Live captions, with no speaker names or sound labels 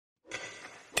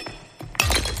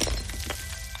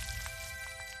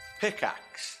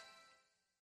Pickaxe.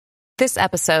 This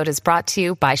episode is brought to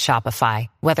you by Shopify.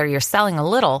 Whether you're selling a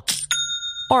little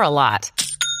or a lot,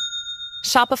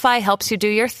 Shopify helps you do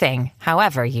your thing,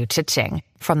 however you cha-ching.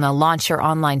 From the launch your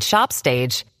online shop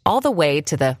stage, all the way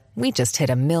to the we just hit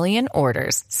 1 million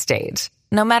orders stage.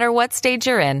 No matter what stage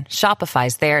you're in,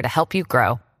 Shopify's there to help you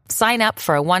grow. Sign up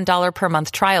for a $1 per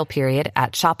month trial period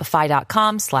at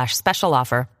shopify.com/special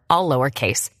offer, all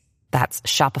lowercase. That's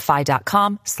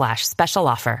shopify.com/special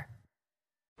offer.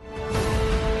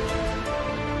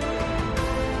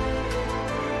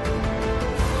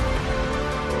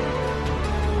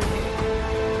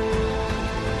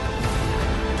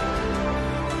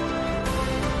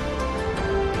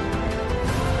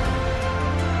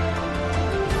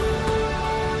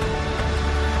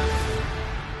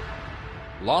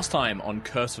 Last time on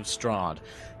Curse of Strahd,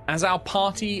 as our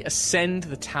party ascend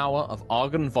the tower of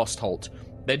Argynvostholt,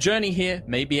 their journey here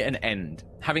may be at an end.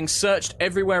 Having searched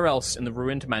everywhere else in the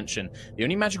ruined mansion, the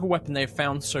only magical weapon they have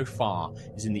found so far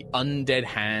is in the undead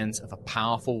hands of a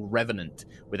powerful revenant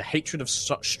with a hatred of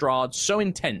Strahd so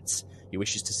intense he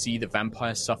wishes to see the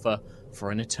vampire suffer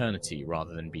for an eternity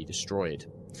rather than be destroyed.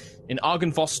 In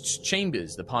Argynvost's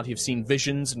chambers, the party have seen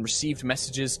visions and received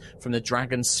messages from the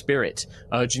dragon's spirit,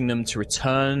 urging them to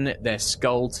return their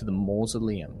skull to the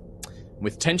mausoleum.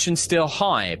 With tension still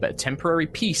high, but a temporary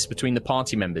peace between the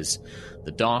party members,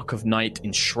 the dark of night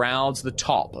enshrouds the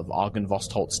top of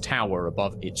Argynvostholt's tower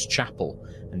above its chapel,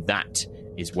 and that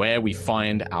is where we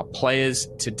find our players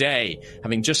today.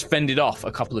 Having just fended off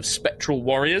a couple of spectral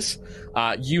warriors,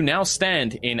 you now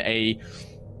stand in a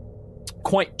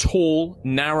quite tall,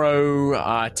 narrow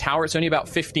tower. It's only about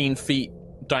 15 feet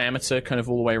diameter, kind of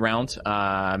all the way around.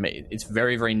 It's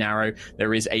very, very narrow.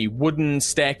 There is a wooden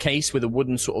staircase with a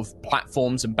wooden sort of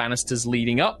platforms and banisters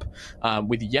leading up,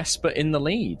 with Jesper in the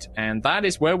lead. And that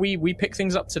is where we pick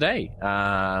things up today.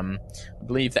 I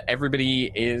believe that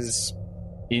everybody is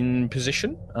in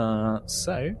position.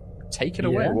 So take it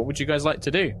away. What would you guys like to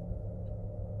do?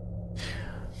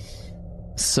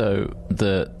 So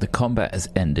the combat has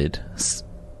ended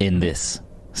in this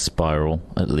spiral,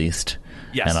 at least.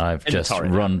 Yes, and I've just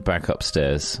run back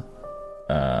upstairs.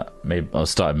 Maybe I'll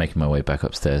start making my way back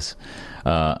upstairs.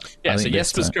 So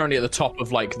Jesper's currently at the top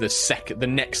of like the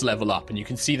next level up, and you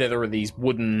can see that there are these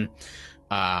wooden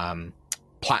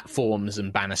platforms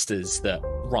and banisters that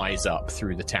rise up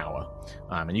through the tower,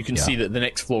 and you can see that the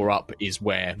next floor up is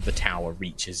where the tower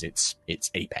reaches its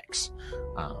apex.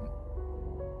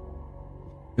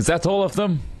 Is that all of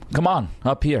them? Come on,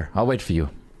 up here. I'll wait for you.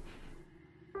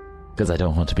 Because I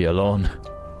don't want to be alone.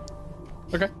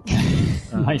 Okay.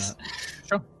 Nice.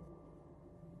 Sure.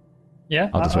 Yeah.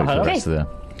 I'll just wait for the rest of the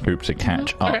group to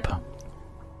catch up.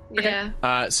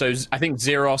 Yeah. So I think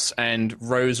Zeros and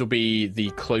Rose will be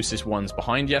the closest ones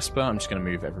behind Jesper. I'm just going to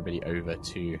move everybody over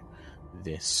to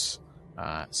this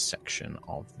section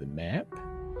of the map.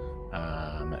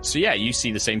 So yeah, you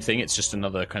see the same thing. It's just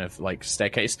another kind of like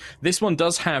staircase. This one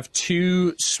does have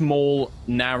two small,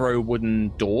 narrow wooden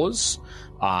doors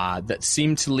that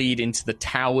seem to lead into the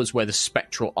towers where the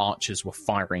spectral archers were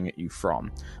firing at you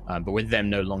from. But with them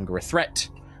no longer a threat,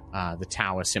 the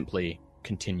tower simply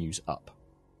continues up.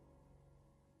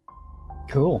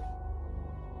 Cool.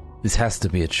 This has to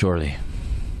be it, surely.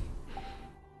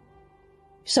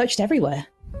 Searched everywhere.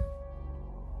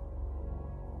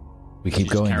 We keep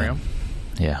going. Carry on.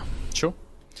 Yeah. Sure.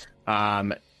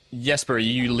 Jesper, are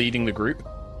you leading the group?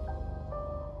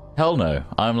 Hell no.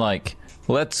 I'm like,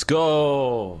 let's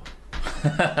go.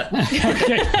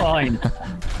 Okay, fine.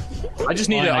 I just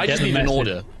need an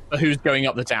order for who's going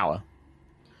up the tower.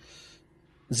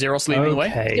 Zeros leading the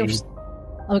way?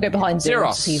 I'll go behind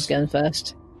Zeros. Zeros. He's going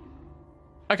first.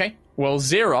 Okay. Well,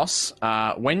 Zeros,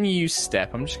 when you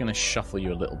step, I'm just going to shuffle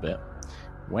you a little bit.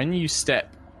 When you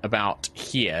step about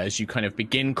here, as you kind of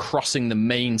begin crossing the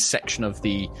main section of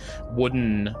the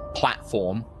wooden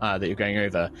platform that you're going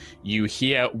over, you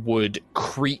hear wood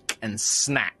creak and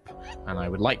snap. And I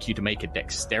would like you to make a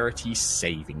dexterity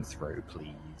saving throw,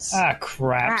 please. Ah,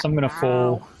 crap. So I'm going to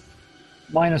fall.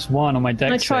 -1 on my dex.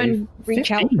 Can I try and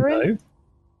reach out for it?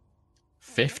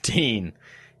 15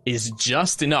 is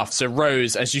just enough. So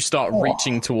Rose, as you start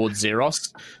reaching towards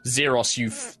Zeros,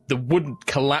 the wood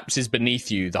collapses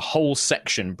beneath you. The whole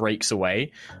section breaks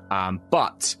away,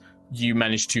 but you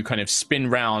manage to kind of spin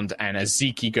round, and as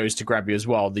Ziki goes to grab you as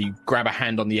well, you grab a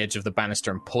hand on the edge of the banister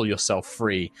and pull yourself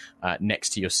free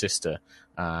next to your sister.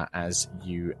 as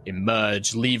you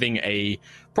emerge, leaving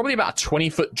probably about a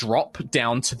 20-foot drop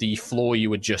down to the floor you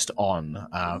were just on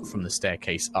from the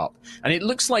staircase up. And it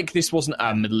looks like this wasn't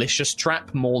a malicious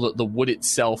trap, more that the wood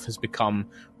itself has become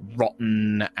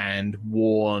rotten and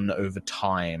worn over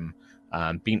time,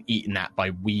 being eaten at by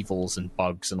weevils and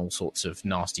bugs and all sorts of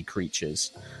nasty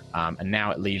creatures. And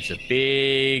now it leaves a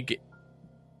big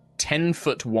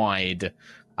 10-foot wide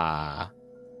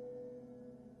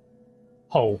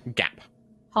hole. Gap.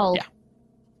 Hole. Yeah.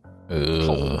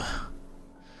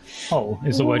 Hole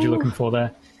is the word you're looking for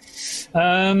there.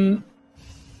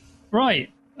 Right.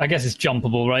 I guess it's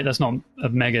jumpable, right? That's not a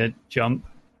mega jump.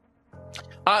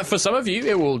 For some of you,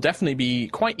 it will definitely be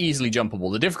quite easily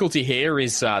jumpable. The difficulty here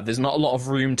is there's not a lot of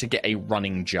room to get a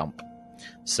running jump.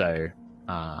 So,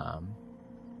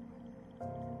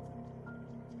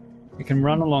 We can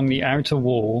run along the outer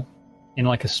wall in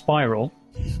like a spiral,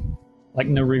 like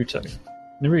Naruto.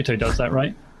 Naruto does that,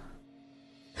 right?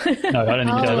 No, I don't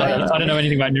think he does. I don't know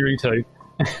anything about Naruto.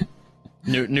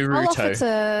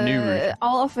 Naruto.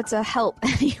 I'll offer to help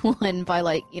anyone by a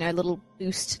little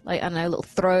boost, a little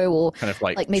throw, or kind of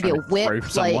like maybe a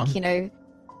whip,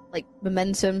 like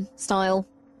momentum style.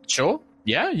 Sure.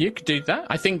 Yeah, you could do that.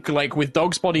 I think with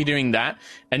Dog's Body doing that,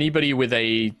 anybody with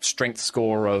a strength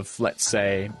score of I'd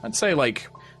say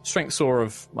strength score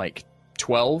of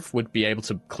 12 would be able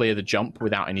to clear the jump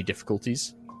without any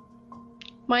difficulties.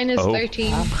 Mine is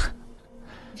 13.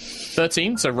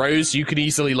 13. So Rose, you could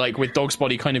easily, with Dog's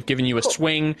Body kind of giving you a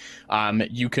swing,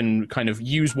 you can kind of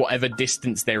use whatever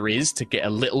distance there is to get a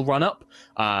little run up.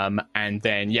 And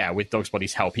then, with Dog's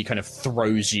Body's help, he kind of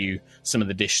throws you some of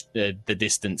the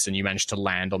distance, and you manage to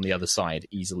land on the other side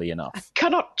easily enough. I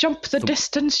cannot jump the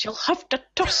distance. You'll have to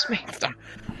toss me.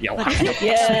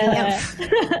 Yeah.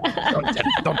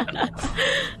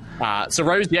 So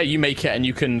Rose, you make it, and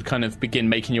you can kind of begin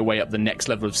making your way up the next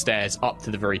level of stairs up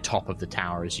to the very top of the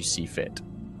tower as you see fit.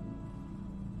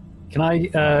 Can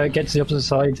I get to the opposite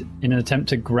side in an attempt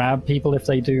to grab people if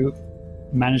they do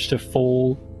manage to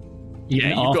fall?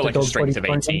 Even You've after got a Dog's strength Body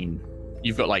of finds them? 18.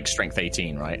 You've got strength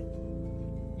 18, right?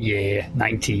 Yeah,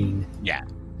 19. Yeah.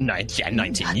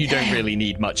 19. You don't really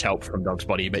need much help from Dog's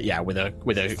Body, but with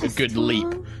a good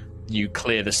leap, you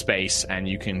clear the space, and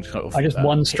you can sort of, I just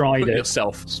one stride put it.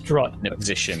 yourself Strut. in a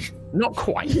position. Not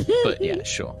quite, but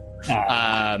sure.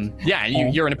 Ah.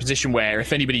 You're in a position where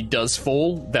if anybody does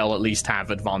fall, they'll at least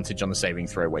have advantage on the saving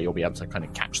throw, where you'll be able to kind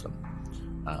of catch them.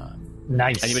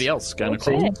 Nice. Anybody else going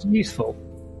Okay, across? it's useful.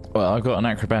 Well, I've got an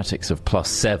acrobatics of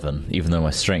 +7, even though my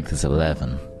strength is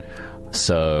 11.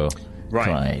 So,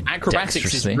 Right.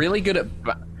 Acrobatics is really good at...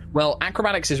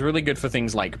 acrobatics is really good for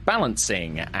things like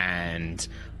balancing and,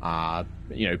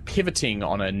 pivoting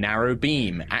on a narrow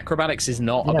beam. Acrobatics is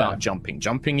not about jumping.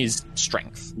 Jumping is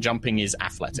strength. Jumping is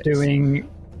athletics. Doing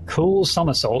cool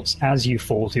somersaults as you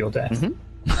fall to your death. Mm-hmm.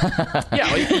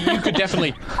 You could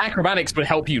definitely... Acrobatics would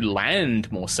help you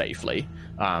land more safely,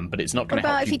 but it's not going to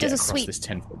help you get across this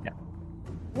 10-foot gap.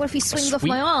 What if he swings off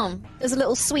my arm? There's a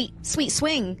little sweet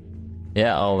swing.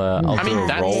 Yeah, I'll do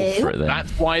a roll for it then. That's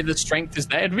why the strength is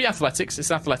there. It'd be athletics. It's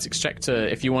athletics check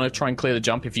if you want to try and clear the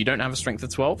jump if you don't have a strength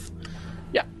of 12.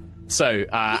 Yeah. So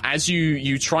as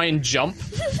you try and jump,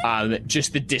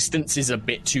 just the distance is a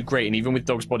bit too great, and even with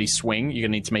Dog's Body swing, you're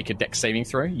going to need to make a dex saving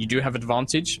throw. You do have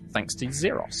advantage thanks to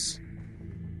Zeros.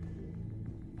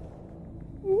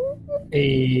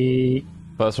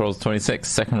 First roll is 26.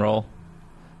 Second roll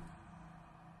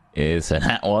is a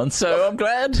nat 1, so I'm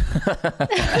glad.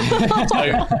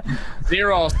 So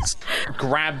Zeros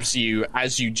grabs you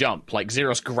as you jump.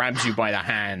 Zeros grabs you by the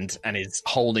hand and is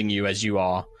holding you as you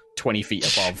are 20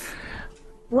 feet above.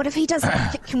 What if he does?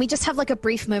 Can we just have a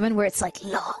brief moment where it's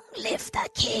long live the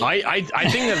king? I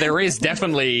think that there is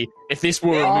definitely, if this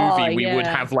were a movie, we would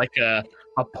have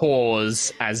a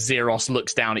pause as Zeros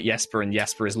looks down at Jesper, and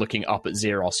Jesper is looking up at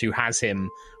Zeros, who has him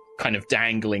kind of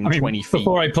dangling 20 feet.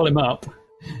 Before I pull him up,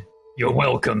 you're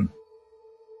welcome.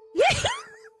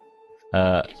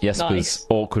 Jesper's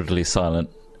awkwardly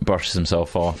silent, brushes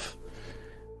himself off,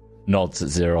 nods at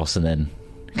Zeros, and then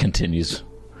continues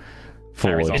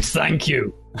forward. It's thank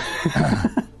you.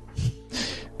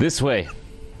 This way.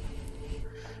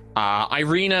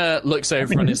 Irina looks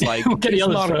over and is like,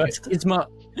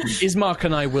 Ismark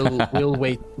and I will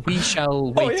wait. We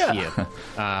shall wait here,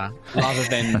 rather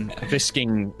than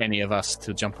risking any of us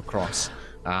to jump across.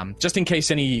 Just in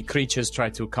case any creatures try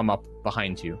to come up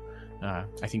behind you. I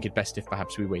think it best if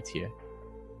perhaps we wait here.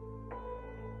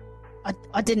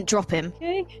 I didn't drop him.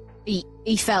 Okay.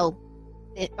 He fell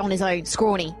on his own.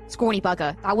 Scrawny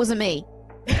bugger. That wasn't me.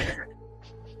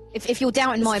 If you're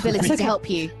doubting my ability to help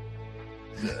you,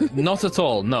 Not at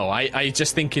all, no. I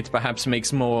just think it perhaps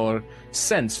makes more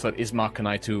sense for Ismark and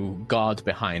I to guard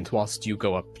behind whilst you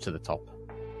go up to the top.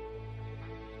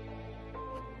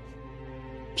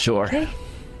 Sure. Okay.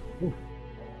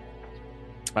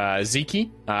 Ziki,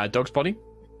 Dog's Body.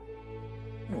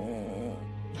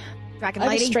 Dragon I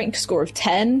have a Lady. strength score of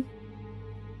 10.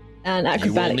 And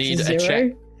acrobatics need is a 0.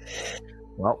 check.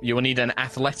 Well, you will need an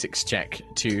athletics check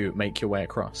to make your way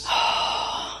across.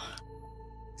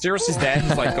 Zeros is there.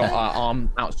 He's like got an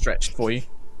arm outstretched for you.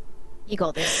 You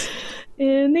got this.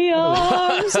 In the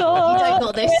arms You of don't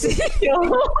got this.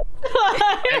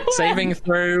 Saving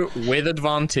throw with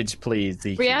advantage, please,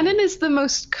 Zeke. Rhiannon is the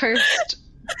most cursed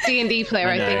D&D player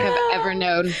I think I've ever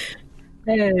known.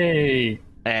 Hey.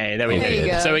 Hey, there we There you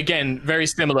go. go. So again, very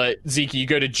similar. Zeke, you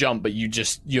go to jump, but you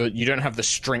don't have the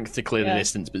strength to clear the Yeah.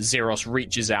 distance. But Zeros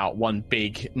reaches out, one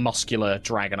big muscular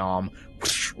dragon arm,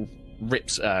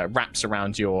 wraps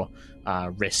around your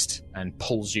wrist and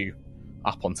pulls you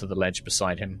up onto the ledge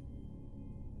beside him.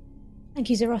 Thank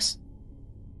you, Zeros.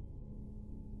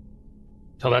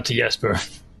 Tell that to Jesper.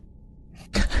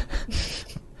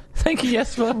 Thank you,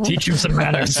 Jesper. Teach him some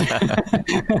manners.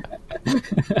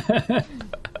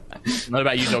 What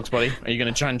about you, Dog's Body? Are you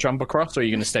going to try and jump across, or are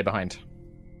you going to stay behind?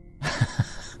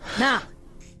 Nah.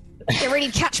 Get ready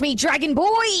to catch me, Dragon Boy!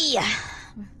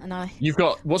 And I... You've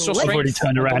got what's your I've I've strength? already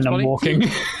turned around. Dog's I'm Body? walking.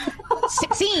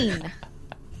 16!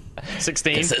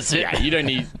 16. Guess that's it. Yeah, you don't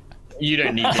need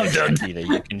it check either.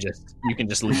 You can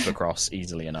just leap across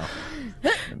easily enough.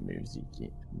 Move,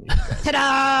 Zeke.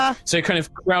 Ta-da! So kind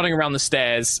of crowding around the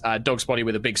stairs, Dog's Body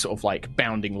with a big sort of like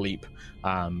bounding leap,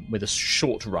 with a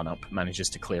short run up, manages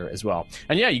to clear it as well.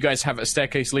 And yeah, you guys have a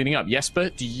staircase leading up. Jesper,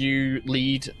 do you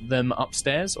lead them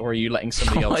upstairs, or are you letting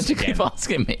somebody else Why'd you keep again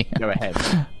asking me? go ahead?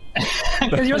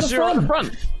 Because you're Because you're at the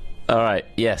front. All right.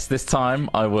 Yes, this time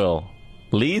I will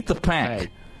lead the pack Hey.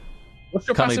 What's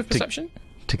your Can't passive even perception?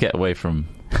 to get away from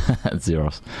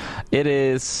Zeros. It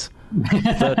is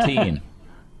 13.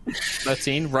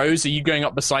 13. Rose, are you going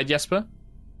up beside Jesper?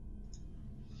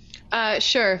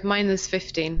 Sure, mine is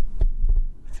 15.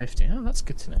 15. Oh, that's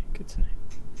good to know. Good to know.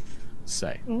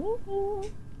 So,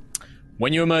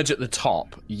 when you emerge at the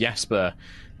top, Jesper,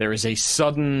 there is a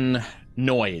sudden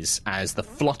noise as the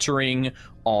fluttering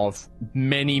of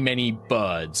many, many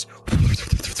birds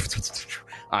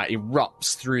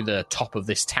erupts through the top of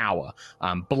this tower.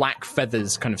 Black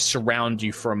feathers kind of surround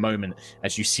you for a moment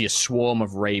as you see a swarm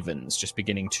of ravens just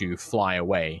beginning to fly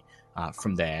away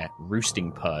from their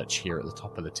roosting perch here at the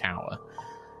top of the tower.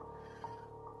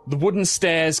 The wooden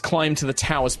stairs climb to the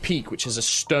tower's peak, which has a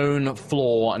stone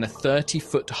floor and a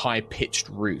 30-foot high pitched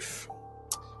roof.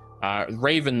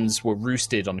 Ravens were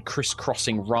roosted on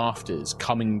crisscrossing rafters,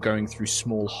 coming and going through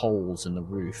small holes in the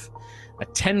roof.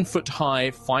 10-foot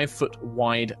high, 5-foot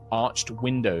wide arched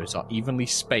windows are evenly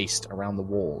spaced around the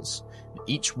walls.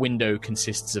 Each window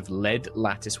consists of lead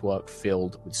latticework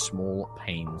filled with small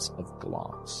panes of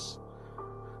glass.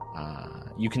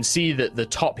 You can see that the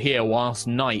top here, whilst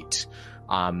night,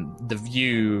 the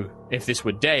view, if this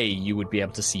were day, you would be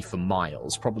able to see for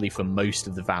miles, probably for most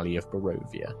of the valley of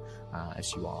Barovia,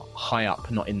 as you are high up,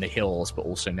 not in the hills, but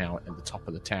also now at the top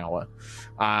of the tower.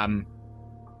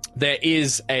 There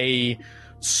is a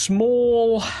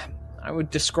small, I would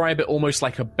describe it almost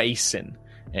like a basin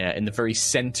in the very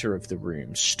center of the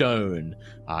room. Stone,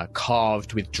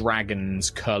 carved with dragons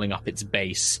curling up its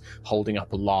base, holding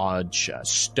up a large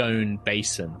stone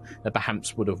basin that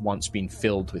perhaps would have once been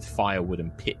filled with firewood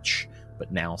and pitch, but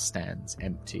now stands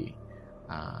empty.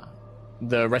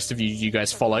 The rest of you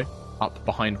guys follow up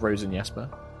behind Rose and Jesper?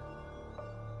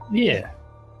 Yeah.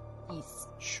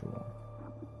 Sure.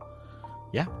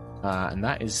 Yeah, and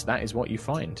that is what you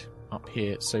find up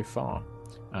here so far.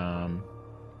 I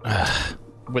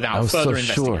Without was further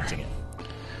so sure. investigating it.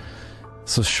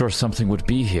 So sure something would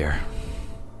be here.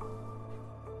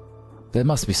 There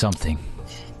must be something.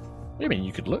 What do you mean?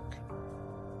 You could look.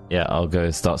 Yeah, I'll go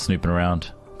start snooping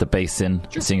around the basin,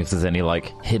 Sure. seeing if there's any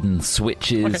like hidden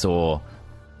switches or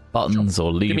buttons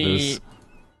or Give levers.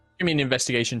 me an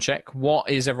investigation check. What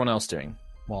is everyone else doing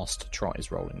whilst Trot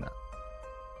is rolling that?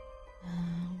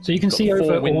 So you can Got see 4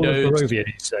 over all of windows. Barovia,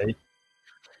 you say?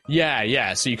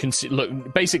 Yeah. So you can see.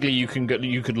 Look, basically, you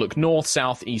could look north,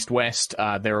 south, east, west.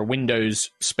 There are windows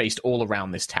spaced all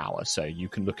around this tower, so you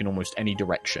can look in almost any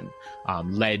direction.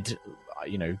 Lead,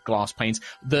 glass panes.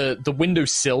 The window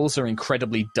sills are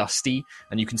incredibly dusty,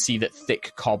 and you can see that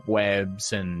thick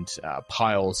cobwebs and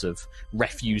piles of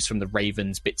refuse from the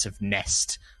ravens, bits of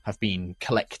nest, have been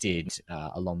collected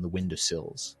along the window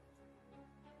sills.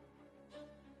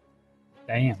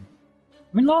 Damn.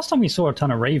 I mean, last time we saw a ton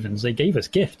of ravens, they gave us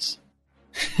gifts.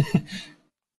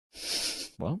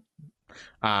 Well,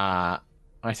 I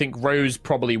think Rose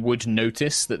probably would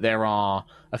notice that there are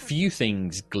a few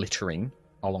things glittering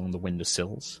along the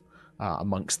windowsills,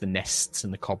 amongst the nests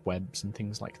and the cobwebs and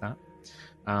things like that.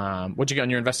 What'd you get on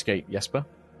your investigate, Jesper?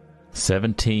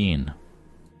 17.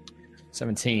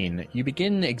 17. You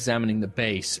begin examining the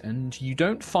base, and you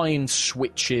don't find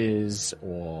switches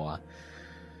or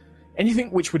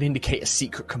anything which would indicate a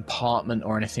secret compartment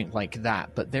or anything like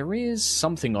that, but there is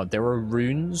something odd. There are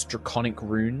runes, draconic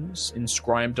runes,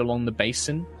 inscribed along the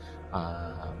basin.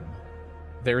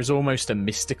 There is almost a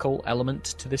mystical element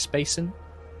to this basin.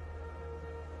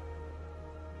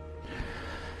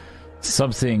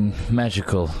 Something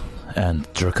magical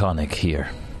and draconic here.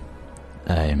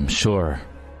 I'm sure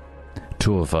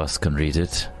 2 of us can read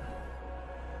it.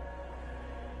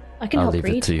 I can I'll help leave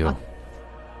read. it to you.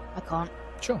 I can't.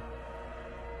 Sure.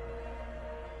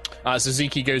 So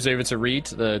Ziki goes over to read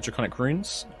the draconic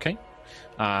runes. Okay.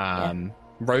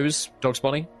 Rose, Dog's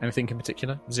Body, anything in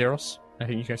particular? Zeros,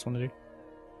 anything you guys want to do?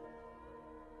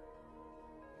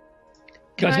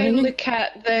 Can I look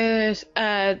at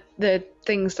the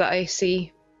things that I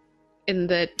see in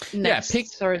the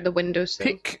nests or the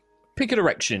windowsill? Pick a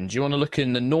direction. Do you want to look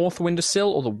in the north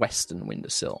windowsill or the western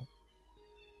windowsill?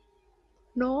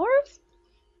 North?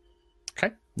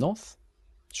 Okay, north.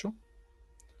 Sure.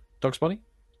 Dog's Body?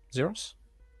 Zeros?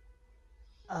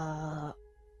 I'll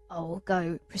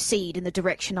proceed in the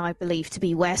direction I believe to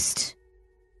be west.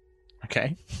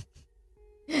 Okay.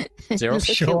 Zeros? Look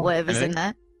at Sure. whatever's Anything? in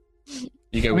there.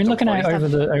 You go I with mean, Dog's looking Body?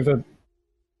 out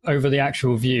over the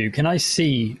actual view, can I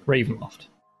see Ravenloft?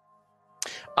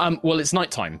 Well, it's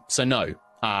nighttime, so no.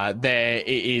 There it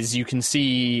is. You can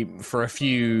see for a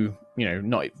few,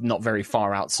 not very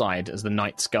far outside, as the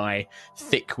night sky,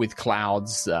 thick with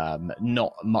clouds,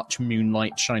 not much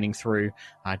moonlight shining through,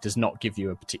 does not give you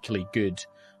a particularly good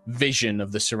vision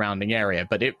of the surrounding area.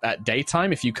 But at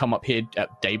daytime, if you come up here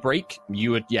at daybreak,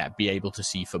 you would, be able to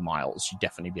see for miles. You'd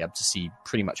definitely be able to see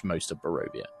pretty much most of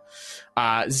Barovia.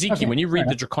 Ziki, Okay, when you read fair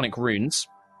the enough. draconic runes,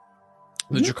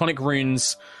 draconic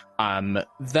runes,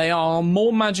 they are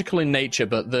more magical in nature,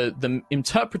 but the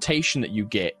interpretation that you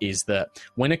get is that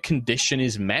when a condition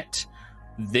is met,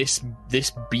 this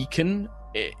beacon,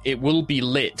 it will be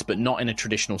lit, but not in a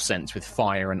traditional sense with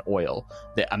fire and oil.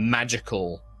 That a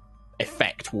magical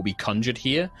effect will be conjured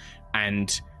here,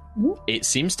 and it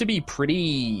seems to be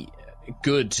pretty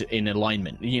good in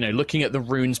alignment. Looking at the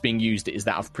runes being used, it is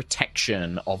that of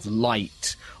protection, of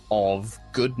light, of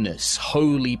goodness,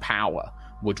 holy power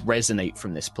would resonate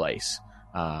from this place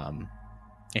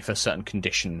if a certain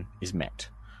condition is met.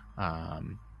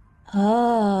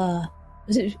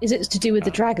 Is it to do with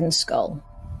the dragon skull?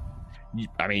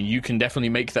 I mean, you can definitely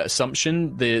make that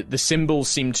assumption. The symbols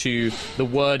seem to, the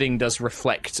wording does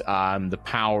reflect the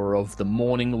power of the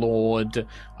Morning Lord.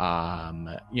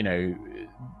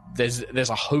 There's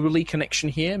a holy connection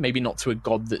here, maybe not to a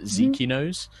god that Ziki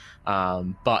knows,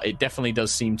 but it definitely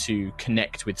does seem to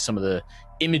connect with some of the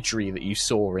imagery that you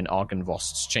saw in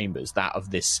Argynvost's chambers, that of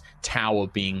this tower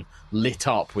being lit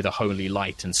up with a holy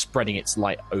light and spreading its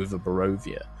light over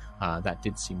Barovia. That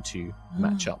did seem to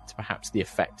match up to perhaps the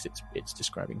effects it's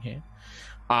describing here.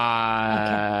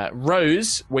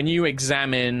 Rose, when you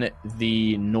examine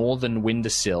the northern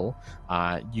windowsill,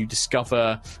 you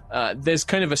discover there's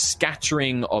kind of a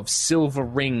scattering of silver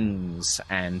rings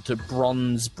and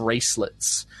bronze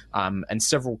bracelets and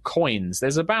several coins.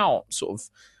 There's about sort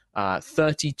of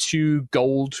 32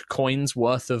 gold coins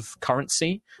worth of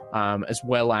currency, as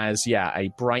well as, a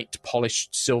bright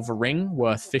polished silver ring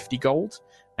worth 50 gold.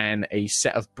 And a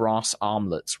set of brass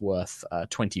armlets worth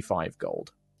 25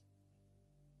 gold.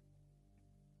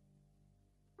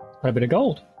 A bit of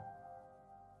gold.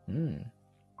 And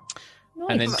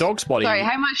then Dog's Body. Sorry,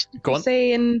 how much did Go you on.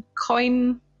 say in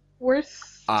coin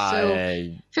worth? So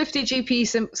I 50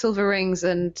 GP silver rings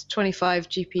and 25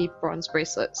 GP bronze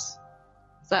bracelets.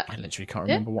 Is that? literally can't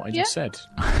remember what I Yeah. just said.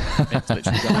 It's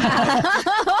literally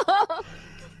gone.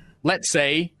 Let's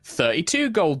say 32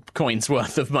 gold coins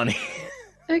worth of money.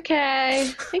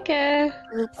 Okay.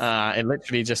 It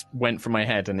literally just went from my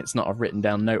head, and it's not a written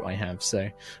down note I have. So,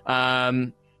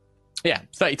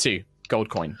 32 gold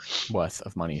coin worth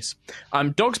of monies.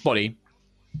 Dog's Body,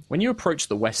 when you approach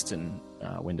the western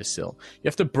windowsill, you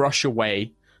have to brush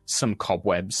away some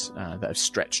cobwebs that have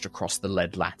stretched across the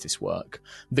lead lattice work.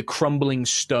 The crumbling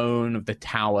stone of the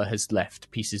tower has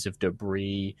left pieces of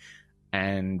debris,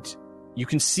 and you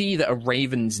can see that a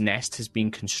raven's nest has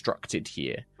been constructed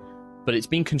here. But it's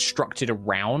been constructed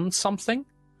around something.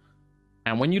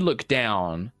 And when you look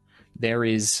down, there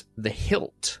is the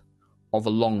hilt of a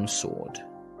longsword.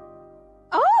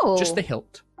 Oh! Just the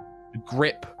hilt. The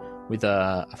grip with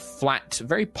a flat,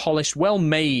 very polished,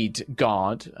 well-made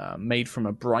guard, made from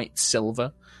a bright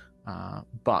silver.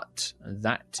 But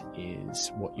that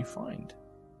is what you find.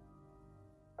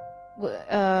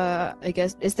 I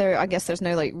guess there's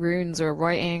no like runes or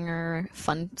writing or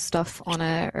fun stuff on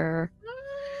it, or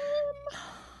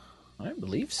I don't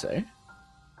believe so.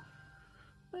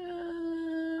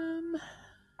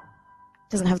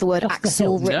 Doesn't have the word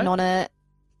Axel written on it.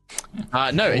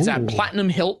 No, it's a platinum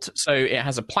hilt, so it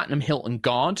has a platinum hilt and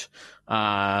guard.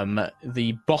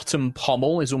 The bottom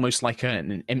pommel is almost like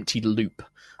an empty loop,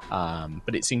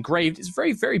 but it's engraved. It's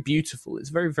very, very beautiful. It's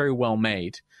very, very well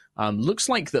made. Looks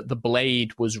like that the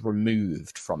blade was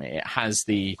removed from it. It has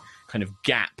the kind of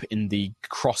gap in the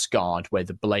cross guard where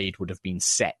the blade would have been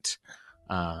set.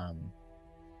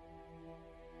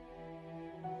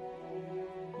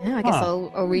 Yeah, I guess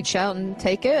I'll reach out and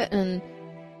take it. And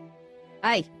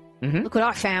hey, look what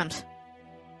I found.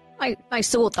 Nice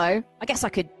sword, though. I guess I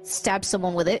could stab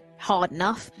someone with it. Hard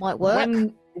enough, might work.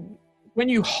 When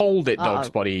you hold it,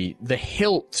 Dog's Body, the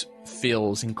hilt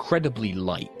feels incredibly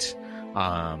light.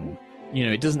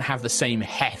 It doesn't have the same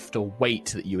heft or weight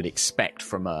that you would expect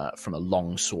from a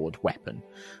long sword weapon.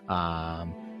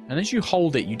 And as you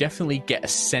hold it, you definitely get a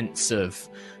sense of.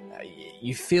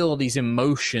 You feel these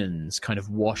emotions kind of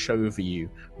wash over you.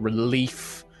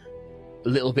 Relief, a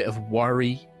little bit of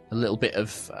worry, a little bit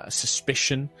of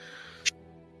suspicion,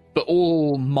 but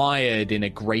all mired in a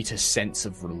greater sense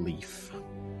of relief.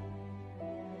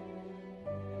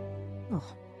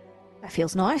 Oh, that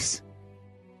feels nice.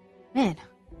 Man,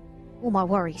 all my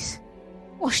worries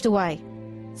washed away.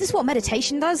 Is this what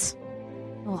meditation does?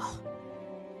 Oh,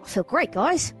 I feel great,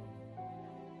 guys.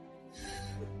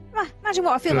 Imagine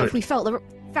what I feel like if we found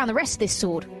the rest of this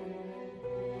sword.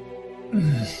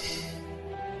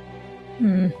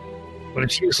 Well,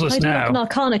 it's useless now. now. An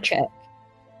Arcana check.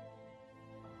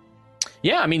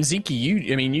 Yeah, I mean, Zeke, you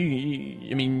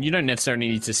don't necessarily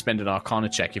need to spend an Arcana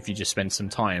check if you just spend some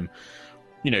time,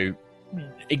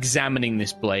 examining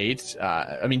this blade.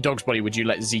 Dog's Body, would you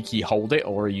let Zeke hold it,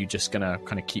 or are you just gonna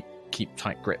kind of keep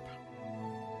tight grip?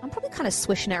 I'm probably kind of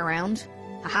swishing it around.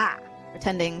 Haha.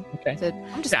 Pretending to.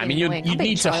 I'm just. Yeah, you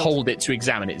need to hold it to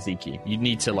examine it, Zeke. You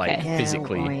need to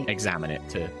physically examine it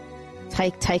to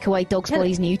take away Dog's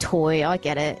Body's new toy. I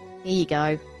get it. Here you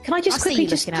go. Can I just quickly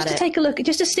just to take a look,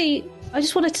 just to see? I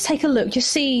just wanted to take a look,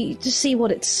 just see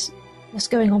what's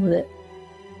going on with it.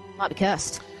 Might be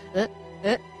cursed.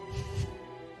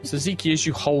 So Zeke, as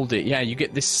you hold it, you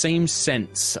get this same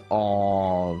sense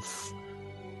of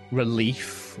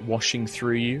relief washing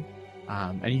through you,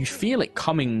 and you feel it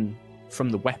coming from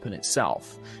the weapon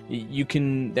itself.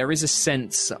 There is a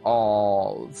sense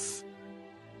of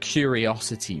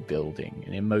curiosity building,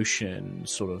 an emotion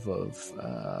sort of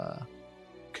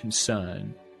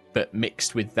concern, but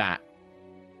mixed with that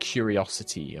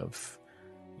curiosity of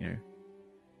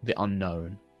the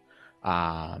unknown.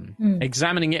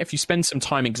 Examining it, if you spend some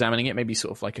time examining it, maybe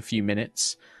sort of like a few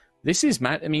minutes, this is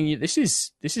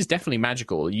this is definitely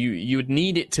magical. You would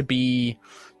need it to be.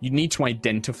 You need to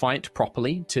identify it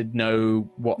properly to know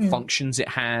what functions it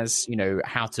has.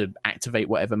 How to activate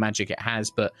whatever magic it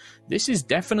has. But this is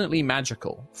definitely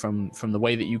magical from the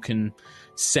way that you can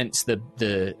sense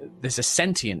there's a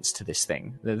sentience to this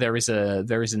thing. There is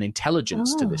an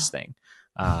intelligence to this thing,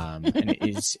 and it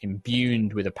is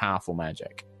imbued with a powerful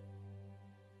magic.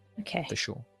 Okay, for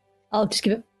sure. I'll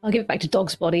give it back to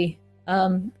Dog's Body.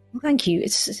 Well, thank you.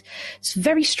 It's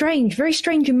very strange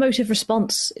emotive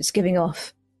response it's giving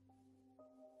off.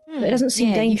 But it doesn't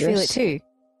seem dangerous. You feel it too.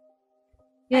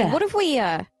 Yeah. Hey, what if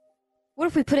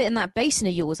we put it in that basin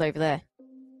of yours over there?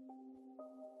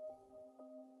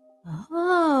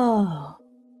 Oh.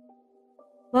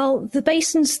 Well, the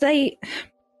basins, they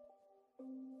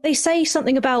say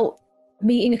something about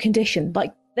meeting a condition.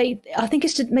 Like I think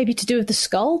it's maybe to do with the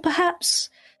skull, perhaps.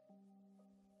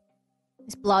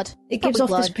 It's blood. It gives off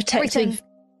this protective.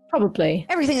 Probably.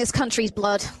 Everything in this country's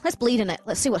blood. Let's bleed in it.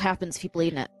 Let's see what happens if you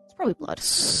bleed in it. It's probably blood.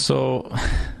 So,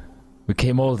 we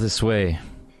came all this way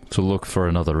to look for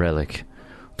another relic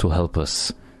to help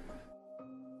us.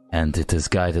 And it has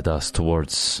guided us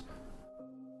towards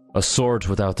a sword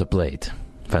without a blade.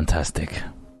 Fantastic.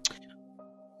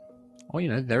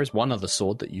 Well, there is one other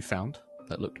sword that you found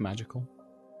that looked magical.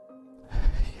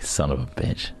 You son of a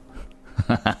bitch.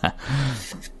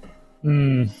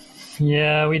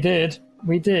 Yeah, we did.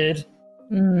 We did.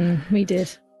 Yeah.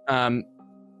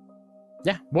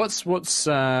 What's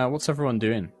everyone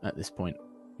doing at this point?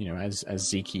 As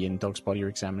Zeke and Dog's Body are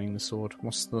examining the sword.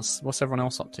 What's everyone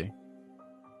else up to?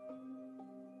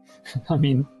 I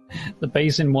mean, the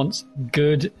basin wants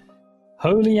good,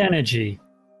 holy energy.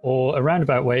 or a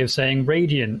roundabout way of saying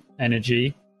radiant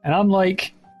energy, and I'm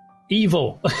like,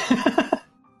 evil.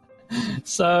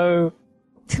 So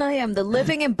I am the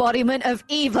living embodiment of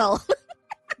evil.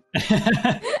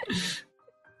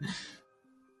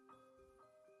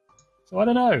 So I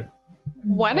don't know.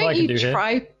 Why don't you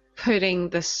try putting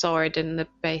the sword in the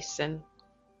basin?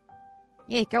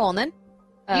 Yeah, go on then.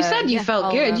 You said you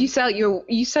felt good. You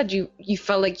said you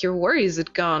felt like your worries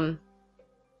had gone.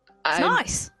 It's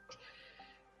nice.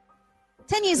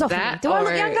 10 years off of me. Do I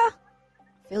look younger?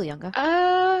 I feel younger.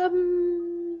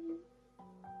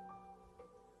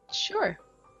 Sure.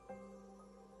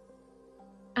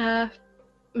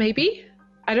 Maybe.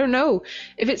 I don't know.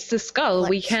 If it's the skull,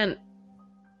 we can't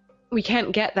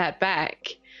get that back.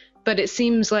 But it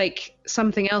seems like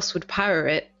something else would power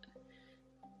it.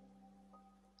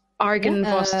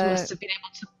 Argynvost must have been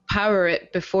able to power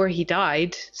it before he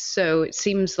died, so it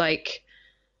seems like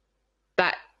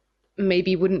that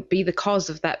maybe wouldn't be the cause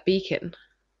of that beacon.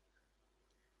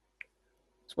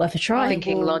 It's worth a try.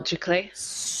 Thinking logically.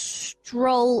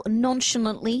 Stroll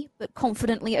nonchalantly but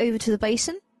confidently over to the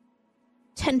basin.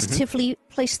 Tentatively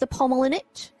place the pommel in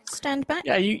it. Stand back.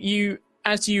 Yeah, you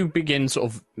as you begin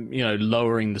sort of,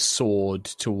 lowering the sword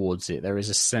towards it, there is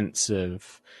a sense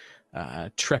of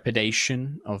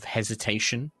trepidation, of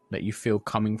hesitation that you feel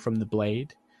coming from the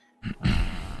blade.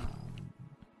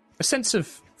 A sense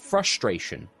of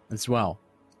frustration as well,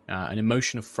 an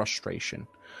emotion of frustration.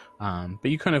 But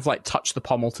you kind of like touch the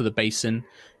pommel to the basin.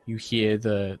 You hear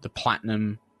the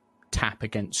platinum tap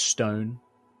against stone.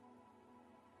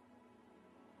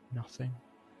 Nothing.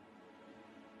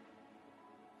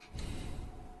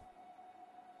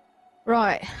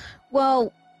 Right.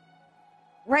 Well,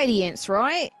 Radiance,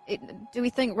 right? Do we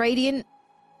think radiant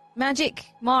magic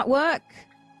might work?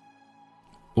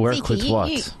 Work Zeke, with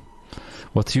what?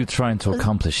 What are you trying to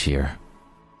accomplish here?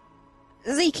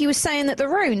 Zeke was saying that the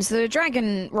runes, the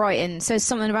dragon writing, says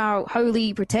something about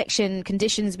holy protection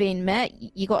conditions being met.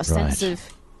 You got a sense of,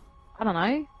 I don't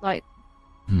know, like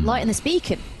light in this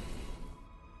beacon.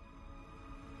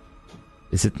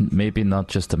 Is it maybe not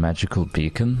just a magical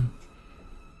beacon?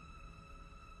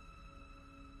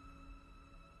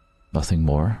 Nothing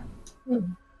more?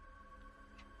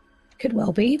 Could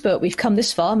well be, but we've come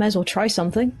this far, may as well try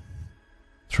something.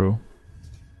 True.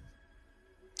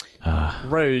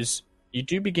 Rose, you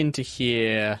do begin to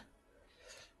hear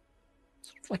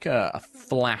sort of like a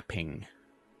flapping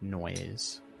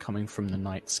noise coming from the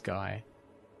night sky.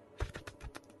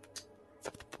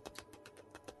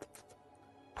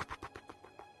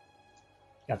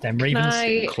 Goddamn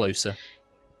ravens. Closer.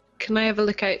 Can I have a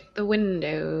look out the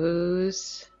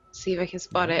windows? See if I can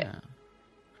spot it.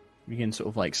 You begin sort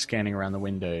of like scanning around the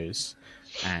windows,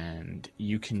 and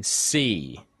you can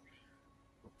see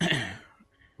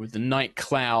with the night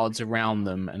clouds around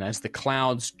them, and as the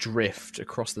clouds drift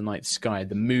across the night sky,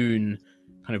 the moon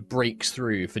kind of breaks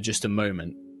through for just a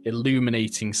moment,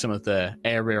 illuminating some of the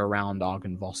area around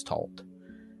Argynvost.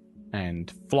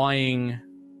 And flying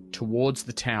towards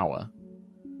the tower,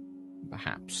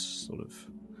 perhaps sort of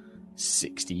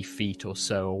 60 feet or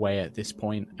so away at this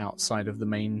point, outside of the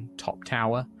main top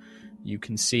tower, you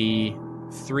can see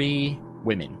 3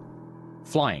 women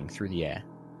flying through the air,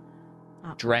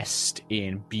 dressed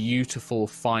in beautiful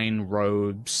fine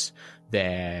robes.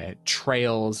 Their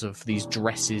trails of these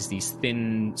dresses, these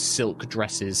thin silk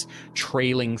dresses,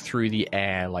 trailing through the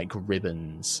air like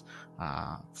ribbons,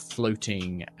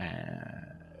 floating,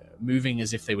 moving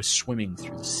as if they were swimming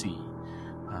through the sea.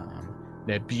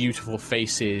 Their beautiful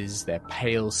faces, their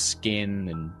pale skin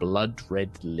and blood-red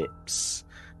lips,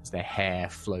 as their hair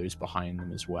flows behind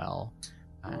them as well.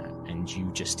 And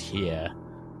you just hear,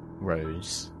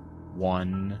 Rose,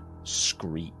 one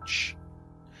screech.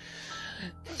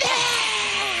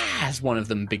 As one of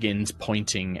them begins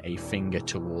pointing a finger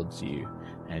towards you,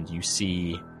 and you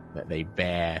see that they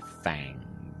bear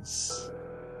fangs.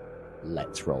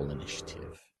 Let's roll initiative.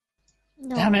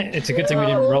 No. Damn it, it's a good thing we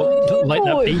didn't light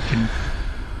that beacon.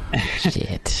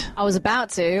 Shit. I was about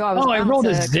to. I rolled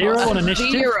a 0 on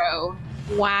initiative. 0.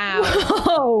 Wow.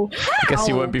 Oh, I guess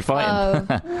you won't be fine.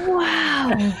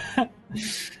 wow.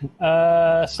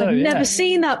 So I've never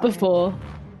seen that before.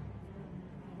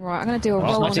 Right, I'm going to do a Well,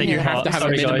 roll I'll on take You here. have to have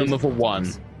Sorry, a minimum guys. of a 1.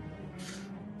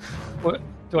 What,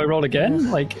 do I roll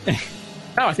again? Like,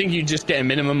 No, I think you just get a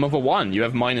minimum of a 1. You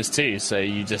have -2, so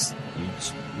you're the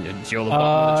bottom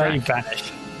of the you track.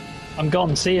 vanish. I'm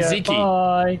gone. See ya. Zeke.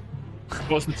 Bye.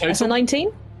 What's the That's a total?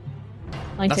 19?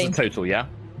 That's 19. the total, yeah?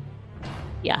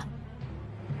 Yeah.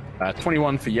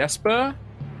 21 for Jesper.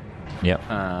 Yep.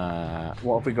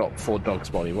 What have we got for Dog's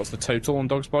Body? What's the total on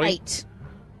Dog's Body? 8.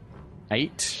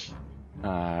 8.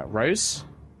 Rose?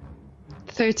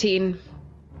 13.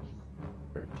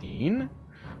 13.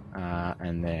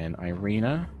 And then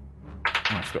Irina. Oh,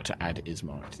 I forgot to add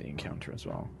Ismark to the encounter as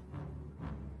well.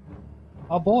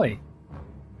 Oh boy.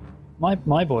 My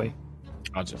boy.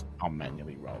 I'll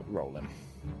manually roll him.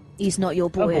 He's not your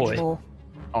boy anymore.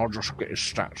 I'll just get his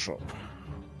stats up.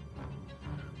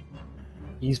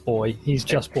 He's boy. He's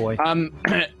just boy.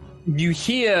 You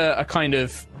hear a kind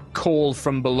of call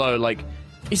from below, like,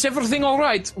 "Is everything all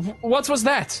right? What was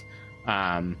that?"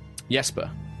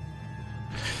 Jesper.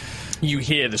 You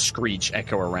hear the screech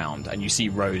echo around, and you see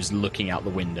Rose looking out the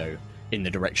window in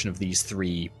the direction of these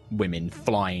 3 women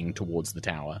flying towards the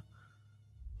tower.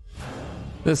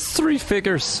 There's 3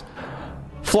 figures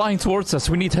flying towards us.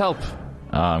 We need help.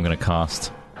 I'm going to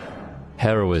cast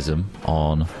Heroism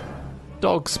on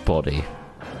Dog's Body.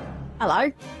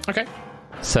 Hello. Okay.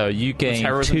 So you gain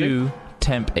 2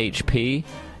 temp HP.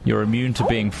 You're immune to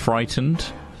being frightened.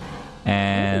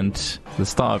 And the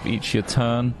start of each of your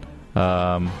turn,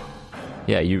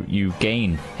 you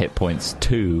gain hit points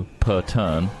 2 per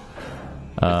turn.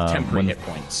 Temporary hit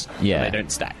points. Yeah. They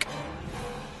don't stack.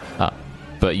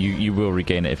 But you will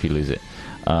regain it if you lose it.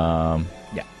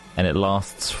 Yeah. And it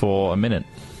lasts for a minute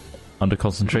under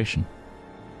concentration.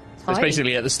 So it's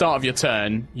basically at the start of your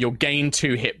turn, you'll gain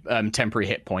 2 temporary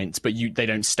hit points, but they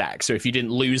don't stack. So if you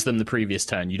didn't lose them the previous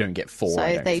turn, you don't get 4.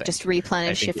 So they just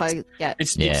replenish if I get...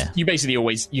 You basically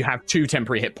you have 2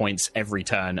 temporary hit points every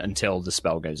turn until the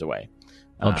spell goes away.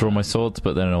 I'll draw my swords,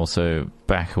 but then also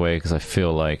back away because I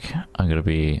feel like I'm going to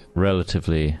be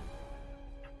relatively...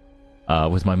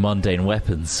 with my mundane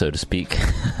weapons, so to speak.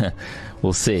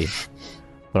 We'll see.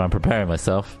 But I'm preparing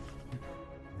myself.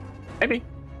 Maybe.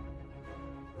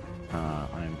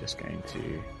 I'm just going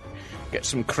to get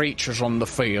some creatures on the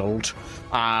field.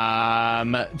 Do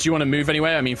you want to move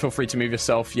anywhere? I mean, feel free to move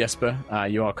yourself, Jesper.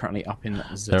 You are currently up in the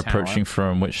They're tower. approaching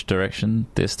from which direction?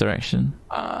 This direction?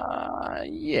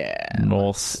 Yeah.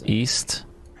 Northeast?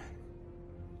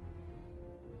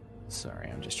 Sorry,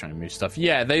 I'm just trying to move stuff.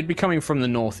 Yeah, they'd be coming from the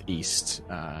northeast,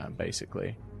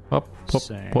 basically.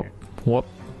 Whoop.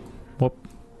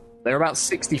 They're about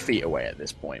 60 feet away at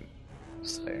this point.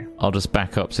 So I'll just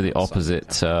back up to the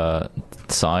opposite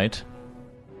side.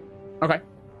 Okay.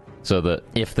 So that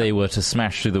if they were to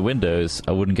smash through the windows,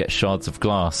 I wouldn't get shards of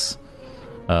glass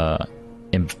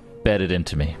embedded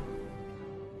into me.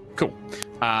 Cool.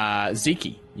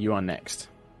 Ziki, you are next.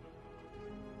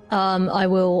 I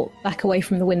will back away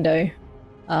from the window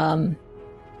and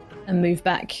move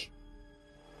back.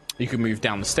 You can move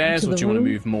down the stairs, or do you want to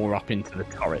move more up into the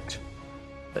turret?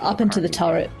 Up into the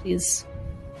turret, please.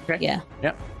 Okay. Yeah.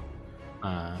 Yep.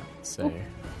 So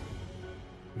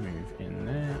move in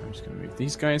there. I'm just going to move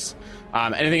these guys.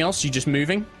 Anything else? You just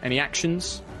moving? Any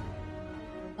actions?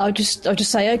 I'll just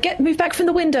say, move back from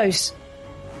the windows.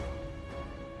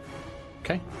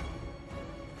 Okay.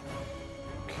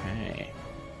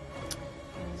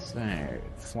 So,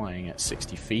 flying at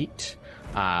 60 feet.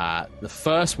 The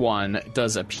first one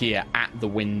does appear at the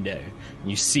window.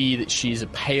 You see that she's a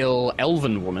pale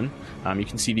elven woman. You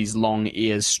can see these long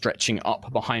ears stretching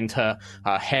up behind her.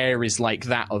 Her hair is like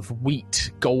that of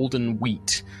wheat, golden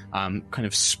wheat, kind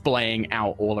of splaying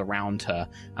out all around her.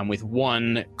 And with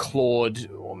one clawed,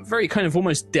 very kind of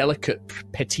almost delicate,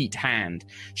 petite hand,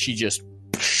 she just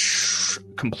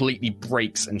completely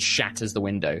breaks and shatters the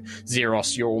window.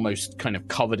 Zeros, you're almost kind of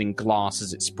covered in glass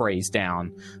as it sprays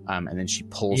down, and then she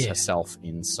pulls herself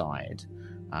inside.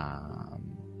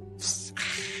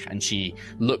 And she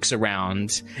looks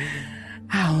around.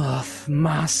 Our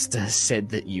master said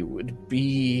that you would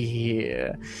be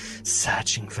here,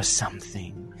 searching for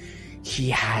something. He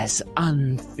has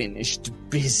unfinished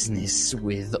business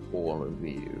with all of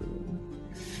you.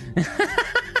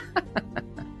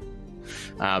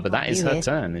 But that is her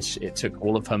turn. It took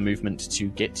all of her movement to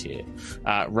get here.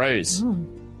 Rose.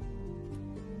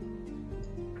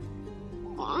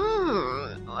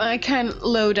 I can't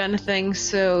load anything,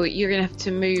 so you're going to have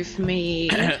to move me.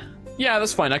 Yeah,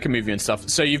 that's fine. I can move you and stuff.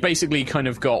 So you've basically kind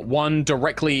of got one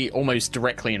almost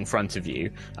directly in front of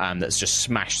you, that's just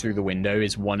smashed through the window,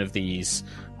 is one of these.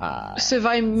 So if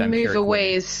I move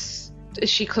away, is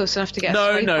she close enough to get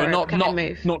a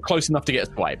swipe? Not close enough to get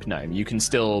a swipe. No, you can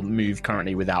still move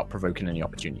currently without provoking any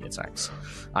opportunity attacks.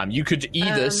 You could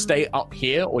either stay up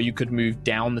here, or you could move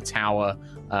down the tower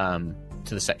to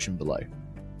the section below.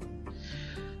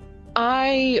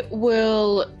 I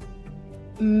will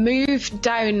move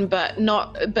down, but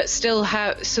still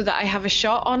have so that I have a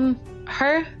shot on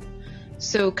her.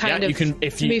 So kind of you can,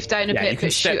 if you move down a bit, you can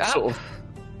but step shoot up. Sort of,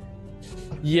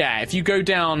 Yeah, if you go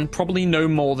down, probably no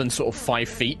more than sort of 5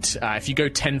 feet. If you go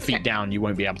 10 feet down, you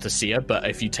won't be able to see her, but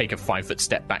if you take a 5-foot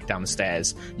step back down the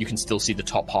stairs, you can still see the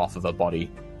top half of her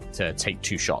body to take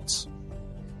 2 shots.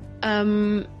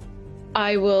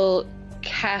 I will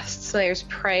cast Slayer's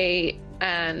Prey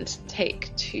and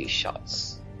take 2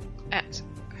 shots at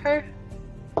her.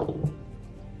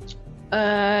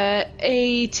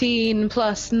 18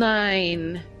 plus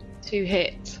 9 to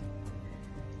hit.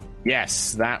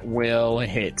 Yes, that will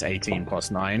hit 18 plus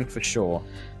 9 for sure.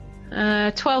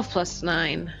 12 plus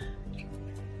 9.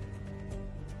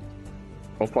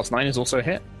 12 plus 9 is also a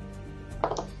hit.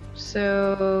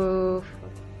 So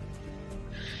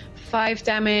 5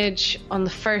 damage on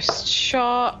the first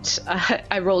shot.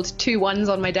 I rolled 2 1s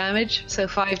on my damage, so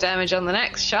 5 damage on the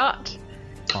next shot.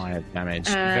 5 damage.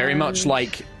 Very much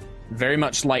like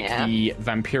the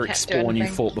vampiric spawn you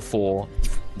fought before.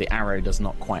 The arrow does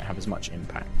not quite have as much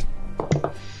impact.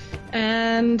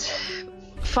 And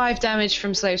 5 damage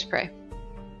from Slayer's Prey.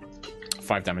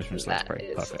 5 damage from Slayer's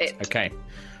Prey. Perfect. It. Okay.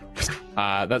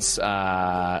 That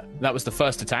was the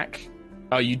first attack.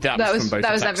 Oh, that was from both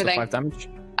that was attacks, everything. 5 damage?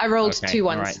 I rolled Okay, 2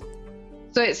 1s. right.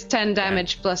 So it's 10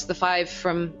 damage plus the 5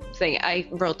 from thing. I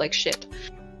rolled like shit.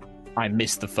 I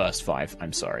missed the first 5.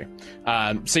 I'm sorry.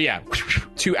 So yeah,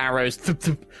 2 arrows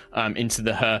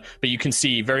into her, but you can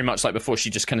see very much like before, she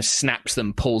just kind of snaps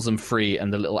them, pulls them free,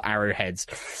 and the little arrowheads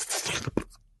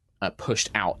pushed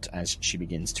out as she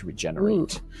begins to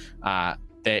regenerate.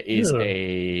 There is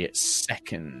a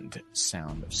second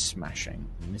sound of smashing,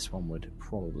 and this one would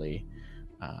probably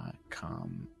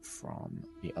come from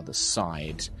the other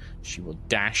side. She will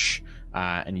dash,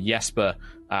 and Jesper,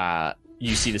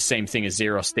 you see the same thing as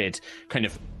Xeros did. Kind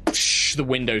of the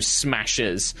window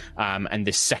smashes, and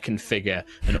this second figure,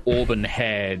 an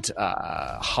auburn-haired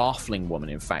halfling woman,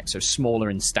 in fact, so smaller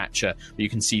in stature, but you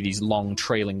can see these long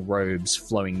trailing robes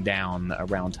flowing down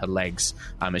around her legs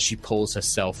as she pulls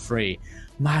herself free.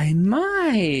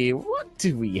 My, what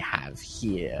do we have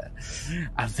here?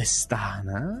 A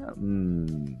Vistana?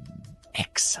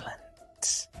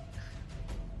 Excellent.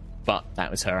 But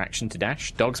that was her action to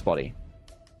dash. Dog's body.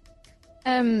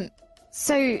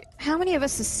 So how many of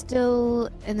us are still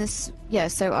in this? Yeah,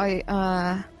 so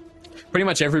Pretty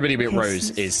much everybody but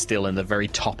Rose is still in the very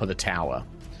top of the tower.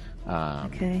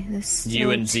 Okay,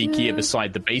 You and Zeke are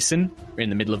beside the basin, in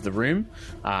the middle of the room.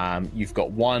 You've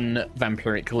got one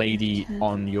vampiric lady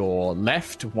on your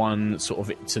left, one sort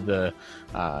of to the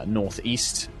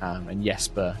northeast, and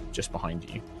Jesper just behind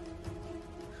you.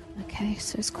 Okay,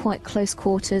 so it's quite close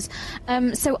quarters.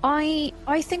 So I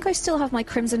think I still have my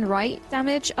Crimson Right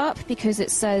damage up because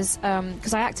it says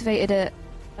because I activated it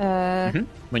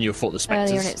when you fought the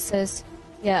specters. earlier, and it says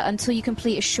until you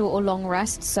complete a short or long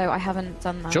rest. So I haven't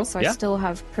done that. Sure, so I still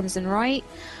have Crimson Right.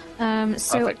 So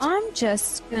Perfect. I'm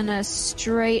just gonna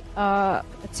straight up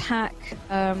attack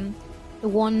the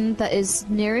one that is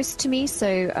nearest to me. So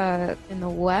in the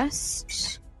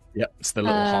west. Yep, it's the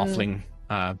little halfling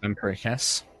vampiric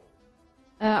S.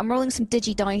 I'm rolling some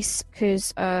digi dice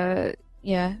because, so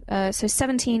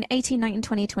 17, 18, 19,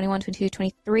 20, 21, 22,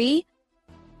 23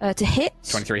 to hit.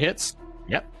 23 hits.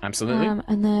 Yep, absolutely.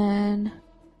 And then,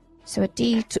 so a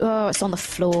D, it's on the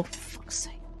floor, for fuck's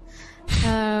sake.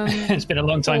 It's been a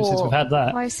long time since we've had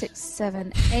that. 5, 6,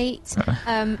 7, 8.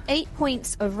 8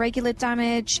 points of regular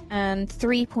damage and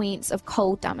 3 points of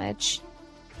cold damage.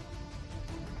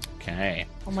 Okay.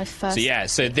 On my first.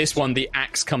 So this one, the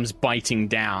axe comes biting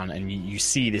down, and you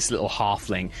see this little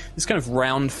halfling, this kind of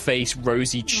round face,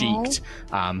 rosy cheeked,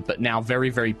 but now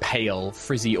very, very pale,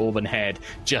 frizzy auburn head,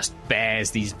 just bears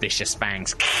these vicious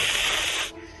fangs.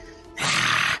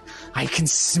 I can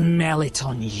smell it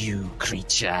on you,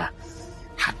 creature.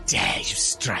 How dare you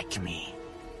strike me?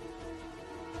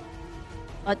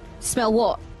 I smell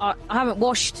what? I haven't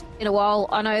washed in a while.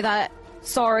 I know that.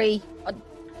 Sorry.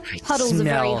 Puddles are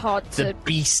very hard to... the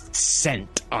beast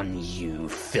scent on you,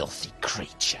 filthy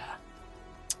creature.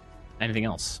 Anything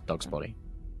else, Dog's body?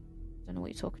 Don't know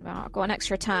what you're talking about. I've got an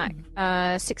extra attack.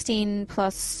 16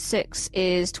 plus 6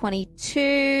 is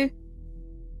 22.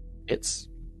 It's...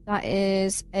 That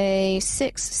is a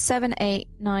 6, 7, 8,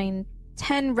 9,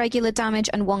 10 regular damage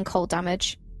and 1 cold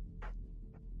damage.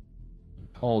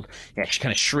 Cold. Yeah, she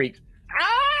kind of shrieks.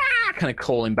 Kind of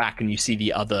calling back, and you see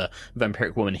the other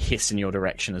vampiric woman hiss in your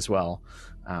direction as well.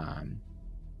 As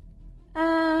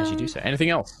you do so. Anything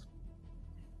else?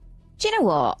 Do you know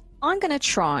what? I'm going to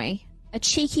try a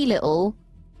cheeky little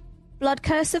blood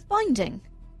curse of binding.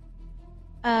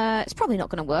 It's probably not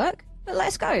going to work, but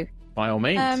let's go. By all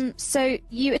means. So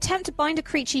you attempt to bind a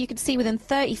creature you can see within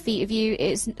 30 feet of you.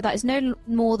 That is no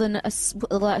more than a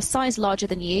size larger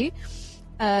than you.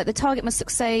 The target must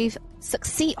succeed.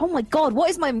 Oh my god, what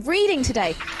is my reading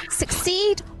today?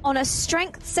 Succeed on a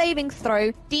strength saving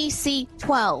throw, DC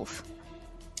 12.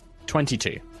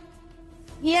 22.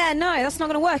 Yeah, no, that's not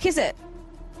going to work, is it?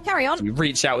 Carry on. So you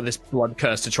reach out with this blood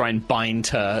curse to try and bind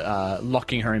her,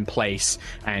 locking her in place,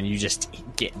 and you just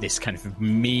get this kind of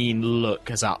mean look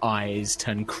as her eyes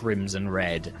turn crimson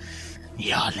red.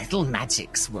 Your little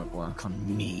magics won't work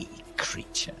on me,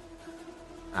 creature.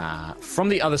 From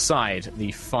the other side,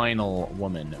 the final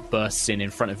woman bursts in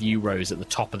front of you, Rose, at the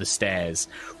top of the stairs,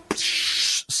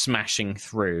 smashing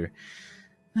through.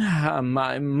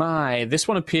 My. This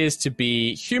one appears to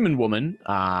be human woman,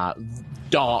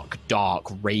 dark,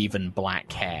 raven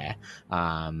black hair,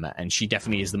 and she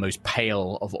definitely is the most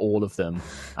pale of all of them.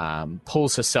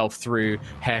 Pulls herself through,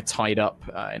 hair tied up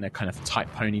in a kind of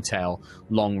tight ponytail,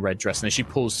 long red dress, and as she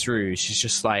pulls through, she's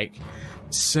just like,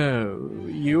 so,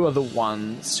 you are the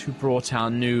ones who brought our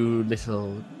new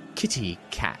little kitty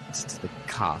cat to the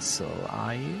castle,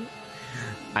 are you?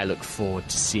 I look forward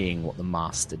to seeing what the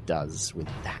master does with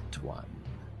that one.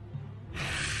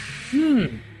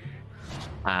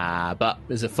 But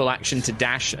there's a full action to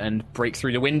dash and break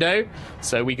through the window,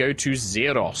 so we go to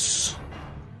Zeros.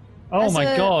 Oh my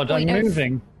god, I'm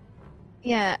moving.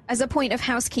 Yeah, as a point of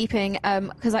housekeeping,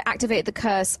 because I activated the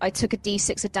curse, I took a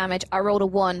d6 of damage. I rolled a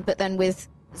 1, but then with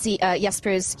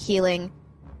Jesper's healing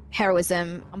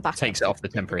heroism, I'm back. Takes it off the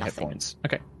temporary hit points.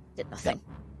 Okay. Did nothing.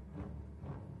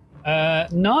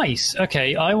 Nice.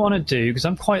 Okay, I want to do, because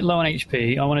I'm quite low on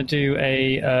HP, I want to do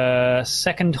a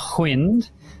second wind.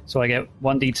 So I get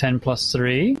 1d10 plus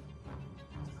 3.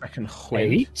 Second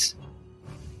wind.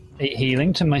 8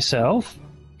 healing to myself,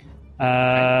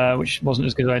 which wasn't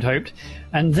as good as I'd hoped.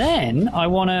 And then I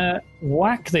want to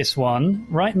whack this one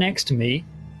right next to me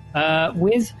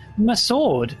with my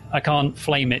sword. I can't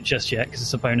flame it just yet because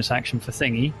it's a bonus action for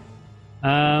thingy.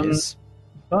 But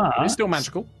it's still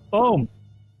magical. Boom.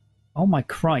 Oh my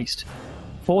Christ.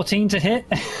 14 to hit.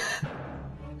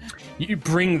 You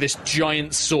bring this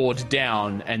giant sword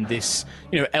down, and this,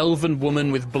 elven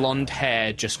woman with blonde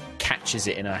hair just catches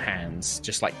it in her hands,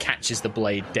 just like catches the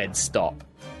blade dead stop,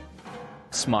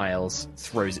 smiles,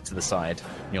 throws it to the side,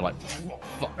 and you're like,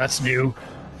 fuck, that's new.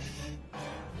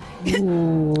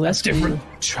 Ooh, that's different.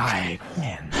 Try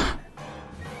again.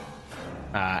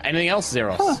 Anything else,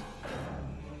 Zeros? Huh.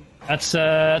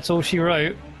 That's all she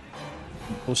wrote.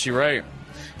 All she wrote.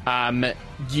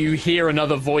 You hear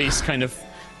another voice kind of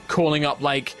calling up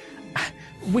like,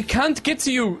 we can't get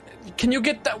to you. Can you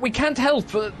get that? We can't help.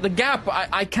 The gap,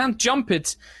 I can't jump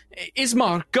it.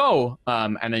 Ismark, go.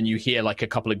 And then you hear like a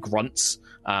couple of grunts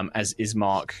as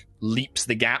Ismark leaps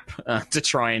the gap to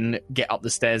try and get up the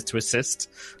stairs to assist.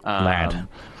 Lad.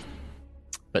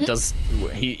 But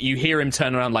you hear him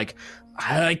turn around like,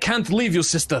 I can't leave you,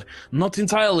 sister. Not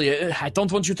entirely. I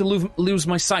don't want you to lose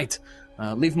my sight.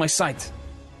 Leave my sight.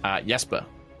 Jesper.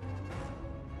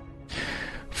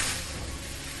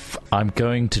 I'm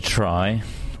going to try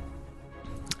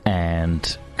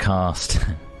and cast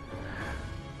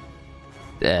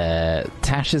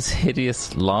Tasha's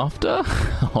Hideous Laughter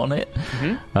on it.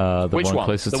 The Which one one?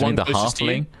 closest The to me, one the closest to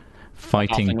you? halfling,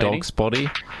 fighting Halfling lady? Dog's body.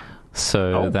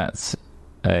 So that's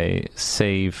a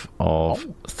save of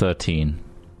 13.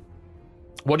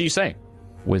 What do you say?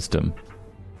 Wisdom.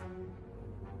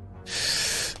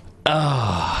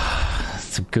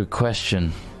 That's a good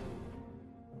question.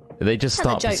 They just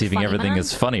start perceiving funny, everything man.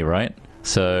 as funny, right?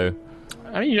 So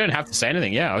I mean, you don't have to say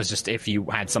anything. Yeah, I was just if you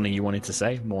had something you wanted to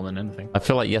say more than anything. I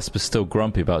feel like Jesper's still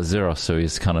grumpy about Zeros, so he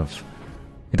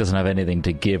doesn't have anything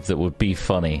to give that would be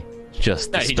funny.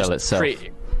 Just the spell itself.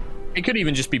 It could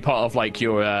even just be part of like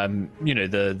your,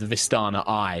 the Vistana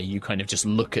eye. You kind of just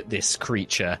look at this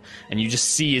creature, and you just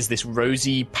see as this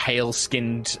rosy,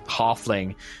 pale-skinned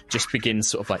halfling just begins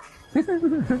sort of like,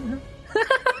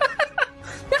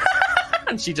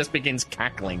 and she just begins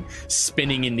cackling,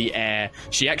 spinning in the air.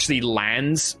 She actually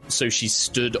lands, so she's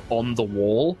stood on the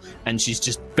wall, and she's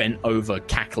just bent over,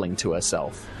 cackling to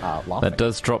herself, laughing. That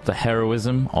does drop the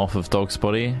heroism off of Dog's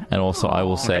body, and also I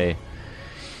will say,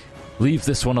 leave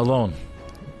this one alone.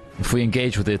 If we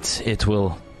engage with it, it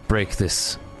will break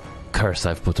this curse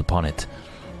I've put upon it.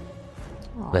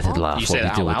 Let it laugh while we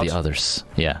deal with the others.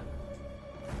 Yeah.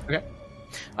 Okay.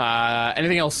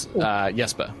 Anything else,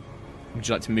 Jesper? Would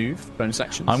you like to move? Bonus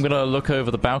actions? I'm going to look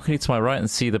over the balcony to my right and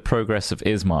see the progress of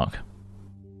Ismark.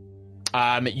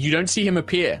 You don't see him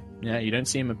appear. Yeah, you don't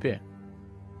see him appear.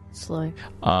 Slow.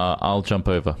 I'll jump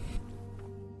over.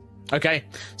 Okay,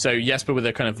 so Jesper, with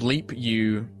a kind of leap,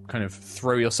 you kind of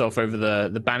throw yourself over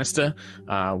the banister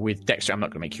with Dexter. I'm not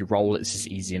going to make you roll. It's just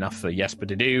easy enough for Jesper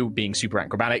to do. Being super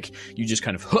acrobatic, you just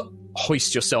kind of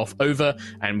hoist yourself over,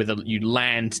 and you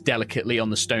land delicately on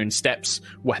the stone steps,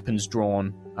 weapons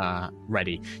drawn,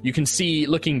 ready. You can see,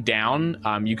 looking down,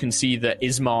 you can see that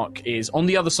Ismark is on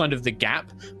the other side of the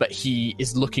gap, but he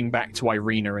is looking back to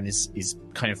Irina and is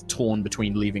kind of torn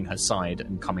between leaving her side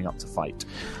and coming up to fight.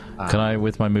 Can I,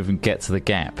 with my movement, get to the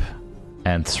gap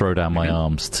and throw down my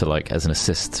arms to, like, as an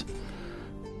assist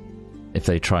if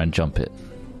they try and jump it?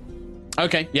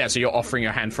 Okay, yeah, so you're offering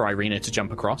your hand for Irina to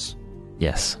jump across?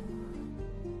 Yes.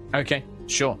 Okay,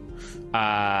 sure.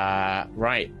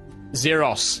 Right.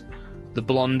 Zeros, the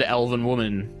blonde elven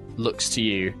woman, looks to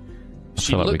you.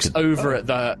 She looks over at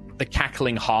the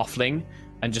cackling halfling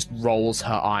and just rolls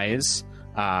her eyes.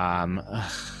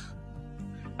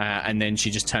 And then she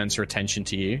just turns her attention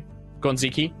to you. Go on,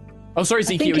 Ziki. Oh, sorry,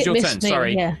 Ziki, it was your turn. Me.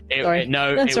 Sorry. Yeah. It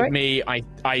was me.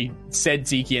 I said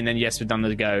Ziki, and then yes, we've done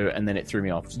the go, and then it threw me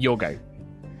off. Your go.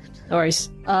 No worries.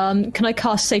 Can I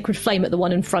cast Sacred Flame at the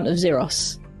one in front of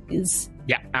Zeros?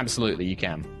 Yeah, absolutely, you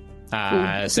can.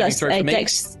 So Saving throw for me.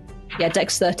 Dex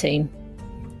 13.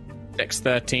 Dex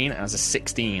 13 as a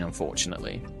 16,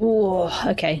 unfortunately. Oh,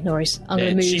 okay, no worries. I'm going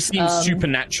to move. She seems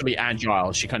supernaturally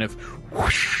agile. She kind of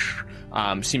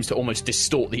seems to almost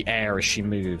distort the air as she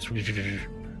moves,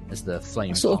 as the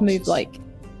flame sort of move like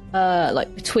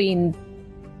between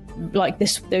like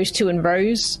those two in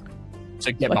rows.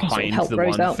 So get so behind sort of the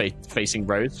one facing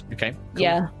Rose. Okay. Cool.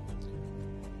 Yeah.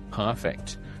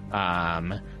 Perfect.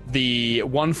 The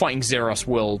one fighting Zeros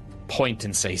will point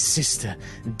and say, "Sister,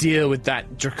 deal with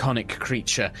that draconic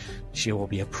creature. She will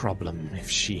be a problem if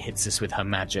she hits us with her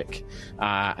magic."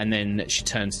 And then she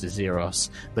turns to Zeros.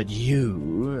 "But you,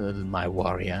 my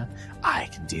warrior, I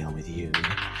can deal with you."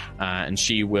 And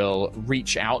she will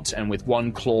reach out and with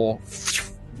one claw,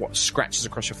 what scratches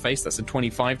across your face. That's a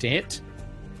 25 to hit.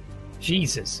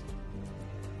 Jesus.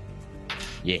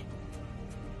 Yeah.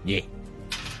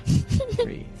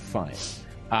 3, 5.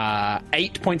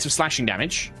 8 points of slashing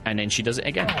damage, and then she does it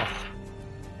again.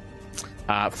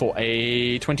 For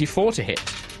a 24 to hit.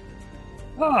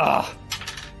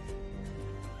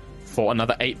 For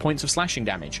another 8 points of slashing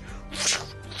damage.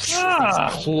 These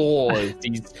claws,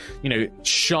 these,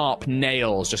 sharp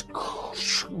nails just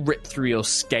rip through your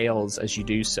scales as you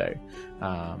do so.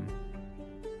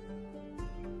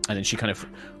 And then she kind of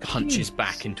hunches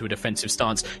back into a defensive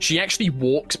stance. She actually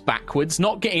walks backwards,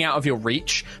 not getting out of your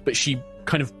reach, but she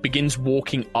kind of begins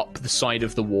walking up the side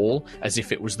of the wall as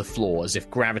if it was the floor, as if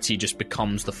gravity just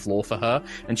becomes the floor for her.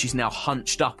 And she's now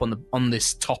hunched up on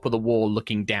this top of the wall,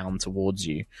 looking down towards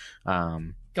you.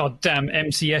 Goddamn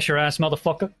MC Escher ass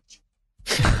motherfucker.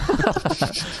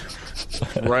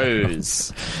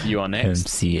 Rose, you are next.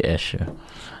 MC Escher.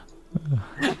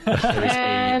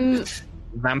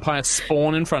 Vampire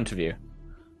spawn in front of you.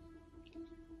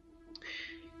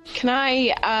 Can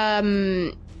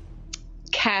I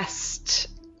cast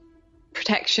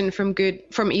protection from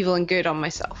evil and good on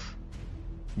myself?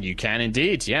 You can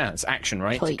indeed, yeah. It's action,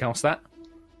 right? To cast that?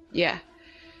 Yeah.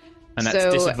 And that's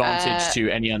disadvantage to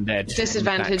any undead.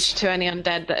 Disadvantage to any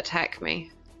undead that attack me.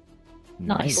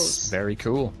 Nice. Very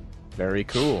cool. Very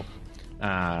cool.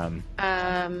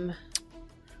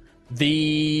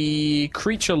 The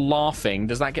creature laughing,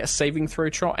 does that get a saving throw,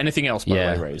 Trot? Anything else, by the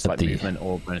way, Rose? Like movement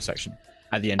or bonus action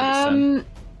at the end of its turn?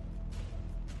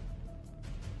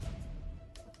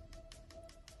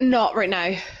 Not right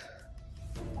now.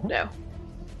 No.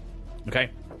 Okay.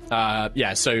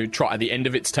 So Trot, at the end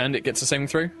of its turn, it gets a saving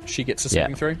throw? She gets a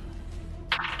saving throw?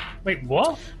 Wait,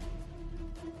 what?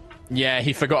 Yeah,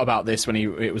 he forgot about this when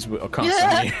it was cast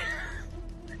on you.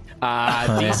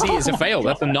 DC is a fail.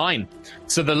 That's a 9.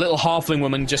 So the little halfling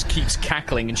woman just keeps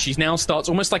cackling, and she now starts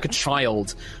almost like a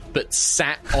child, but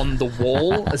sat on the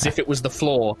wall as if it was the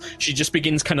floor. She just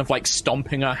begins kind of like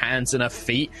stomping her hands and her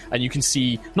feet, and you can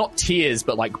see not tears,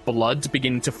 but like blood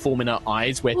beginning to form in her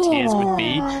eyes where tears would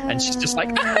be. And she's just like,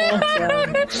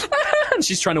 and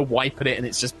she's trying to wipe at it, and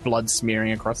it's just blood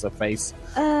smearing across her face.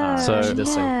 Dog's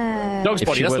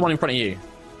body. That's the one in front of you.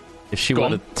 If she were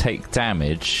to take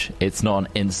damage, it's not an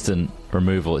instant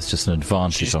removal, it's just an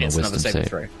advantage on a wisdom save.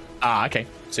 Throw. Okay.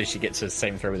 So she gets a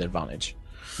saving throw with advantage.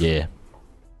 Yeah.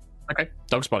 Okay.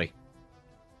 Dog's body.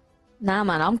 Nah,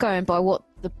 man, I'm going by what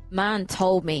the man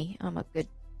told me. I'm a good...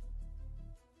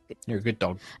 You're a good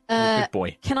dog. You're a good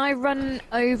boy. Can I run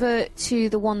over to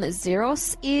the one that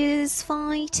Zeros is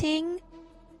fighting?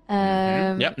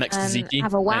 Yep, next to Ziki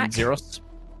have a whack. And Zeros.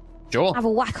 Sure. Have a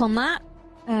whack on that.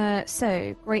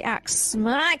 So, great axe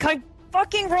smack. I'm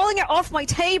fucking rolling it off my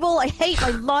table. I hate my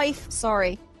life.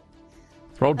 Sorry.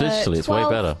 Roll digitally, it's way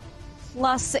better.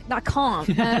 Plus 6, I can't.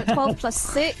 12 plus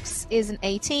 6 is an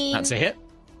 18. That's a hit.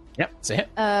 Yep, it's a hit.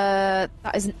 That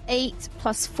is an 8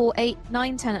 plus 4, 8,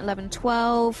 9, 10, 11,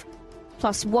 12,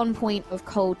 plus 1 point of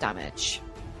cold damage.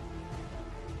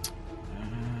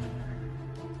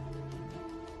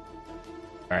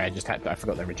 Alright, I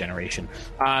forgot their regeneration.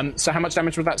 So how much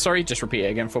damage was that? Sorry, just repeat it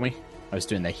again for me. I was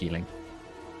doing their healing.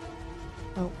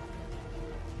 Oh.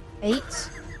 8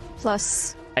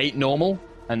 plus... 8 normal,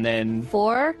 and then...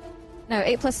 4? No,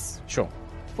 8 plus... Sure.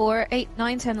 4, 8,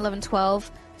 9, 10, 11,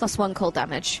 12, plus 1 cold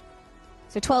damage.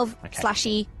 So 12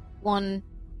 slashy, 1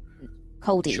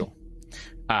 coldy. Sure.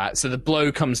 So the blow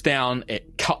comes down,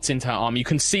 it cuts into her arm. You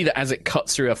can see that as it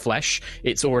cuts through her flesh,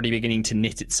 it's already beginning to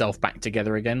knit itself back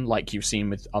together again, like you've seen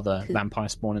with other vampire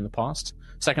spawn in the past.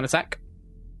 Second attack?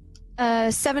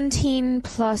 17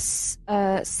 plus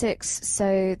 6,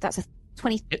 so that's a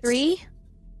 23.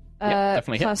 Yeah,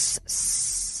 definitely plus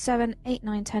 7, 8,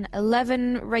 9, 10,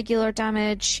 11 regular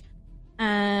damage,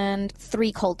 and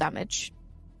 3 cold damage.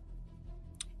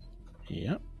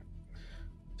 Yep.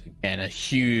 And a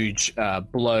huge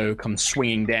blow comes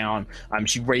swinging down.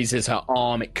 She raises her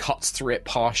arm, it cuts through it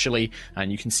partially,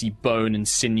 and you can see bone and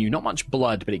sinew. Not much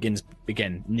blood, but it begins,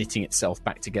 again, knitting itself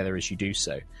back together as you do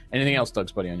so. Anything else,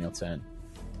 Dog's Body, on your turn?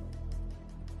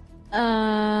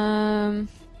 No.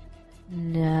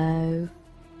 Nah.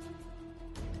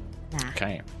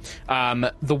 Okay.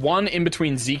 The one in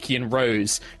between Zeke and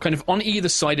Rose, kind of on either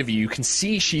side of you, you can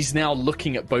see she's now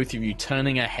looking at both of you,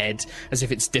 turning her head as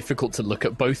if it's difficult to look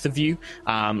at both of you.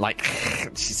 Like,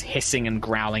 she's hissing and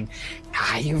growling.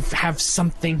 You have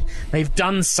something. They've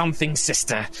done something,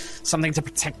 sister. Something to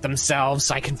protect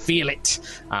themselves. I can feel it.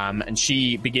 And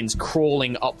she begins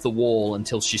crawling up the wall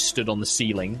until she's stood on the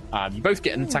ceiling. You both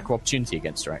get an attack of opportunity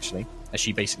against her, actually, as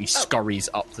she basically scurries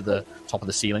up to the top of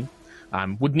the ceiling.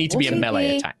 Would need to be a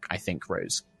melee attack, I think,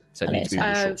 Rose. So it needs to be with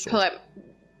a short sword. Pull up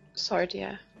sword,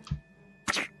 yeah.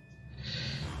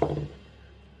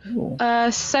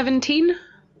 17.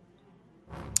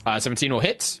 17 will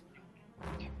hit.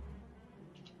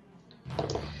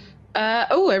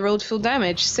 I rolled full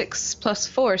damage. 6 plus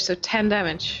 4, so 10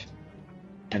 damage.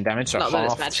 10 damage, so not half,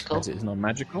 that it's magical. as it is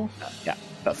non-magical. Yeah,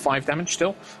 but 5 damage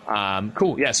still.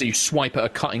 Cool, yeah, so you swipe at her,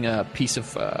 cutting a piece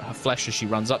of her flesh as she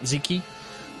runs up. Ziki?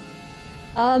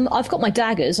 I've got my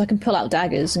daggers. I can pull out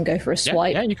daggers and go for a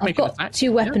swipe. Yeah, you can I've make an got attack.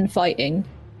 2 weapon fighting.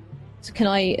 So can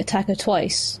I attack her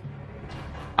twice?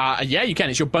 Yeah, you can.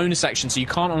 It's your bonus action, so you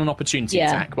can't on an opportunity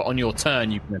attack, but on your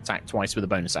turn you can attack twice with a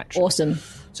bonus action. Awesome.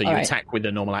 So you attack with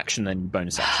a normal action, then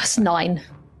bonus action. That's 9.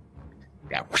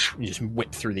 Yeah, you just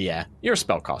whip through the air. You're a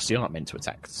spellcaster, you're not meant to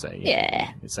attack, so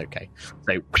yeah. It's okay.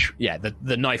 So, yeah,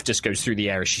 the knife just goes through the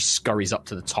air as she scurries up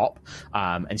to the top,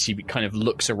 and she kind of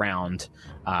looks around,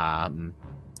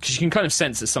 because you can kind of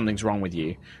sense that something's wrong with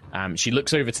you. She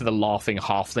looks over to the laughing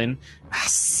halfling.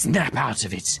 Snap out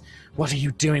of it! What are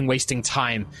you doing wasting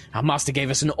time? Our master gave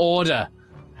us an order!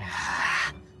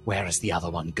 Where has the other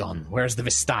one gone? Where is the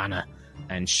Vistana?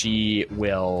 And she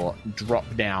will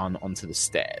drop down onto the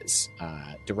stairs,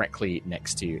 directly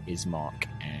next to Ismark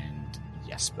and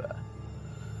Jesper.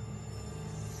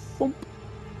 Boom.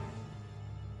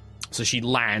 So she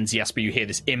lands. Jesper, you hear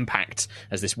this impact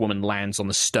as this woman lands on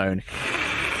the stone,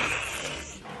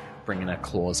 bringing her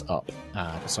claws up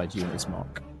beside you and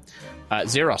Ismark.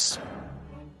 Xeros.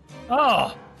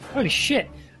 Oh, holy shit.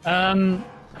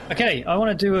 Okay, I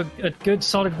want to do a good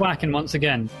solid whacking once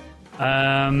again.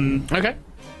 Okay.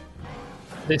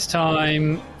 This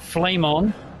time, flame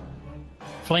on.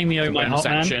 Flameo, my hot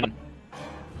man.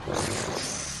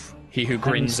 He who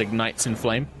grins ignites in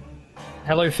flame.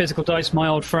 Hello, physical dice, my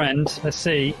old friend. Let's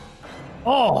see.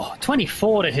 Oh,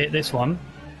 24 to hit this one.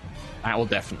 That will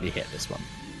definitely hit this one.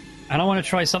 And I want to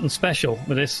try something special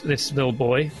with this little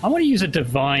boy. I want to use a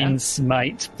Divine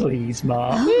Smite, please,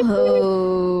 Mark.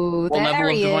 Oh, what level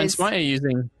of Divine is. Smite are you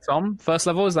using, Tom? First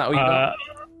level, is that what you got?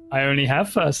 I only have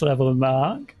first level,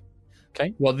 Mark.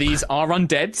 Okay, well, these are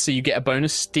undead, so you get a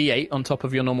bonus d8 on top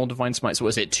of your normal Divine Smite. So what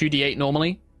is it, 2d8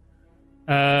 normally?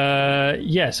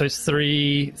 Yeah, so it's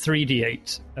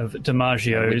 3d8 of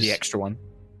Damagios. With the extra one.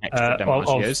 Extra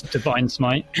Damagios. Of Divine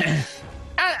Smite.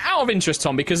 Out of interest,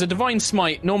 Tom, because a Divine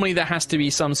Smite, normally there has to be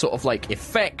some sort of, like,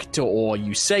 effect, or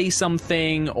you say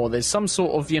something, or there's some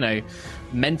sort of,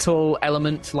 mental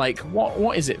element. Like,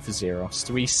 what is it for Xeros?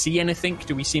 Do we see anything?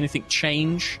 Do we see anything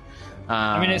change?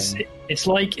 I mean, it's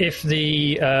like if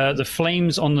the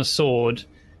flames on the sword,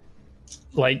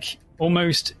 like,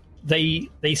 almost they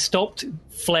stopped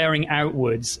flaring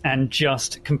outwards and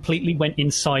just completely went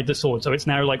inside the sword. So it's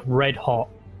now, like, red hot.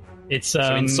 It's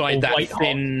so inside that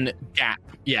thin hot gap.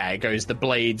 Yeah, it goes. The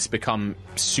blades become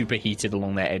superheated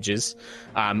along their edges.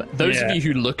 Those of you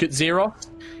who look at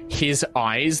Xeros, his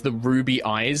eyes, the ruby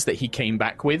eyes that he came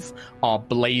back with, are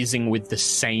blazing with the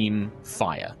same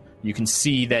fire. You can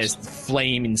see there's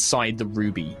flame inside the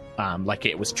ruby, like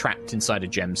it was trapped inside a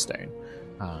gemstone.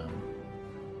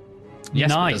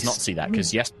 Jesper does not see that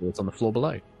because Jesper is on the floor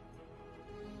below.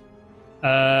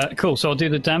 Cool, so I'll do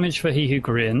the damage for He Who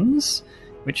Grins,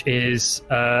 which is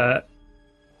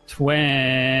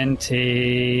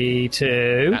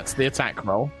 22. That's the attack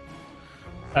roll.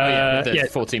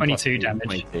 14 22 damage.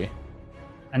 22.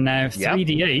 And now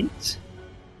 3d8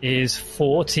 is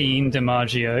 14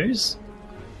 damagios.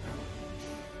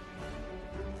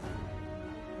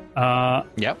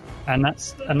 Yep. And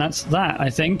that's that, I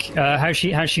think. How's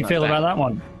she feel about that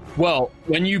one? Well,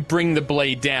 when you bring the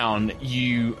blade down,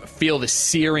 you feel the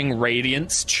searing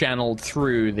radiance channeled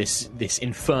through this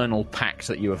infernal pact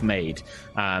that you have made.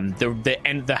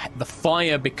 The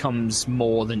fire becomes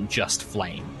more than just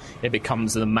flame. It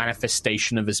becomes the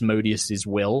manifestation of Asmodeus's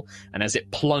will, and as it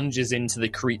plunges into the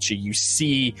creature, you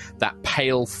see that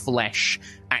pale flesh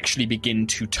actually begin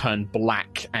to turn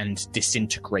black and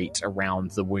disintegrate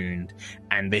around the wound,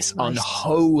 and this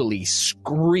unholy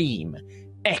scream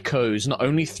echoes not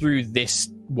only through this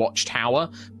watchtower,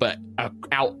 but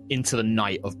out into the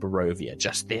night of Barovia.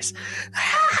 Just this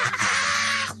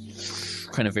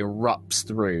kind of erupts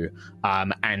through.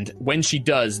 And when she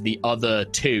does, the other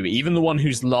two, even the one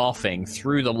who's laughing,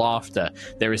 through the laughter,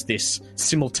 there is this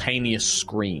simultaneous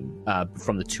scream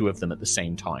from the two of them at the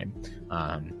same time.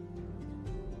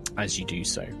 As you do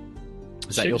so.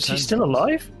 Is that your turn? She's still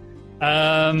alive? She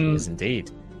is indeed.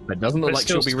 But it doesn't look like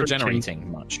she'll be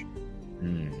regenerating much.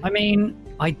 I mean,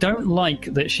 I don't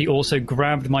like that she also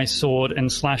grabbed my sword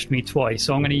and slashed me twice,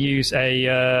 so I'm going to use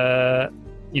a,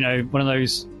 one of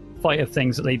those fighter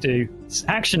things that they do. It's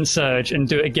action surge and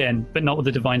do it again, but not with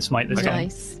the Divine Smite this time.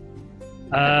 Nice.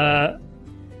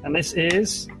 And this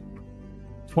is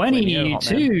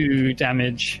 22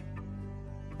 damage.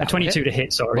 22 to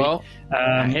hit, sorry. Well,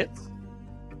 hit.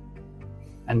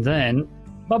 And then,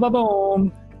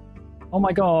 ba-ba-boom. Oh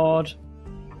my god.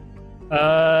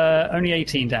 Only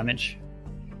 18 damage.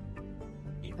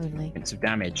 Only. Points of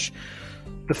damage.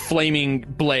 The flaming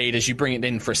blade, as you bring it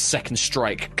in for a second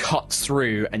strike, cuts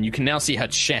through, and you can now see her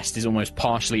chest is almost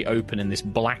partially open and this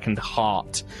blackened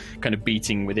heart kind of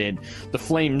beating within. The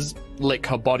flames lick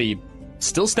her body.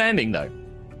 Still standing, though.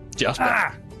 Just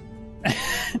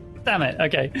Damn it,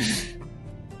 okay.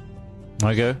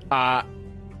 I go?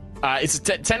 It's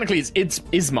technically it's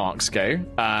Ismark's go.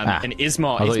 And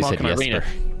Ismark and Irina.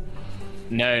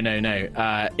 No.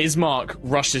 Ismark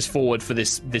rushes forward for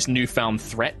this newfound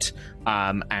threat,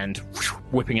 and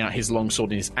whipping out his longsword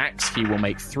and his axe, he will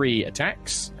make 3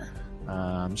 attacks.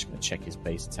 I'm just going to check his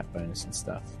base attack bonus and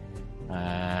stuff.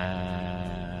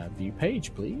 View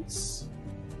page, please.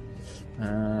 He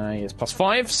has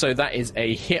 +5, so that is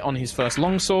a hit on his first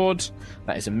longsword.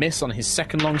 That is a miss on his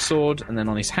second longsword, and then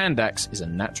on his hand axe is a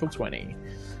natural 20.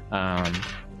 So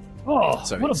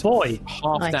what a boy!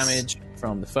 Half damage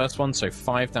from the first one, so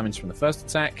 5 damage from the first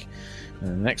attack. And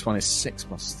the next one is 6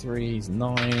 + 3 is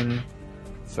 9.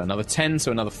 For another 10,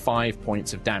 so another 5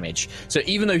 points of damage. So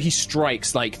even though he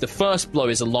strikes, like, the first blow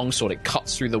is a longsword, it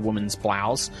cuts through the woman's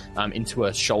blouse into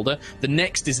her shoulder. The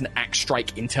next is an axe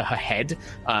strike into her head.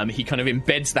 He kind of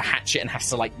embeds the hatchet and has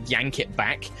to, like, yank it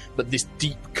back. But this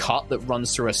deep cut that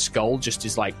runs through her skull just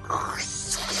is, like,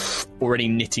 already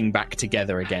knitting back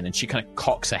together again. And she kind of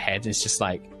cocks her head and is just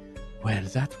like, well,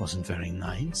 that wasn't very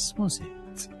nice, was it?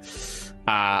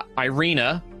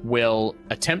 Irina will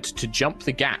attempt to jump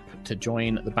the gap to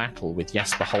join the battle with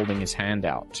Jesper holding his hand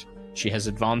out. She has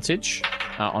advantage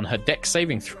on her dex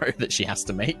saving throw that she has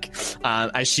to make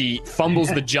as she fumbles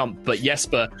the jump, but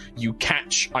Jesper, you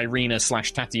catch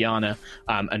Irina/Tatiana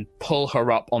and pull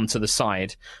her up onto the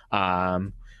side.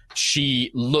 She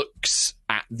looks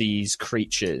at these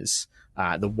creatures,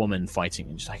 the woman fighting,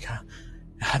 and she's like,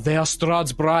 they are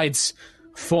Strahd's brides,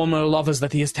 former lovers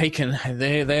that he has taken.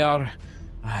 They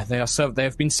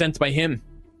have been sent by him.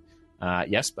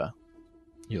 Jesper,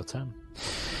 your turn.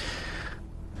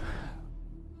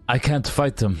 I can't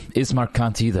fight them. Ismark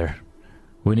can't either.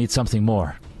 We need something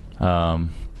more.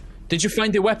 Did you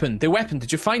find the weapon?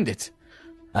 Did you find it?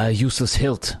 A useless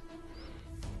hilt.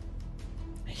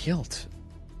 A hilt?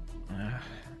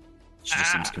 She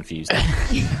just seems confused.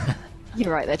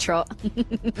 You're right there, Trot.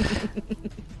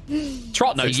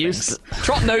 Trot knows things.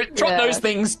 Trot knows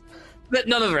things that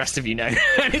none of the rest of you know.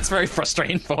 And it's very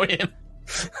frustrating for him.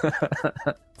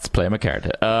 Let's play him a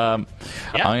card. I'm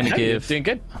going to give... Doing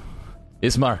good.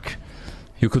 Ismark,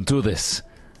 you can do this.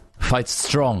 Fight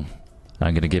strong.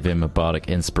 I'm going to give him a bardic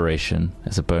inspiration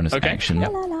as a bonus action. La,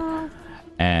 la, la.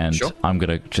 And Sure. I'm going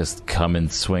to just come in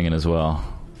swinging as well.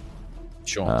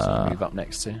 Sure, so I'll move up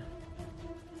next to you.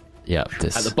 Yeah,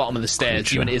 this. At the bottom of the stairs,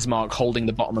 creature. you and Ismark holding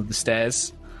the bottom of the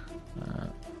stairs.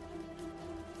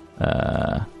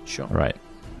 Sure. Right.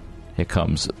 Here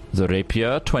comes the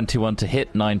rapier. 21 to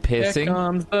hit, 9 piercing. Here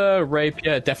comes the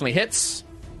rapier. Definitely hits.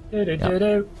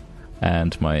 Do-do-do-do.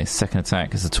 And my second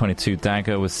attack is a 22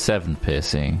 dagger with 7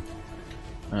 piercing.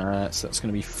 So that's going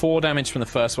to be 4 damage from the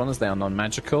first one, as they are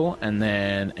non-magical, and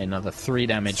then another 3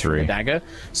 damage from 3. the dagger.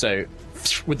 So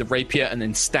with the rapier, and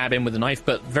then stab him with the knife.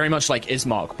 But very much like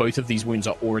Ismark, both of these wounds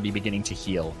are already beginning to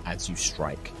heal as you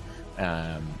strike.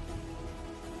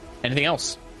 Anything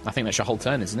else? I think that's your whole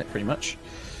turn, isn't it? Pretty much.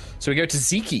 So we go to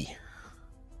Ziki.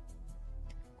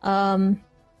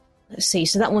 Let's see.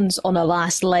 So that one's on her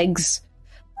last legs.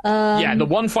 Yeah, the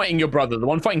one fighting your brother, the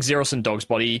one fighting Xeros and Dog's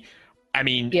body. I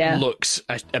mean, looks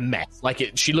a mess.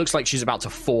 She looks like she's about to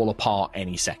fall apart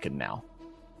any second now.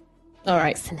 All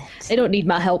right. They don't need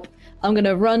my help. I'm going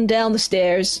to run down the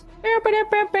stairs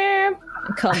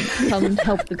and come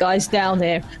help the guys down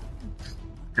there.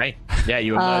 Okay. Yeah,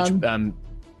 you emerge.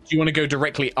 Do you want to go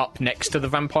directly up next to the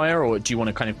vampire, or do you want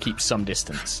to kind of keep some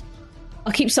distance?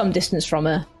 I'll keep some distance from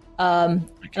her. And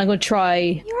I'm going to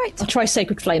try... You're right. I'll try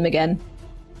Sacred Flame again.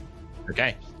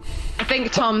 Okay. I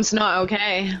think Tom's not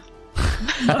okay.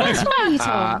 What's wrong with you,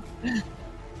 Tom?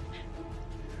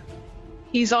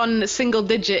 He's on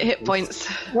single-digit hit points.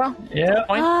 Well, Yeah.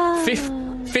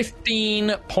 Fine.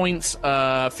 15 points,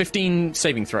 15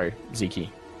 saving throw, Ziki.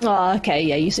 Oh, okay.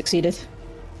 Yeah, you succeeded.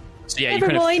 So yeah, Never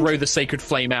you kind mind. of throw the sacred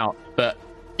flame out, but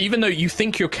even though you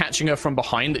think you're catching her from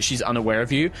behind, that she's unaware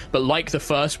of you, but like the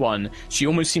first one, she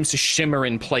almost seems to shimmer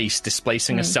in place,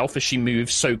 displacing herself as she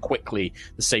moves so quickly.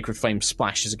 The sacred flame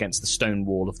splashes against the stone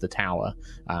wall of the tower.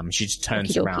 She just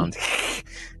turns Okie dokie. around.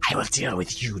 I will deal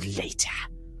with you later.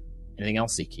 Anything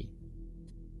else, Ziki?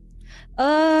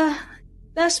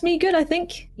 That's me good, I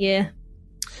think. Yeah.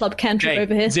 Club cantrip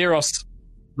over here. Xeros,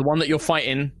 the one that you're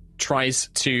fighting, tries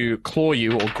to claw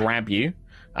you or grab you,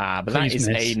 but that Please is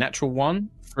miss. a natural 1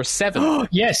 for a 7.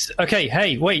 Yes. Okay.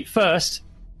 Hey, wait. First,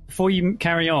 before you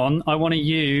carry on, I want to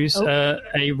use a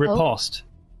riposte.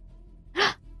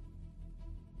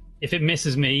 If it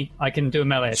misses me, I can do a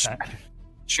melee attack.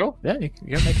 Sure, yeah, you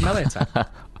can make a melee attack.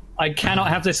 I cannot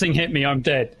have this thing hit me. I'm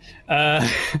dead.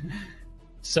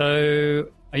 So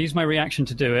I use my reaction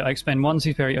to do it. I expend 1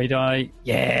 superiority die.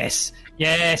 Yes.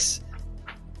 Yes.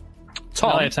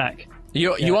 Tom, Melee attack.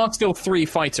 you are still 3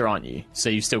 fighter, aren't you? So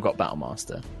you've still got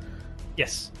Battlemaster.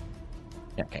 Yes.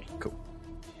 Yeah, okay, cool.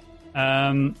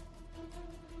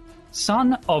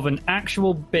 Son of an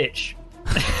actual bitch.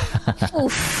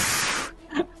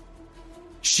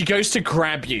 She goes to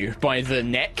grab you by the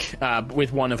neck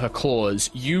with one of her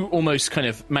claws. You almost kind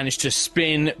of manage to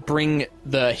spin, bring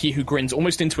the He Who Grins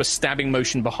almost into a stabbing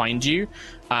motion behind you.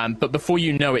 But before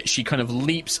you know it, she kind of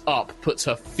leaps up, puts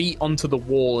her feet onto the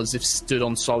wall as if stood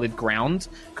on solid ground,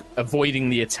 avoiding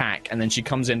the attack, and then she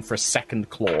comes in for a second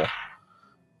claw.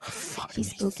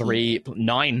 She's spooky. 3,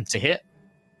 9 to hit.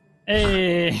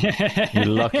 Hey. You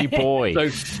lucky boy. So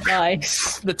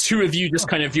Nice. the two of you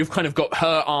just you've kind of got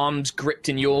her arms gripped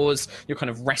in yours. You're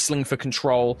kind of wrestling for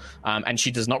control, and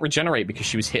she does not regenerate because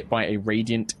she was hit by a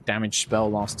radiant damage spell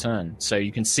last turn. So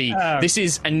you can see this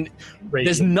is, and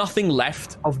there's nothing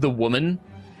left of the woman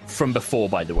from before,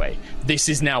 by the way. This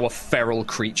is now a feral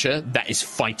creature that is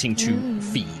fighting to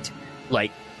feed.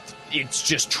 Like, it's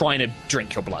just trying to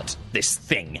drink your blood. This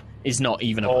thing is not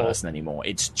even a person anymore.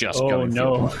 It's just going for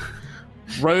your blood.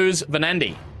 Rose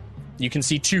Vanandi, you can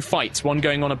see 2 fights, one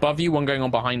going on above you, one going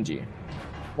on behind you.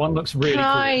 One looks really cool.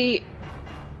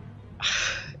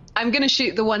 I'm going to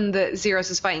shoot the one that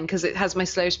Xeros is fighting because it has my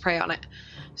slow spray on it.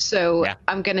 So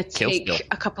I'm going to take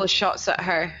a couple of shots at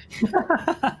her.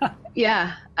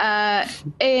 Yeah.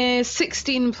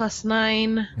 16 plus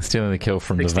 9. Stealing the kill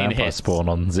from the 16 vampire hits. spawn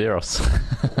on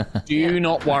Xeros. Do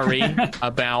not worry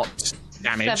about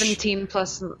damage. 17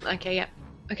 plus... Okay, yeah.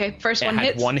 Okay, first It one had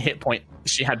hits. 1 hit point.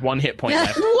 She had 1 hit point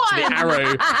left. So the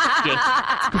arrow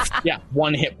just...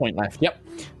 1 hit point left. Yep.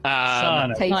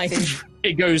 Son of- Nice.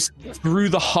 It goes through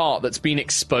the heart that's been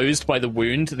exposed by the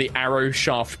wound. The arrow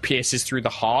shaft pierces through the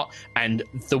heart, and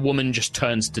the woman just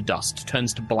turns to dust,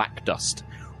 turns to black dust.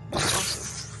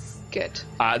 Good.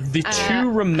 The 2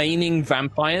 remaining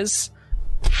vampires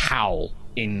howl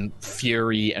in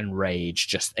fury and rage.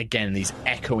 Just, again, these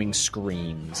echoing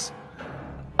screams.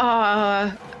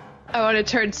 I want to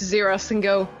turn to Xeros and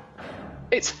go,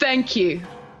 it's thank you.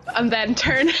 And then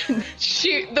turn and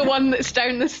shoot the one that's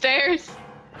down the stairs.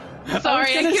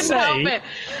 Sorry, I couldn't help it.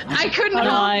 I couldn't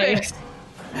help it.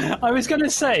 I was going to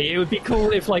say it would be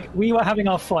cool if like we were having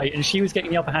our fight and she was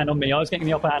getting the upper hand on me, I was getting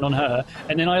the upper hand on her,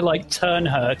 and then I like turn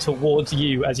her towards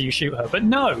you as you shoot her. But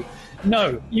no,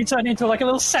 you turn into like a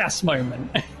little sass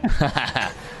moment.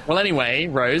 Well, anyway,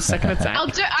 Rose, second attack.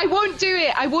 I won't do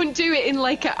it. I won't do it in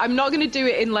like a. I'm not going to do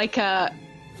it in like a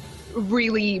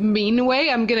really mean way.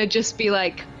 I'm going to just be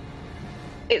like.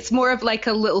 It's more of like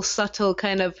a little subtle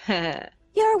kind of.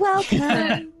 You're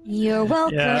welcome. You're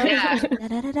welcome. Yeah.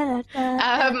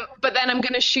 Da-da-da-da-da. But then I'm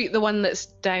going to shoot the one that's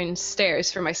downstairs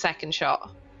for my second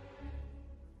shot.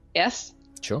 Yes?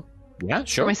 Sure. Yeah,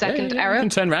 sure. For my second arrow? You can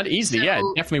turn around easily, yeah.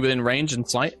 Definitely within range and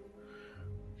sight.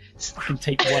 I can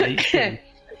take 1 HP.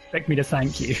 Expect me to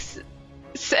thank you.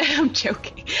 I'm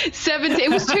joking. 17. It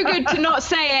was too good to not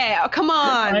say it. Oh, come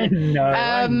on. I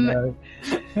know.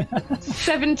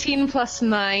 17 plus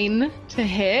 9 to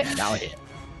hit. That'll hit.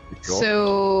 Sure.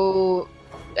 So,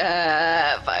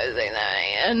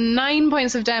 9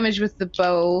 points of damage with the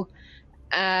bow.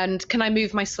 And can I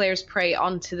move my Slayer's Prey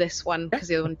onto this one because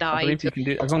the other one died? I believe you can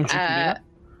do, as long as you can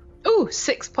do that.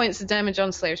 6 points of damage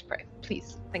on Slayer's Prey,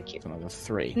 please. Thank you. That's another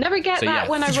 3. Never get that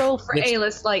when I roll for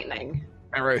Ayla's Lightning.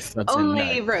 Arrow thuds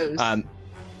Only in. Rose. The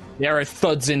arrow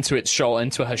thuds into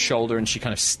her shoulder, and she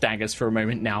kind of staggers for a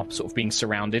moment now, sort of being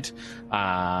surrounded.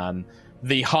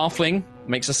 The halfling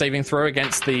makes a saving throw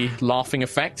against the laughing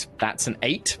effect. That's an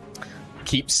 8.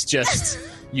 Keeps just...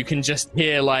 you can just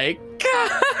hear, like...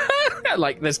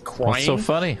 like, there's crying. That's so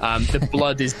funny. The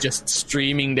blood is just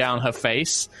streaming down her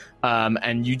face.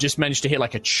 And you just manage to hear,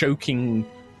 like, a choking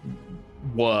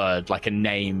word, like a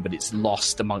name, but it's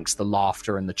lost amongst the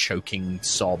laughter and the choking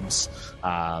sobs.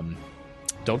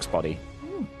 Dog's body.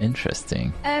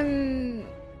 Interesting.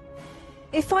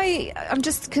 If I'm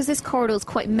just because this corridor is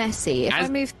quite messy. If I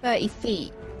move 30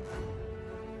 feet,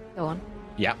 go on.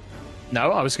 Yeah.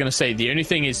 No, I was going to say the only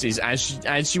thing is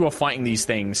as you are fighting these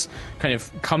things, kind of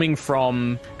coming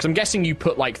from, because I'm guessing you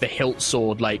put like the hilt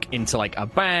sword like into like a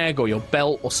bag or your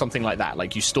belt or something like that.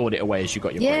 Like you stored it away as you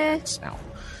got your great out.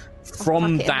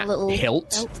 From that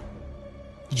hilt,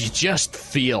 you just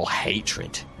feel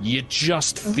hatred. You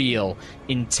just feel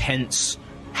intense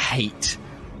hate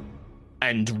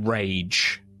and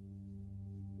rage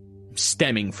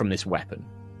stemming from this weapon.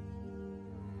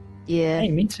 Yeah.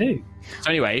 Hey, me too. So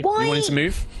anyway, you wanted to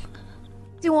move?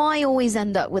 Do I always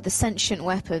end up with the sentient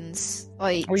weapons?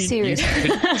 Like,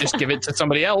 seriously? You could just give it to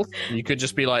somebody else. You could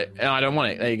just be like, oh, I don't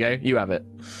want it. There you go. You have it.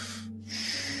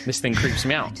 This thing creeps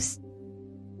me out.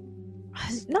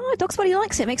 No, Dog's body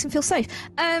likes it. It makes him feel safe.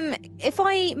 If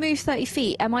I move 30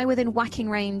 feet, am I within whacking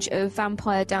range of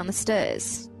vampire down the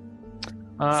stairs?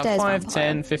 5, vampire.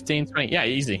 10, 15, 20. Yeah,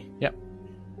 easy. Yep.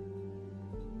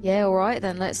 Yeah, all right,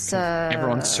 then let's...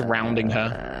 Everyone's surrounding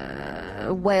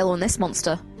her. Wail on this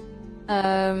monster.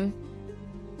 I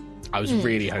was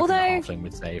really hoping the halfling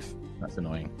would save. That's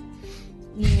annoying.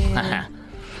 Yeah.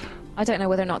 I don't know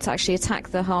whether or not to actually attack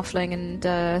the halfling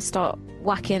and start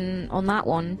whacking on that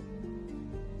one.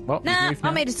 Well,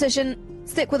 I made a decision.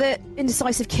 Stick with it.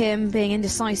 Indecisive Kim being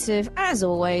indecisive, as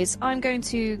always. I'm going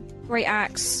to Great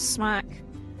Axe smack.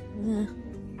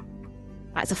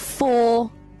 That's a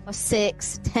 4, a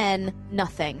 6, 10,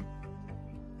 nothing.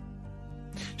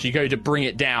 So you go to bring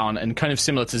it down, and kind of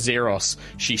similar to Xeros,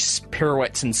 she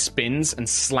pirouettes and spins and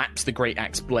slaps the Great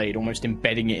Axe blade, almost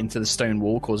embedding it into the stone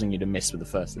wall, causing you to miss with the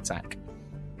first attack.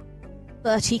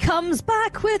 But he comes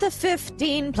back with a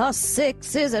 15 plus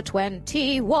 6 is a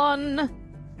 21.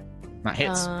 That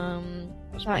hits.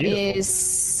 That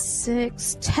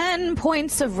is 10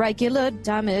 points of regular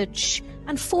damage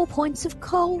and 4 points of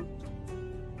cold.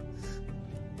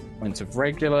 Points of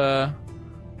regular,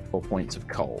 4 points of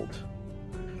cold.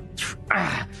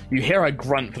 You hear her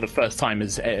grunt for the first time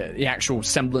as the actual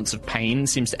semblance of pain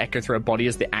seems to echo through her body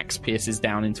as the axe pierces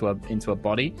down into her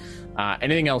body.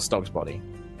 Anything else, Dog's body?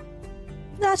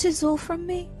 That is all from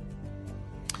me.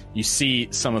 You see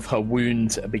some of her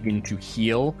wounds begin to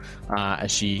heal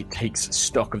as she takes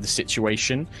stock of the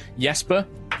situation. Jesper,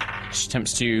 she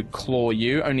attempts to claw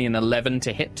you, only an 11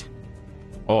 to hit.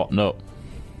 Oh, no.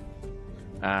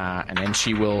 And then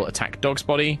she will attack Dog's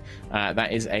body.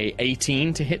 That is a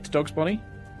 18 to hit Dog's body.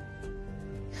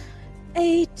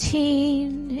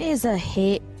 18 is a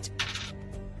hit.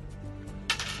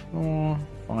 4,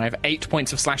 5, 8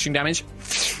 points of slashing damage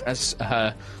as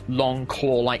her long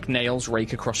claw-like nails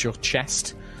rake across your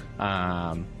chest.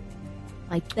 My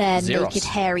bare, Xeros. naked,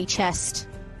 hairy chest.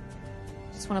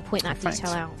 Just want to point that Perfect.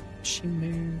 detail out. She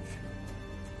move.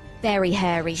 Very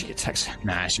hairy. She gets attacks.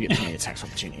 Nah, she gets any attacks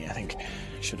opportunity. I think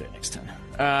she'll do it next turn.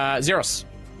 Xeros.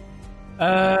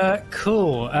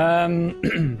 Cool.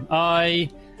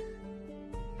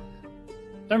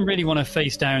 don't really want to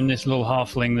face down this little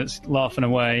halfling that's laughing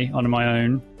away on my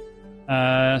own.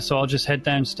 So I'll just head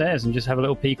downstairs and just have a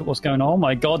little peek at what's going on. Oh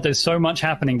my god, there's so much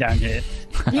happening down here.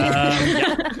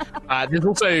 There's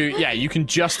also, you can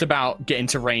just about get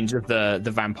into range of the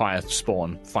vampire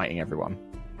spawn fighting everyone.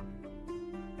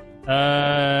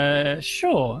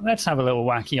 Sure. Let's have a little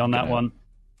wacky on that one.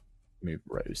 Move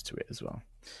Rose to it as well.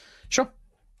 Sure.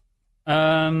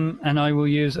 And I will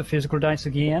use a physical dice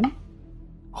again.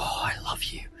 Oh, I love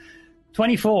you.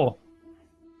 24.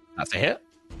 That's a hit.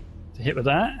 To hit with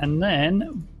that, and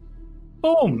then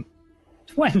boom,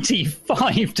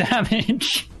 25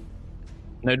 damage.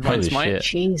 No divine smite. Shit.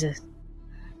 Jesus.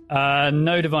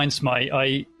 No divine smite.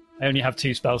 I only have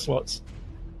 2 spell slots.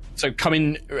 So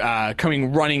coming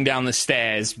running down the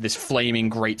stairs, this flaming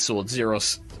greatsword,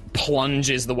 Zeros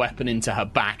plunges the weapon into her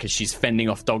back as she's fending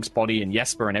off Dog's Body and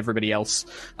Jesper and everybody else,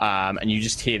 and you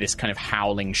just hear this kind of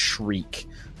howling shriek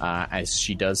as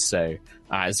she does so.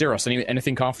 Zeros,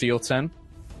 anything after your turn?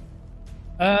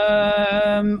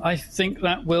 I think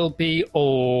that will be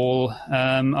all.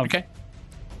 Okay.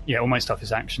 Yeah, all my stuff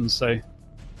is actions, so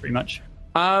pretty much.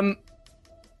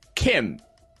 Kim,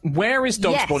 where is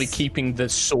Dog's Yes. Body keeping the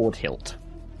sword hilt?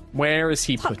 Where is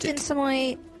he Tucked put it? into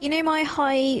my, my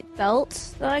high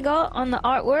belt that I got on the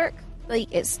artwork. Like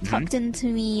it's tucked into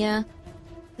me, the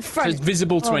So front. it's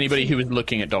visible to of- anybody who is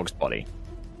looking at Dog's Body.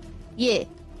 Yeah,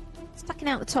 sticking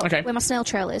out the top Okay. where my snail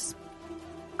trail is.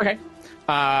 Okay.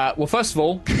 Well, first of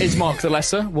all, Ismark the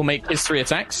Lesser will make his 3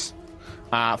 attacks.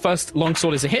 First,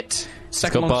 longsword is a hit.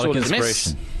 Second, got longsword bardic is a miss.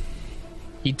 inspiration.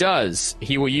 He does.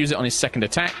 He will use it on his second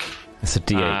attack. It's a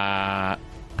D8.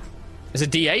 It's a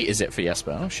D8, is it, for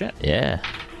Jesper? Oh, shit. Yeah.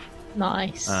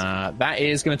 Nice. That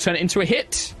is going to turn it into a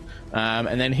hit.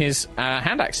 And then his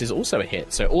hand axe is also a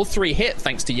hit. So all 3 hit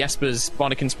thanks to Jesper's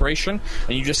bardic inspiration.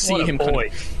 And you just see What a him kind boy.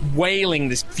 of wailing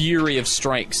this fury of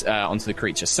strikes onto the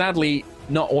creature. Sadly,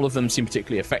 not all of them seem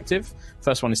particularly effective.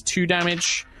 First one is 2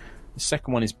 damage. The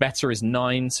second one is better, is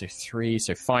 9, so 3,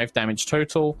 so 5 damage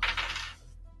total.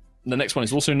 The next one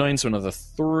is also 9, so another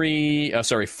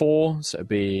 4, so it'd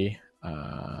be 10,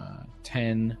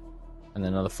 and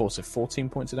then another 4, so 14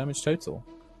 points of damage total.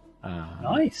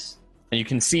 Nice. And you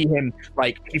can see him,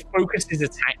 he focused his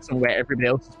attacks on where everybody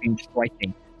else has been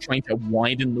striking, trying to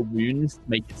widen the wounds to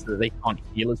make it so that they can't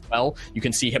heal as well. You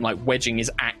can see him, wedging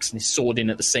his axe and his sword in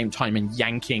at the same time and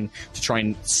yanking to try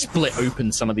and split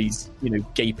open some of these,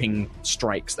 gaping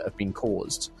strikes that have been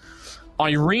caused.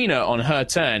 Irina, on her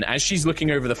turn, as she's looking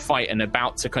over the fight and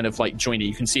about to kind of, join it,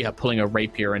 you can see her pulling a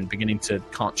rapier and beginning to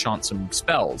chant some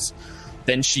spells.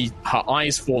 Then her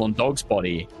eyes fall on Dog's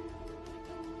Body.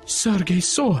 Sergei's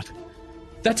sword!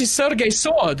 That is Sergei's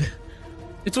sword!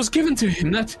 It was given to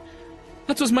him. That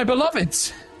was my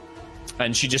beloved's.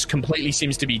 And she just completely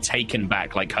seems to be taken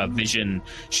back, her vision.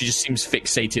 She just seems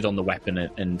fixated on the weapon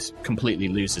and completely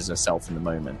loses herself in the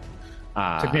moment.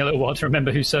 Took me a little while to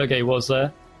remember who Sergei was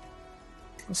there.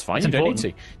 That's fine, It's you don't need to.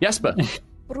 important. Jesper.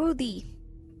 Rudy.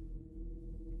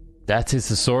 That is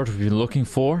the sword we've been looking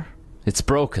for. It's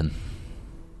broken.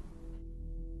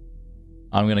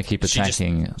 I'm going to keep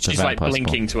attacking the She's vampire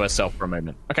blinking to herself for a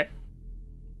moment. Okay.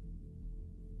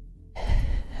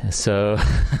 So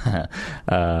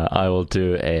I will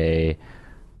do a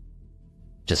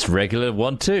just regular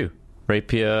 1-2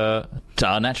 rapier.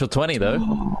 Natural 20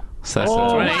 though. So that's a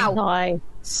 20. Wow. Nice.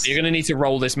 So you're going to need to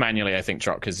roll this manually, I think,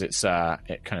 Trot, because it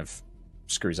kind of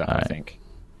screws up, I think.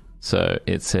 So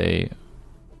it's a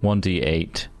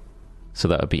 1d8. So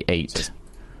that would be 8.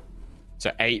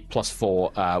 So 8 plus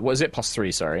 4. What is it? Plus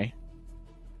 3, sorry.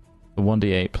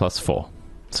 1d8 plus 4.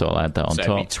 So I'll add that on So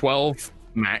it'd be top. 12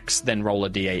 max, then roll a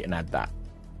d8 and add that.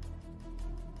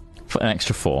 For an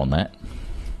extra 4 on that.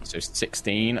 So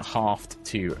 16 halved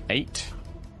to 8.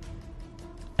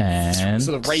 And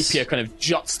So the rapier kind of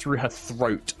juts through her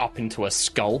throat up into her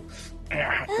skull,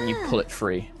 and you pull it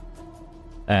free.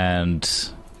 And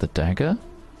the dagger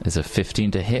is a 15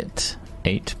 to hit,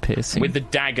 8 piercing. With the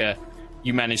dagger,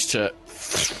 you manage to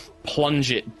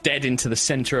plunge it dead into the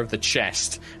center of the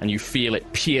chest, and you feel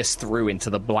it pierce through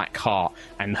into the black heart,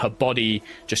 and her body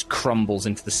just crumbles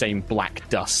into the same black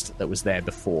dust that was there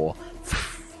before.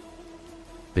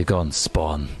 Begone,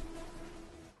 spawn.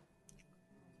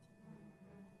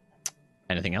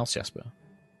 Anything else, Jesper?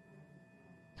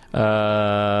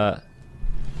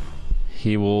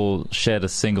 He will shed a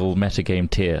single metagame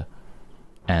tear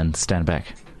and stand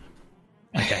back.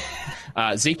 Okay.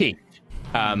 Zeke,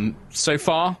 so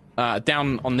far,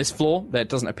 down on this floor, there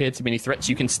doesn't appear to be any threats.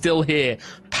 You can still hear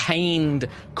pained,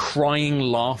 crying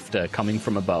laughter coming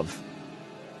from above.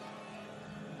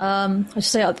 I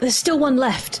just say, there's still one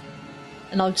left.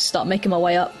 And I'll just start making my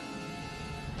way up.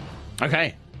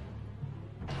 Okay.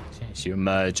 So you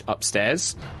emerge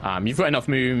upstairs. You've got enough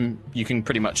room. You can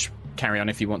pretty much carry on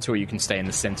if you want to, or you can stay in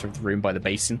the center of the room by the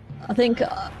basin. I think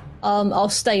I'll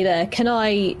stay there. Can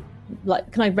I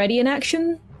ready an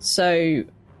action? So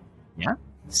yeah.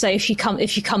 Say if she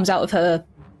comes out of her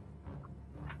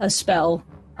spell,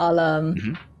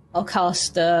 I'll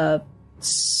cast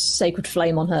Sacred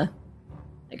Flame on her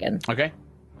again. Okay.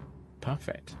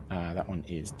 Perfect. That one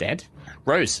is dead.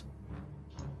 Rose.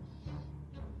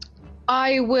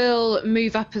 I will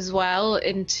move up as well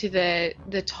into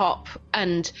the top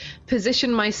and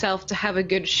position myself to have a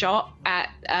good shot at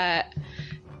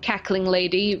Cackling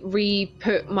Lady,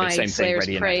 re-put my Slayer's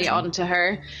Prey onto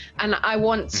her. And I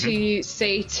want to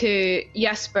say to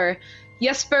Jesper,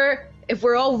 if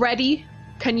we're all ready,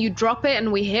 can you drop it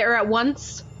and we hit her at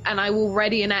once? And I will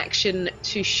ready an action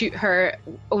to shoot her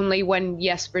only when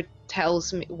Jesper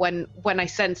tells me, when I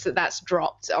sense that that's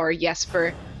dropped, or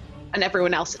Jesper and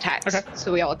everyone else attacks. Okay.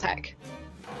 So we all attack.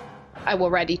 I will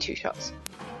ready 2 shots.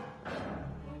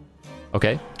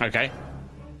 Okay.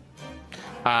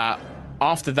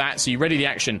 After that, so you ready the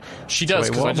action. She does,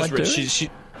 because she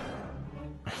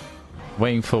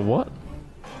waiting for what?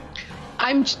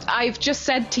 I've just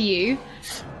said to you,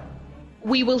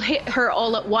 we will hit her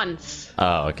all at once.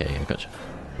 Oh, okay, I gotcha.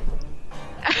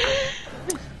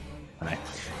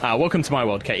 Welcome to my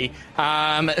world, Katie.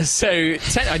 I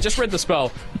just read the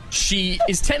spell. She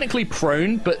is technically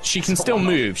prone, but she can still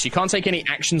move. She can't take any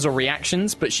actions or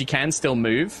reactions, but she can still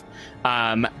move.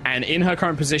 And in her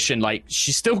current position, like,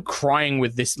 she's still crying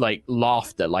with this, like,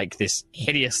 laughter, like this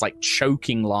hideous, like,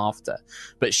 choking laughter.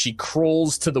 But she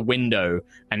crawls to the window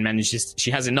and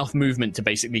she has enough movement to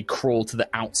basically crawl to the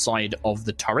outside of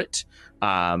the turret,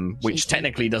 which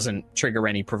technically doesn't trigger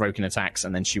any provoking attacks,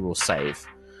 and then she will save.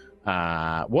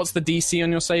 What's the DC on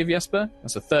your save, Jesper?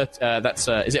 That's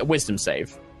is it a wisdom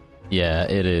save? Yeah,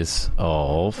 it is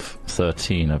of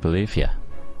 13, I believe, yeah.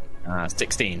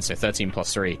 16, so 13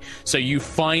 plus 3. So you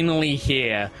finally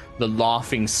hear the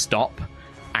laughing stop,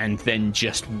 and then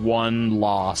just one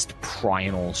last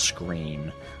primal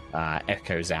scream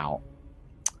echoes out.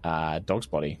 Dog's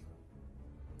body.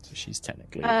 So she's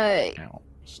technically out.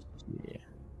 Yeah.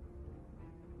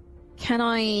 Can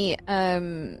I,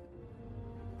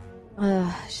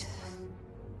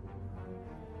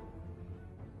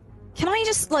 can I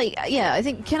just, like, I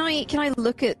think, can I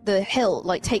look at the hilt,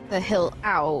 like, take the hilt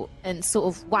out and sort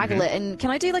of waggle it, and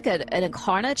can I do, like, an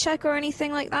Arcana check or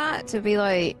anything like that to be,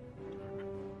 like,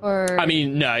 or... I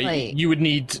mean, no, like, you would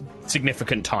need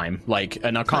significant time. Like,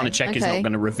 an Arcana check is not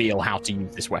going to reveal how to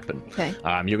use this weapon. Okay.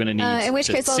 You're going to need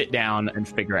to sit down and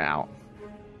figure it out.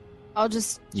 I'll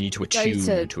just you need to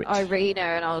attune to it. Irina,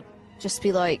 and I'll just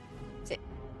be like,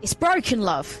 it's broken,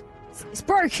 love. It's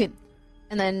broken.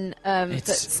 And then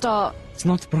start. It's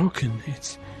not broken.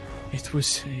 It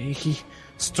was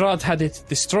Strahd had it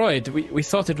destroyed. We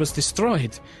thought it was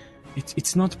destroyed.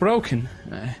 It's not broken.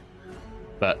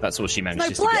 But that's all she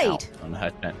manages to get out on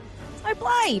her turn. No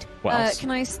blade. What else?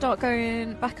 Can I start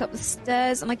going back up the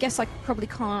stairs? And I guess I probably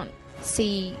can't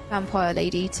see Vampire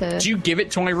Lady to. Do you give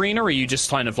it to Irina, or are you just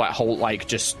kind of like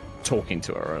just talking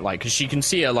to her, like, because she can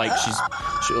see her, like, she's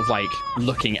sort of like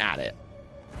looking at it.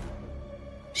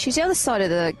 She's the other side of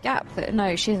the gap.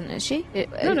 No, she isn't, is she?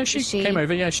 No, she came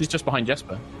over. Yeah, she's just behind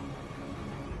Jesper.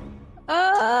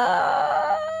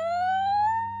 I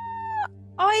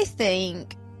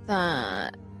think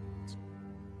that...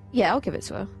 Yeah, I'll give it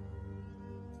to her.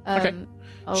 Okay.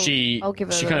 I'll give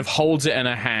her she kind of holds it in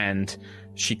her hand.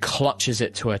 She clutches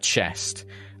it to her chest,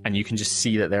 and you can just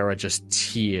see that there are just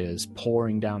tears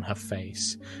pouring down her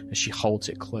face as she holds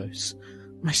it close.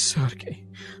 My Sergei.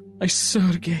 My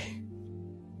Sergei.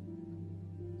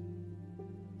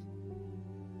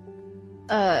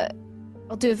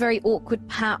 I'll do a very awkward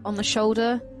pat on the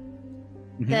shoulder.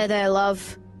 Mm-hmm. There,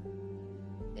 love.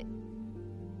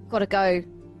 Gotta go.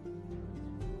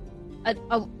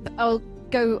 I'll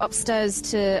go upstairs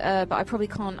to, but I probably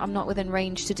can't. I'm not within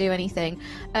range to do anything.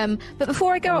 But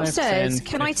before I go upstairs, 10, 15,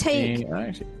 can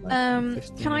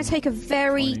I take a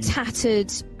very 20.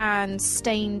 Tattered and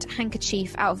stained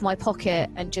handkerchief out of my pocket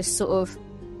and just sort of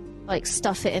like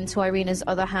stuff it into Irina's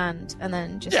other hand, and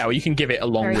then just well, you can give it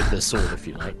along with the sword if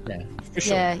you like. Yeah, for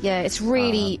sure. Yeah. It's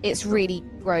really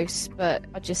gross, but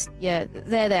I just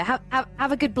there.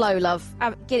 Have a good blow, love.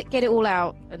 Get it all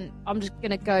out, and I'm just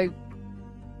gonna go.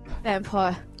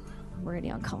 Vampire. I'm really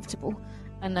uncomfortable,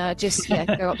 and just go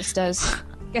up the stairs.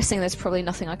 Guessing there's probably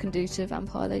nothing I can do to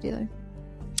Vampire Lady though.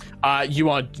 You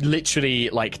are literally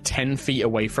like 10 feet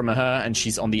away from her, and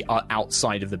she's on the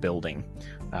outside of the building.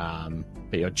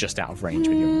 But you're just out of range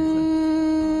with your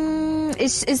movement.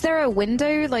 Is there a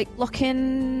window like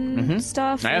blocking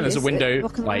stuff? Yeah, there's a Is it window.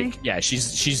 blocking the Like, way? yeah,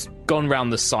 she's gone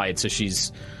round the side, so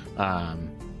she's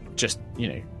just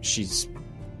she's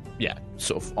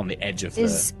sort of on the edge of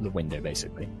the window,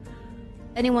 basically.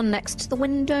 Anyone next to the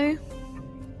window?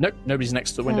 Nope, nobody's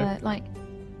next to the window.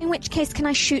 In which case, can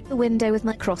I shoot the window with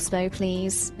my crossbow,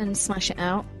 please, and smash it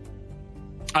out?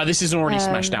 This is an already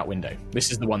smashed out window.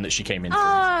 This is the one that she came into.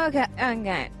 Oh,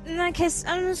 okay. In that case,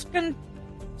 I'm just gonna.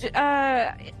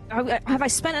 Have I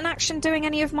spent an action doing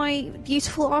any of my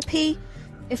beautiful RP?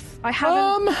 If I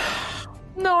haven't.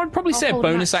 No, I'd probably say a hold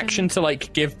an bonus action to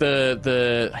like give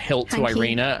the hilt Hanky. to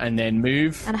Irina and then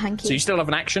move. And a hanky. So you still have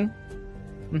an action.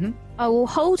 I will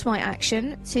hold my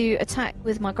action to attack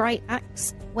with my great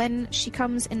axe when she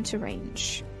comes into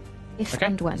range. If Okay.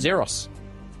 and when. Zeros.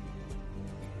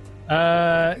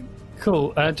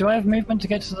 Cool. Do I have movement to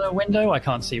get to the window? I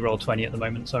can't see roll 20 at the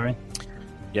moment, sorry.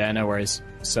 Yeah, no worries.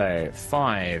 So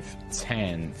 5,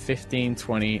 10, 15,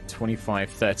 20, 25,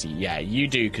 30. Yeah, you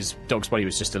do, because Dog's body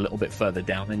was just a little bit further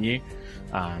down than you.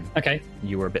 Okay.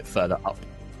 You were a bit further up.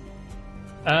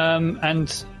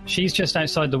 And she's just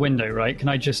outside the window, right? Can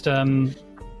I just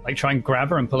try and grab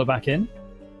her and pull her back in?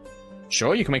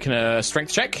 Sure, you can make a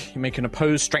strength check. You make an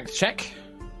opposed strength check.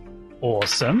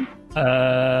 Awesome.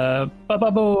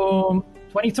 Ba-ba-boom.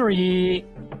 23.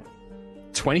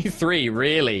 23,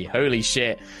 really? Holy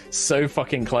shit. So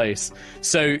fucking close.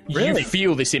 So Really? you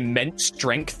feel this immense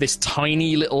strength, this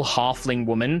tiny little halfling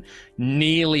woman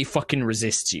nearly fucking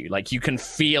resists you. Like, you can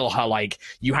feel her, like,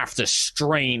 you have to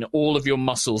strain all of your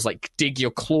muscles, like, dig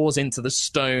your claws into the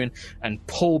stone and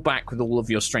pull back with all of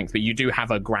your strength. But you do have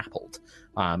her grappled.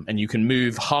 And you can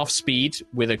move half speed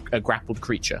with a grappled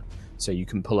creature. So you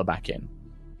can pull her back in.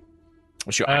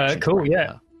 What's your action? Cool,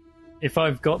 yeah. If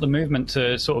I've got the movement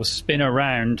to sort of spin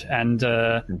around and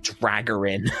drag her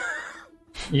in.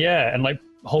 yeah, and like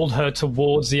hold her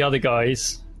towards the other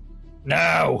guys.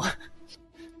 No.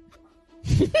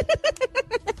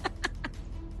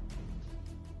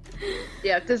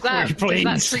 Yeah, does that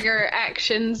Please. trigger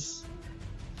actions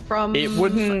from It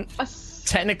wouldn't us?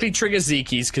 technically trigger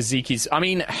Zeki's, because Zeki's... I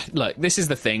mean, look, this is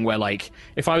the thing where, like,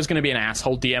 if I was going to be an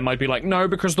asshole DM, I'd be like, no,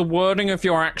 because the wording of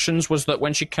your actions was that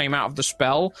when she came out of the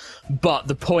spell. But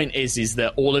the point is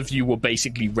that all of you were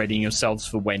basically readying yourselves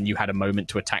for when you had a moment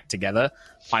to attack together.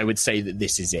 I would say that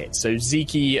this is it. So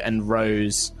Zeki and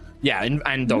Rose... Yeah,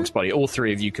 and Dog's Body, all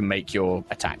three of you can make your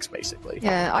attacks, basically.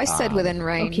 Yeah, I said within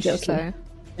range, Okie dokie. so...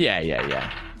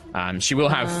 Yeah. She will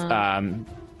have...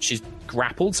 she's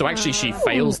grappled, so actually she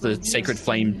fails the Sacred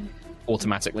Flame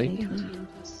automatically.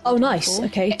 Oh, nice.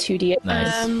 Okay, 2d8.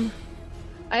 Nice.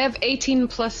 I have 18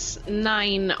 plus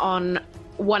 9 on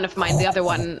one of mine. The other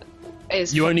one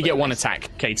is... You only get one attack,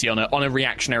 Katie. On a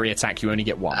reactionary attack, you only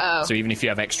get one. Oh. So even if you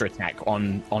have extra attack,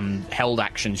 on held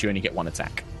actions, you only get one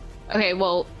attack. Okay,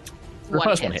 well, The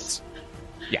first one hits.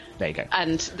 Yeah, there you go.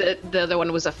 And the other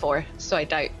one was a 4, so I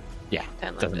doubt. Yeah,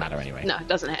 doesn't matter anyway. No, it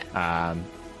doesn't hit.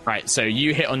 Right, so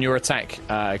you hit on your attack,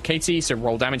 Katie, so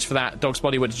roll damage for that. Dog's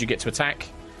Body, what did you get to attack?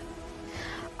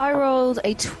 I rolled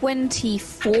a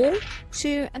 24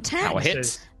 to attack. Power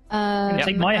hit.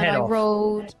 Take my head I off.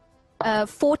 rolled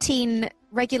 14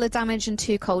 regular damage and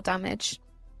 2 cold damage.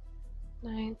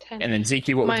 9, 10. And then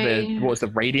Zeki, what was the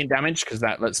radiant damage? Because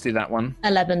let's do that one.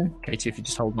 11. Katie, if you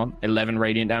just hold on. 11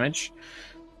 radiant damage.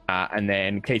 And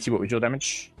then Katie, what was your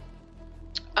damage?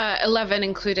 11,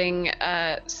 including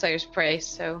Slayer's Prey,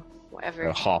 so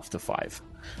whatever. Half to 5.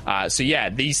 So yeah,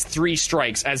 these 3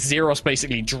 strikes as Zeros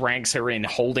basically drags her in,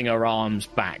 holding her arms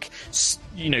back.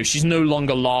 She's no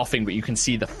longer laughing, but you can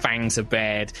see the fangs are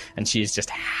bared, and she is just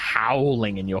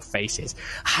howling in your faces.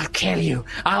 I'll kill you.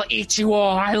 I'll eat you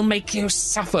all. I'll make you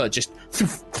suffer. Just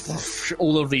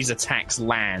all of these attacks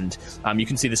land. You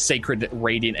can see the sacred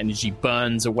radiant energy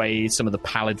burns away some of the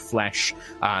pallid flesh.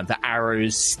 The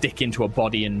arrows stick into her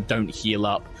body and don't heal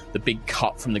up. The big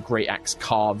cut from the great axe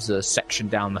carves a section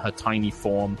down her tiny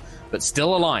form, but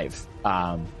still alive.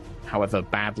 However,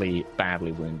 badly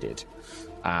wounded.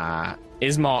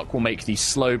 Ismark will make the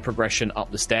slow progression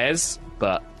up the stairs,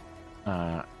 but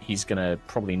he's going to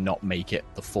probably not make it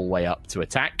the full way up to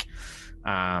attack.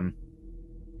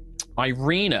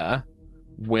 Irina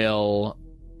will...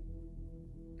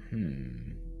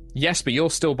 Yes, but you're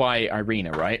still by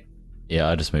Irina, right? Yeah,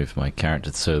 I just moved my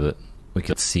character so that we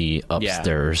could see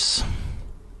upstairs.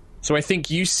 So I think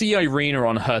you see Irina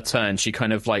on her turn. She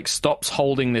kind of like stops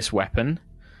holding this weapon,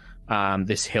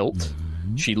 this hilt.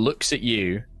 Mm-hmm. She looks at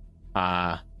you.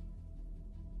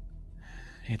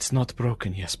 It's not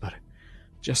broken, Jesper.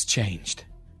 Just changed.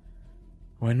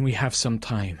 When we have some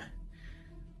time,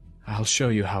 I'll show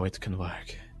you how it can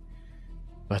work.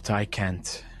 But I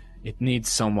can't. It needs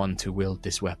someone to wield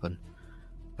this weapon.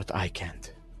 But I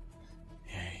can't.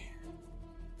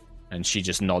 And she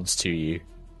just nods to you.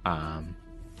 And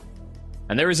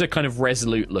there is a kind of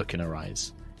resolute look in her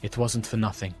eyes. It wasn't for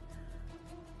nothing.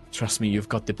 Trust me, you've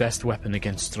got the best weapon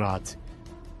against Strahd.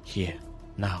 Here,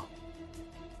 now.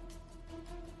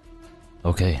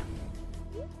 Okay.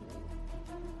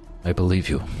 I believe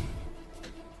you.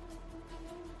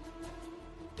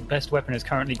 The best weapon is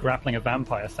currently grappling a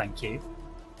vampire, thank you.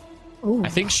 Ooh. I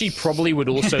think she probably would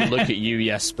also look at you,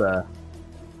 Jesper.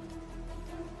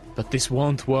 But this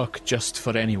won't work just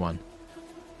for anyone.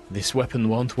 This weapon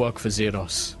won't work for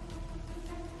Zeros.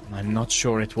 And I'm not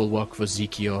sure it will work for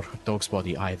Ziki or Dog's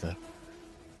Body either.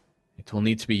 It will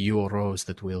need to be you or Rose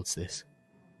that wields this.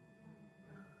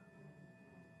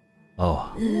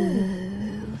 Oh.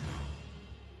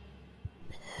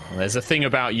 Well, there's a thing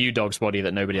about you, Dog's Body,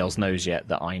 that nobody else knows yet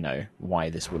that I know why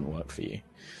this wouldn't work for you.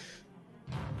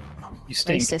 You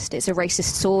stink. Racist. It's a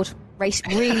racist sword.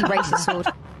 Really racist sword.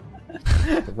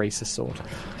 The racist sword.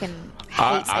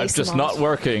 I'm just not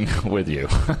working with you.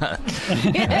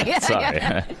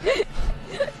 Sorry.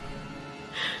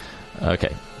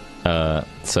 Okay.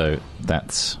 So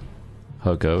that's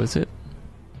her go, is it?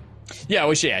 Yeah,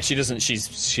 well, she doesn't.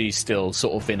 She's still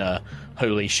sort of in a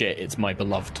holy shit. It's my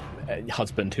beloved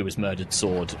husband who was murdered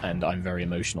sword, and I'm very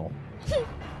emotional.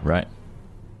 Right.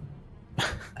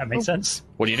 That makes sense.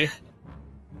 What do you do?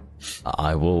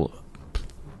 I will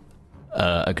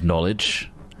acknowledge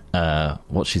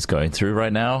what she's going through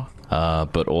right now,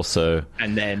 but also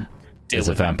And then there's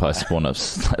a vampire spawn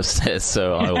upstairs,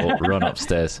 so I will run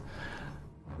upstairs.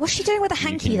 What's she doing with a You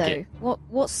hanky, can though?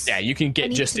 What's... Yeah, you can I get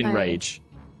need just to in know. rage.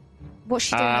 What's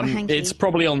she doing with a hanky? It's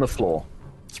probably on the floor.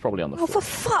 It's probably on the Oh, floor. for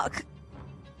fuck!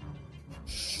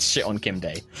 Shit on Kim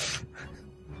Day.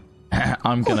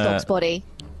 I'm Poor gonna Dog's Body.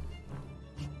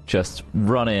 just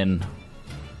run in,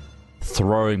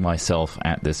 throwing myself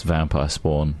at this vampire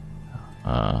spawn.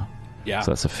 Yeah.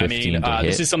 So that's a 15 to hit.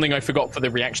 This is something I forgot for the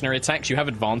reactionary attacks. You have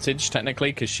advantage,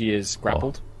 technically, because she is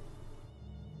grappled.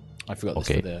 I forgot this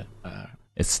for the...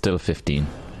 It's still 15.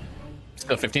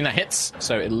 Still 15, that hits.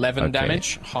 So 11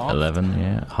 damage, half. 11,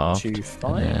 yeah, half. 2,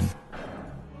 5.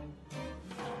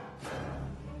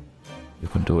 You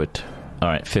can do it.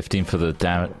 Alright, 15 for the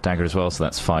dagger as well, so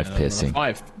that's 5 piercing.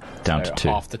 5. Down so to 2.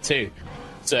 Half the 2.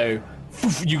 So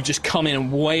you just come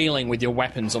in wailing with your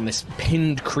weapons on this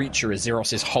pinned creature as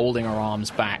Zeros is holding her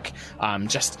arms back.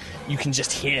 You can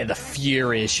just hear the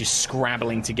fury as she's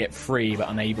scrabbling to get free but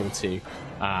unable to.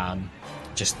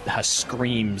 Just her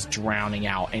screams drowning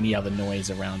out any other noise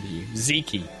around you.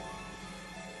 Ziki.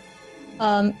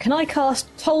 Can I cast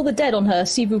Toll the Dead on her,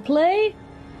 s'il vous plaît?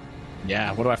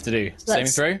 Yeah, what do I have to do? So Saving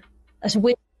throw? That's a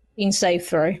wisdom save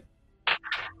throw.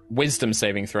 Wisdom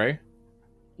saving throw.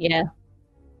 Yeah.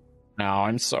 No,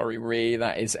 I'm sorry, Ree.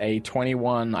 That is a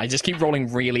 21. I just keep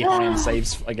rolling really high on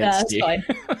saves against you. Fine.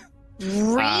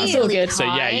 Really all good. So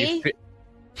yeah, high?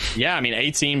 yeah, I mean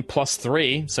 18 plus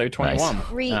 3, so 21.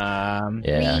 Nice.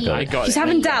 Yeah, I got She's it.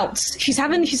 having doubts. She's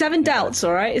having doubts.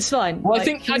 All right, it's fine. Well,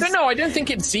 Like, I don't know. I don't think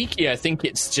it's Zeke. I think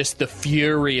it's just the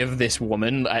fury of this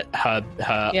woman at her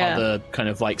other kind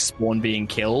of like spawn being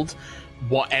killed.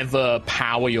 Whatever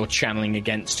power you're channeling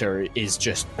against her is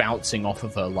just bouncing off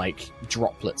of her like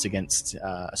droplets against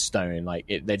a stone. Like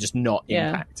they're just not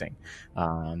impacting.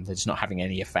 They're just not having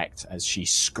any effect as she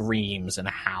screams and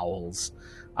howls.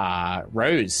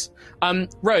 Rose,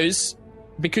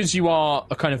 because you are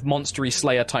a kind of monstery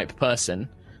slayer type person,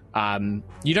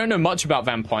 you don't know much about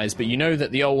vampires, but you know that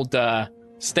the old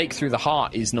stake through the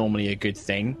heart is normally a good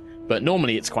thing. But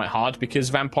normally it's quite hard because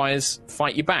vampires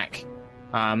fight you back.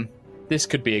 This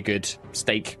could be a good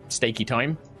stakey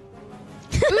time.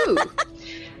 Ooh.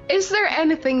 Is there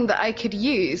anything that I could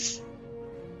use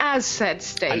as said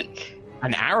stake?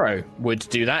 An arrow would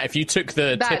do that. If you took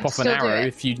the tip off an arrow,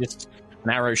 if you just... An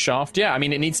arrow shaft, yeah. I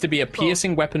mean, it needs to be a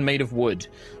piercing weapon made of wood.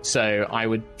 So I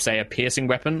would say a piercing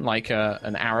weapon, like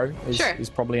an arrow, is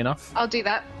probably enough. I'll do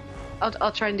that.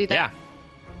 I'll try and do that.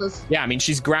 Yeah. Yeah, I mean,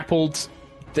 she's grappled...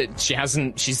 That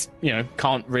she's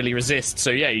can't really resist. So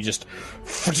yeah, you just.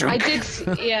 I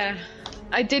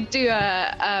did do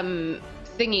a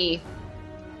thingy,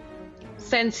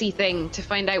 sensey thing to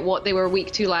find out what they were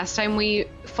weak to last time we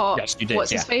fought. Yes, you did.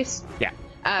 What's his face? Yeah,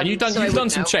 and you've done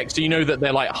some checks, so you know that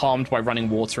they're like harmed by running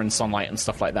water and sunlight and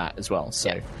stuff like that as well.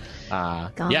 So,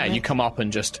 you come up and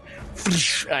just,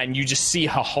 and you just see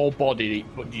her whole body.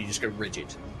 You just go rigid,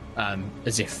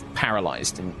 as if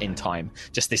paralyzed in time.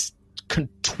 Just this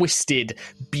twisted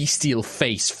bestial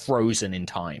face frozen in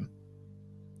time.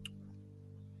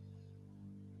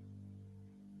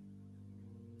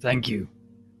 Thank you.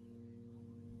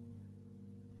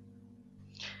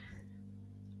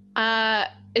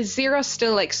 Is Zero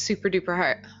still like super duper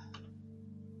hurt?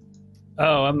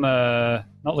 Oh, I'm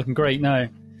not looking great, no.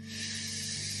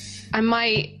 I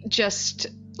might just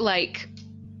like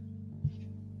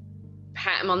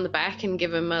pat him on the back and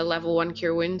give him a level 1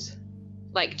 cure wounds.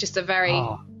 Like just a very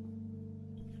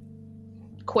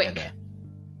quick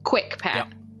pat. Yep.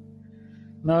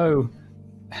 No.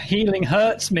 Healing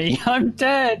hurts me. I'm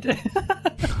dead.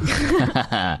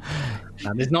 That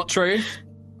is not true.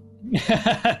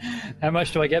 How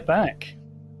much do I get back?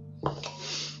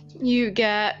 You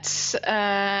get 6.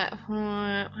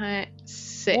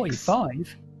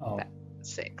 45? Oh,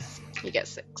 6. You get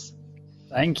 6.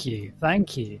 thank you.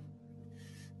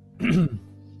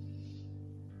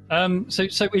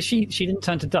 So is she didn't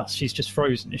turn to dust, she's just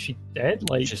frozen. Is she dead?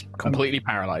 Like She's completely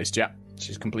paralyzed, yeah.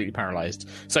 She's completely paralyzed.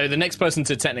 So the next person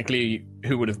to technically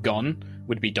who would have gone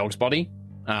would be Dog's Body.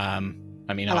 I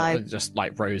mean, Hello. just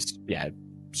like Rose, yeah.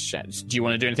 Shit. Do you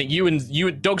want to do anything? You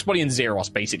and Dog's Body and Zeros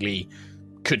basically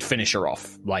could finish her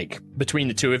off. Like between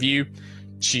the two of you,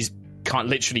 she's can't.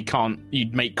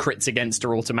 You'd make crits against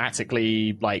her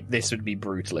automatically. Like this would be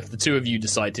brutal. If the two of you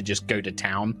decide to just go to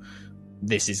town,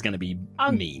 this is going to be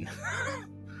mean.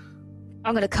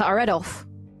 I'm going to cut her head off.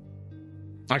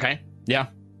 Okay, yeah.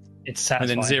 it's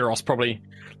satisfying. And then Zeros probably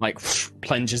like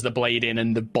plunges the blade in,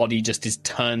 and the body just is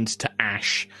turned to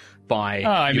ash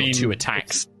by your two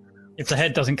attacks. If the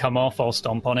head doesn't come off, I'll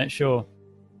stomp on it, sure.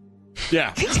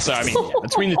 Yeah. So I mean,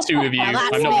 between the two of you, I'm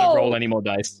not going to roll any more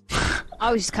dice.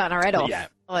 I was just cutting her head off. Yeah.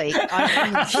 Like,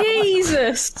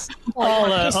 Jesus! I'll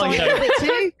pissed off a little bit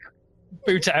too.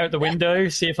 boot it out the window,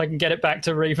 see if I can get it back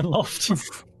to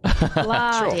Ravenloft.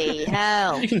 Bloody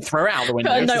hell. You can throw it out the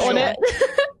window. Put a note on it.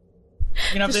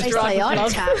 You can have Just this say dragon I'm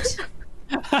plug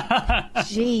tapped.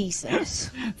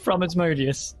 Jesus. from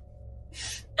Asmodeus.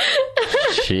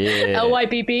 Shit.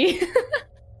 LYBB.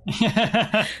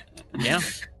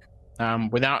 Yeah.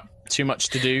 Without too much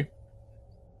to do,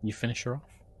 you finish her off.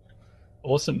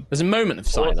 Awesome. There's a moment of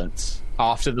silence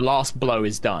after the last blow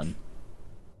is done.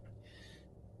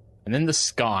 And then the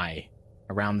sky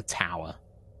around the tower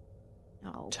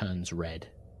turns red.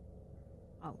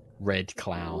 Oh. Red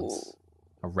clouds,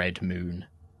 a red moon,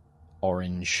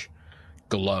 orange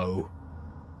glow.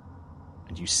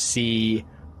 And you see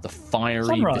the fiery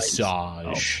Sunrise.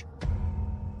 visage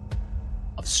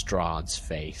of Strahd's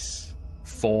face,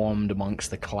 formed amongst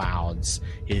the clouds,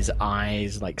 his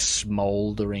eyes like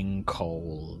smouldering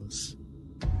coals.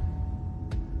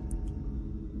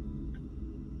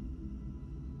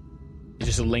 He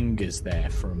just lingers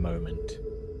there for a moment.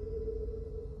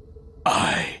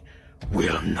 I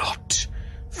will not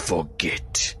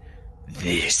forget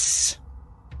this.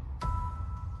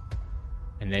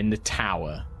 And then the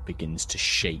tower begins to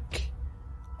shake.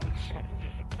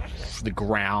 The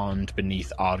ground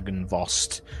beneath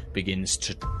Argynvost begins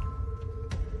to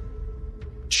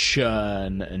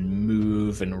churn and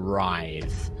move and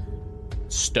writhe.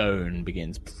 Stone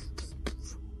begins.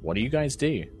 What do you guys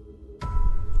do?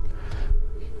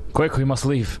 Quick, we must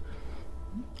leave.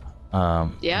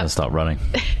 Let's start running.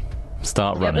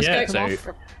 Start running. Yeah, So,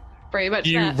 pretty much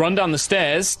You that. run down the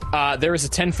stairs. There is a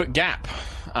 10-foot gap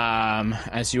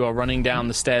as you are running down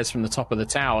the stairs from the top of the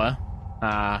tower.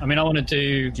 I mean, I want to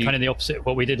do kind of the opposite of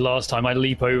what we did last time. I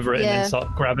leap over it and then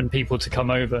start grabbing people to come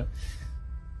over.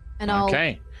 And I'll...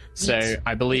 Okay, so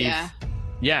I believe...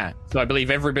 Yeah, so I believe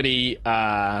everybody,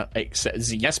 except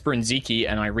Jesper and Ziki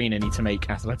and Irina, need to make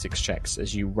athletics checks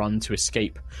as you run to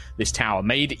escape this tower.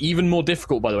 Made even more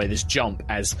difficult, by the way, this jump,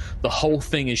 as the whole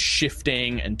thing is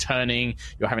shifting and turning.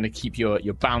 You're having to keep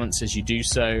your balance as you do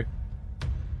so.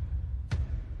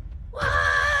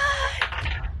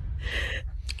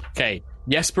 Okay,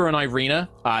 Jesper and Irina,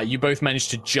 you both manage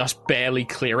to just barely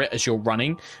clear it as you're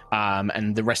running,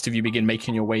 and the rest of you begin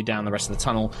making your way down the rest of the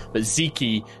tunnel. But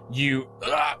Ziki, you,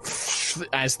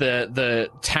 as the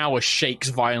tower shakes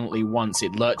violently once,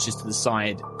 it lurches to the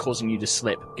side, causing you to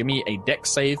slip. Give me a dex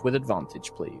save with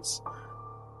advantage, please.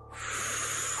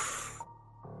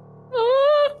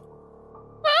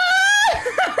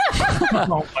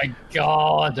 Oh my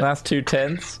god. That's 2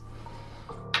 10s.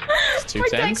 Two My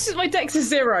tens. dex is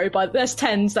 0, but there's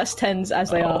 10s. That's 10s as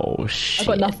they are. Oh, shit.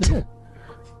 I've got nothing.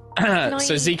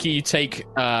 So Ziki, you take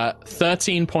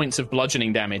 13 points of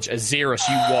bludgeoning damage as Xeros,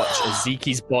 you watch as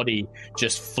Ziki's body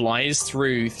just flies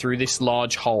through this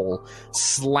large hole,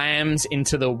 slams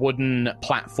into the wooden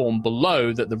platform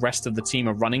below that the rest of the team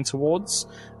are running towards.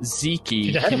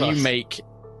 Ziki, can you make...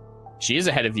 She is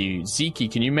ahead of you. Ziki,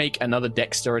 can you make another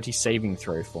dexterity saving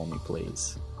throw for me,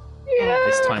 please? Yeah.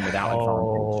 This time without advantage.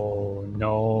 Oh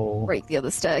no. break the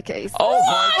other staircase. Oh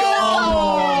my god!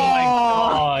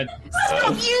 Oh my god.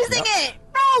 Stop using it!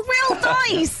 Oh, real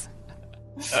dice!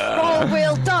 Roll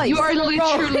real dice! You are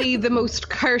literally the most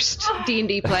cursed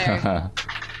D&D player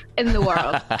in the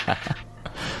world.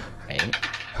 8,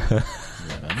 11.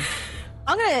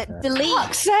 I'm gonna delete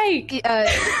Fuck's sake!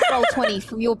 Roll20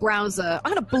 from your browser.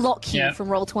 I'm gonna block you Yeah. from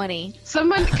Roll20.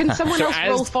 Can someone So else as-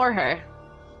 roll for her?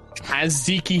 As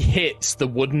Ziki hits the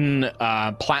wooden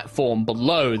platform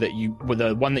below the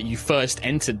one that you first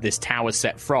entered this tower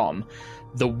set from,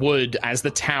 the wood, as the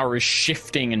tower is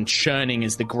shifting and churning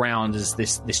as the ground, as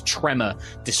this tremor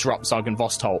disrupts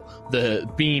Argynvostholt, the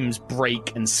beams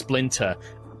break and splinter,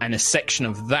 and a section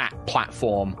of that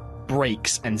platform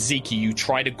breaks. And Ziki, you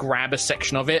try to grab a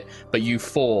section of it, but you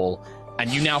fall, and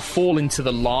you now fall into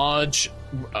the large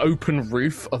open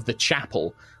roof of the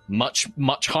chapel. Much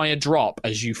higher drop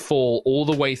as you fall all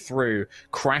the way through,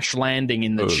 crash landing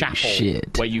in the chapel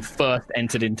shit. where you first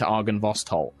entered into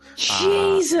Argynvostholt.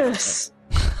 Jesus!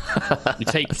 You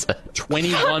take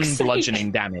 21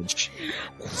 bludgeoning damage.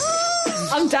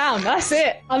 I'm down. That's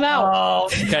it. I'm out. Oh,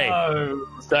 Okay. no.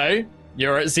 So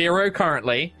you're at 0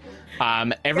 currently.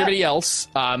 Everybody else,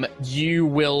 you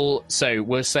will. So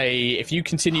we'll say if you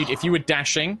were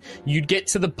dashing, you'd get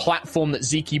to the platform that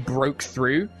Ziki broke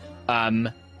through.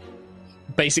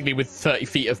 Basically with 30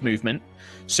 feet of movement.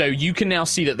 So you can now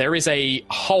see that there is a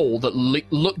hole that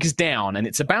looks down, and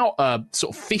it's about a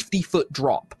sort of 50-foot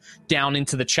drop down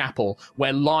into the chapel,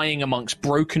 where lying amongst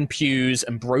broken pews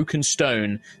and broken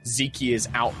stone, Ziki is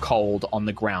out cold on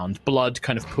the ground, blood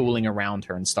kind of pooling around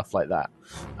her and stuff like that.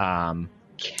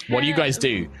 What do you guys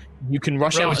do? You can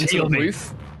rush Rose, out into heal the me.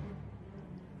 roof.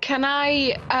 Can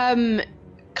I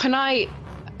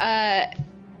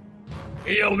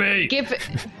Heal me!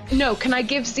 can I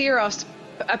give Xeros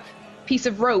a piece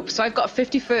of rope? So I've got a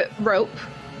 50-foot rope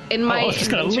in my I was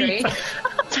just gonna inventory. leap.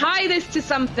 Tie this to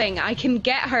something. I can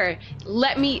get her.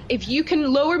 If you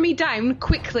can lower me down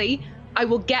quickly, I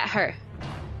will get her.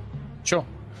 Sure.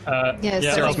 Yeah, yeah, so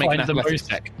I'll Zero's making find an the athletics most,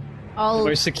 check. I'll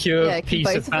most secure yeah, can piece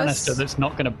both of of us? banister that's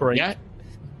not going to break. Yeah.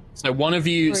 So one of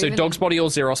you, Or so even- Dog's Body or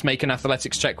Zeros, make an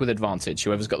athletics check with advantage.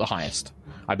 Whoever's got the highest.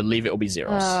 I believe it will be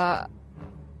Zeros.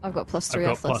 I've got +3 I've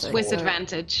got plus athletics. With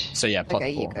advantage. So yeah, plus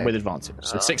Okay, you 4 go. with advantage.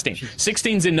 So 16.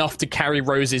 16's enough to carry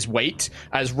Rose's weight.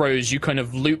 As Rose, you kind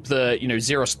of loop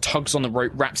Zeros tugs on the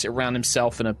rope, wraps it around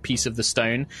himself and a piece of the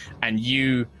stone, and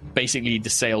you basically need to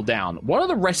sail down. What are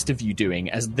the rest of you doing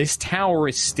as this tower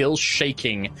is still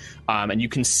shaking, and you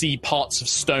can see parts of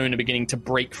stone are beginning to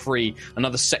break free?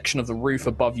 Another section of the roof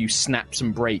above you snaps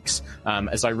and breaks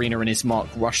as Irina and Ismark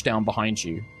rush down behind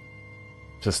you.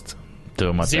 Just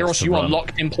doing my best Zeros, to you are run.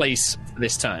 locked in place for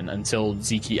this turn until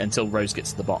Rose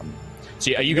gets to the bottom.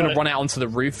 So are you going to run out onto the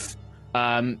roof?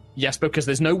 Yes, because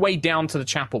there's no way down to the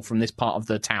chapel from this part of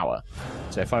the tower.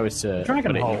 So if I was to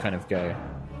Dragon put it, hole. you kind of go.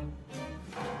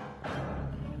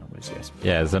 Where's yes?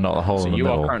 Yeah, is there not a hole So in the you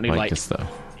are middle? currently, like like- this, though?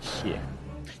 Here.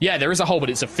 Yeah, there is a hole, but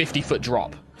it's a 50-foot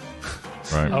drop.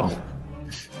 Right. Oh,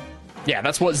 Yeah,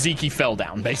 that's what Ziki fell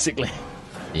down, basically.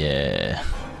 Yeah.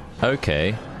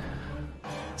 Okay.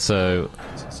 So,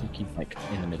 So Ziki's like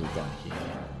in the middle down here.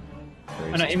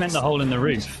 I know, he meant the hole in the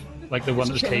roof. Like the one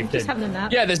that was caved Just in. having a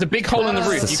nap. Yeah, there's a big hole in the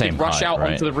roof. the You same could rush height, out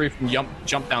right? onto the roof and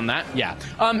jump down that. Yeah.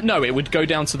 No, it would go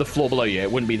down to the floor below you.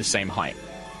 It wouldn't be the same height.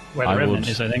 Where the I remnant would-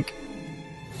 is, I think.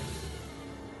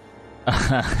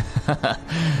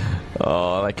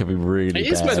 oh, that could be really It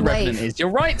is bad. where the Wave. revenant is. You're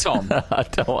right, Tom. I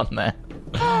don't want that.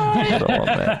 I don't want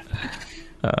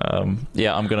that.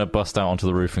 Yeah, I'm gonna bust out onto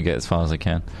the roof and get as far as I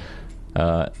can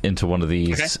into one of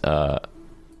these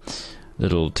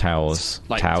little towers.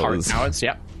 Like towers,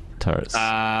 yeah. Turrets.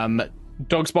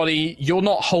 Dog's Body, you're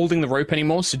not holding the rope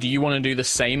anymore, so do you want to do the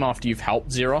same after you've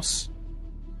helped Zeros?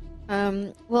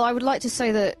 Well, I would like to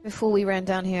say that before we ran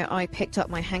down here, I picked up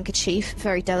my handkerchief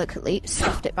very delicately,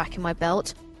 stuffed it back in my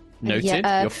belt. And Noted.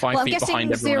 yeah, You're 5 well, I'm feet guessing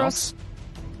behind everyone Zeros-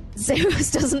 else.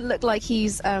 Zeros doesn't look like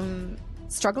he's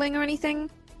struggling or anything.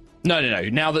 No.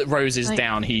 Now that Rose is Like,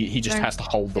 down, he just no. has to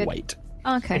hold the Good. weight.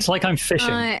 Okay. It's like I'm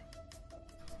fishing.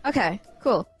 Okay,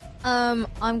 cool. I'm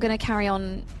gonna carry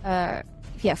on.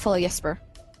 Follow Jesper.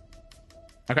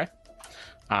 Okay.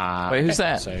 Wait, who's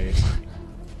that? So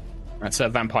that's a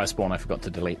vampire spawn I forgot to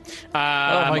delete. oh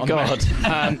my on god.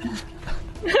 that.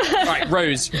 All right,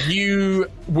 Rose, you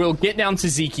will get down to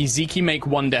Ziki. Ziki, make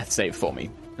one death save for me,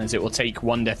 as it will take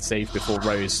one death save before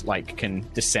Rose can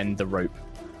descend the rope.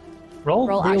 Roll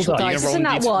Roll real actual dice. dice. Isn't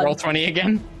that one? Roll 20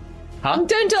 again.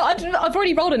 I've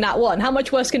already rolled a nat 1. How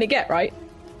much worse can it get, right?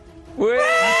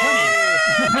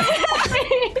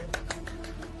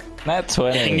 Nat Can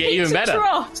 20. get even better.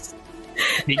 Dross.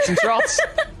 Peaks and troughs.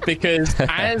 Because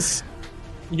as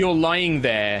you're lying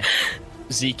there,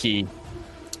 Ziki,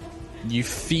 you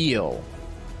feel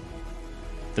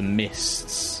the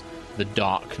mists, the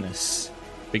darkness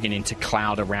beginning to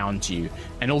cloud around you.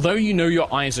 And although you know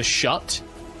your eyes are shut,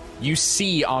 you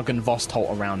see Argon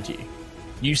Vostholt around you.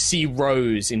 You see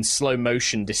Rose in slow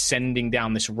motion descending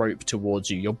down this rope towards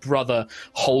you, your brother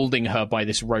holding her by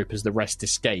this rope as the rest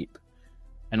escape.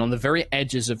 And on the very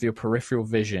edges of your peripheral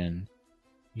vision,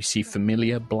 you see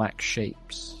familiar black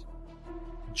shapes.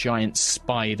 A giant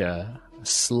spider, a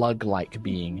slug-like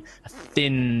being, a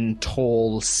thin,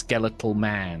 tall, skeletal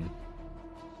man.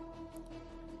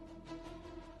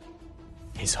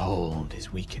 His hold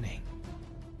is weakening.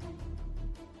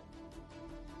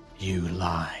 You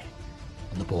lie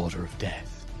on the border of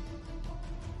death.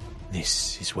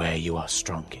 This is where you are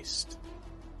strongest,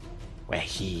 where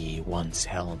he once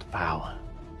held power.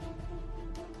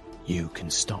 You can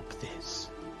stop this,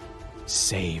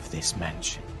 save this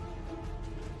mansion.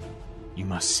 You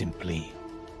must simply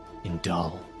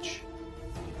indulge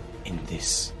in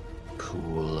this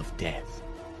pool of death.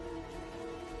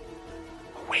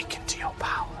 Awaken to your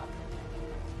power.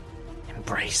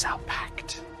 Embrace our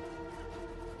pact.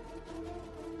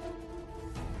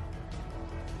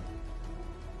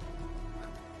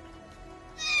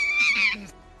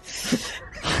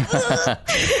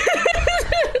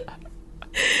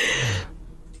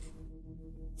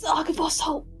 It's Argon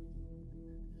Vostholt.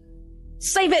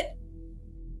 Save it!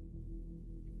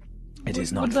 It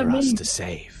is not for us to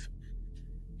save.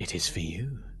 It is for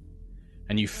you.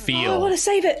 And you feel... I want to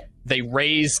save it! They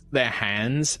raise their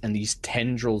hands, and these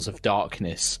tendrils of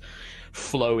darkness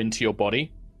flow into your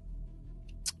body.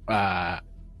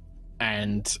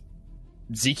 And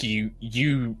Zeke,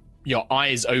 your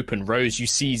eyes open. Rose, you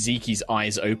see Zeke's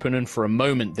eyes open, and for a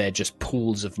moment they're just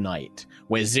pools of night.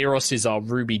 Where Xeros's are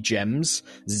ruby gems,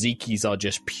 Zeke's are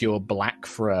just pure black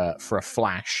for a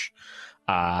flash.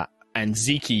 And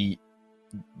Zeke,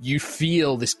 you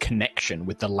feel this connection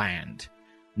with the land.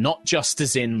 Not just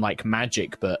as in, like,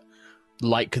 magic, but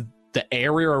like the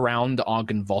area around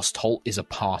Argon Vostholt is a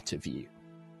part of you.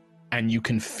 And you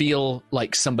can feel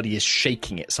like somebody is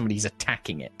shaking it, somebody's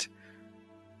attacking it.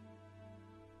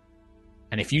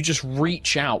 And if you just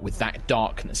reach out with that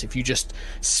darkness, if you just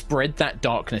spread that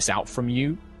darkness out from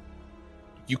you,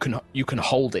 you can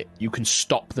hold it. You can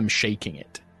stop them shaking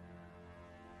it.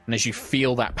 And as you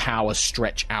feel that power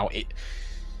stretch out, it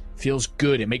feels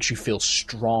good. It makes you feel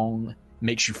strong,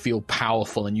 makes you feel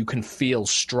powerful, and you can feel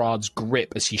Strahd's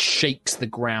grip as he shakes the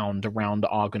ground around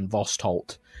Argon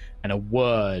Vostholt, and a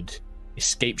word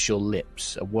escapes your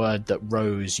lips, a word that,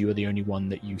 Rose, you are the only one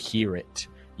that you hear it.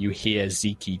 You hear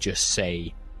Zeke just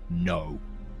say, no.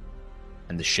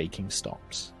 And the shaking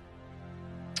stops.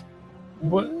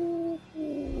 What?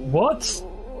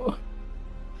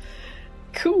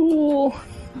 Cool.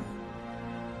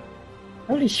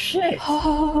 Holy shit.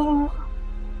 Oh.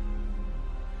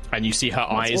 And you see her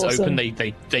eyes awesome. open.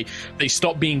 They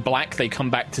stop being black. They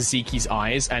come back to Zeke's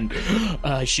eyes, and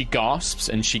she gasps,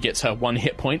 and she gets her 1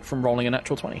 hit point from rolling a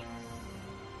natural 20.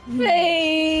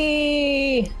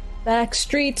 Hey! Back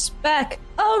streets, back.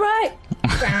 All right.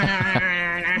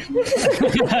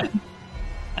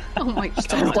 Oh my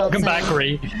god. Welcome back,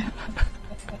 Ree.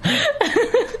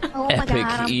 Oh Epic my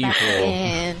god, I'm evil. back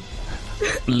again.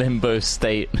 Limbo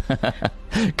state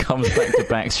comes back to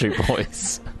Backstreet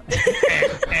Boys.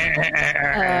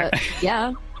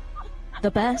 Yeah. The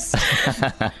best.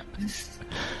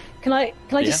 Can I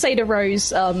just say to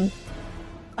Rose, I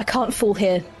can't fall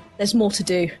here. There's more to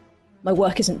do. My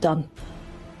work isn't done.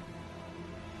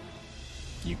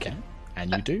 You can,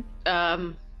 and you do.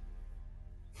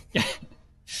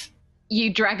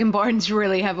 You Dragonborns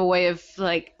really have a way of,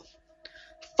 like,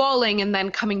 falling and then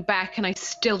coming back, and I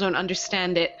still don't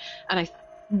understand it, and I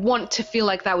want to feel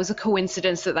like that was a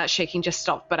coincidence that shaking just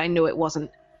stopped, but I know it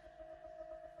wasn't.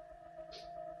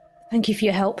 Thank you for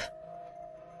your help.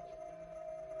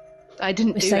 I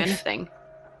didn't We're do safe. anything.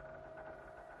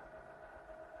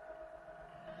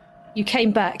 You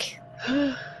came back.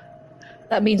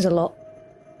 That means a lot.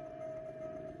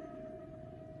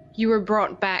 You were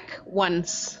brought back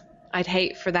once. I'd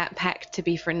hate for that pact to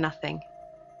be for nothing.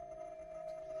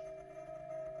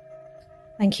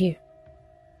 Thank you.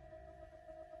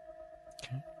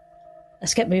 Okay.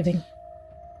 Let's get moving.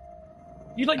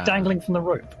 You like dangling from the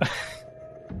rope.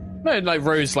 No, like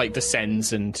Rose like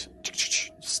descends and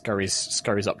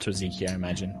scurries up to Zeke, I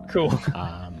imagine. Cool.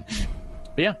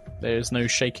 But yeah, there's no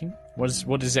shaking.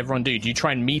 What does everyone do? Do you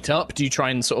try and meet up? Do you try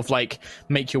and sort of like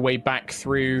make your way back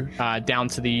through down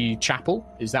to the chapel?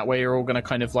 Is that where you're all going to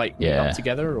kind of like meet up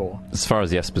together? Or as far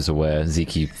as Jesper's aware,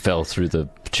 Zeke fell through the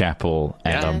chapel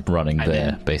and I'm running and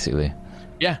there, then, basically.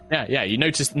 Yeah. You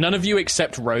notice none of you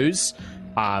except Rose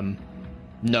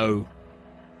know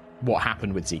what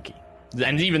happened with Zeke.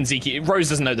 And even Zeke, Rose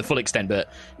doesn't know the full extent, but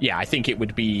yeah, I think it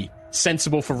would be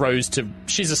sensible for Rose to...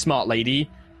 She's a smart lady.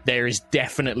 There is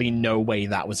definitely no way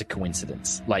that was a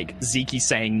coincidence. Like, Zeke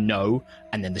saying no,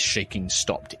 and then the shaking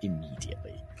stopped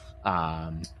immediately.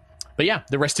 But yeah,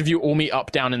 the rest of you all meet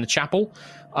up down in the chapel,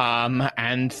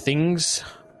 and things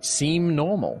seem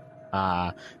normal.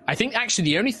 I think actually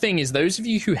the only thing is those of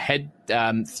you who head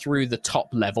through the top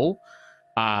level,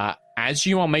 as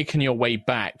you are making your way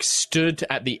back, stood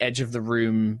at the edge of the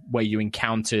room where you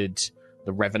encountered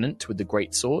the Revenant with the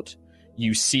greatsword,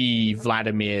 you see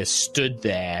Vladimir stood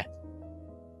there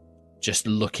just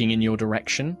looking in your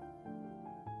direction.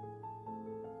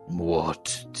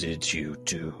 What did you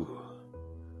do?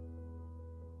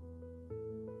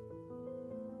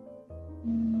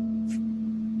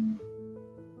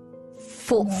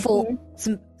 Fought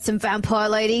some vampire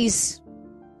ladies.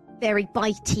 Very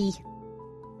bitey.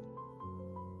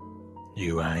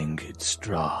 You angered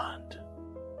Strahd.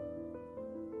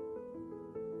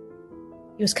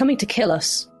 He was coming to kill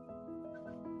us.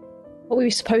 What were we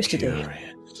supposed to do?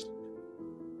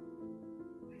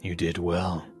 You did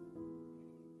well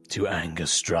to anger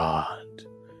Strahd,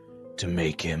 to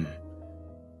make him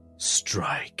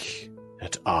strike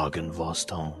at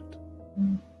Argynvostholt.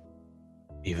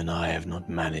 Even I have not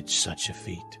managed such a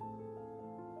feat.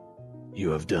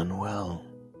 You have done well.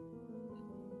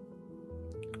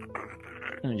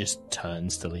 And he just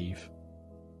turns to leave.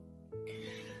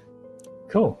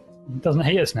 Cool. Doesn't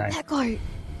hate us now. That guy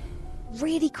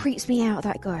really creeps me out,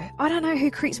 that guy. I don't know who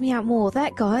creeps me out more,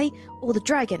 that guy or the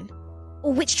dragon.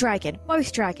 Or which dragon?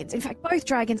 Both dragons. In fact, both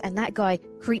dragons and that guy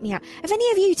creep me out. Have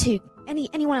any of you two,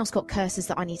 anyone else got curses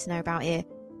that I need to know about here?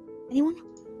 Anyone?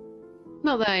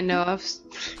 Not that I know of.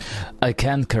 I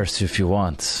can curse you if you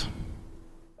want,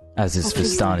 as is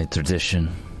Vistani tradition.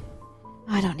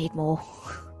 I don't need more.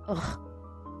 Ugh.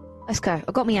 Let's go.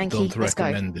 I got me Yankee. Let's go.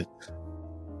 It.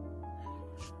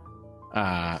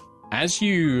 As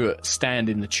you stand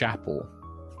in the chapel,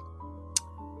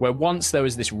 where once there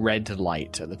was this red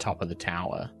light at the top of the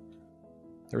tower,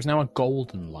 there is now a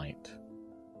golden light.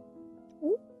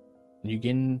 You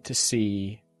begin to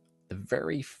see the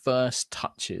very first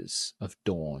touches of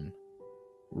dawn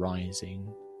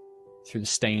rising through the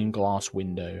stained glass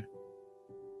window,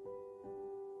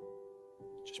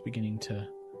 just beginning to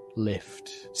lift.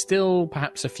 Still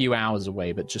perhaps a few hours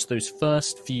away, but just those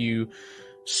first few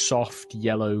soft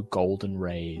yellow golden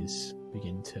rays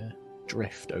begin to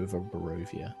drift over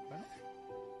Barovia.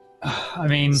 I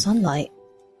mean... Sunlight.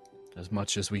 As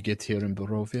much as we get here in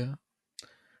Barovia,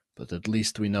 but at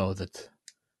least we know that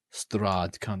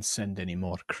Strahd can't send any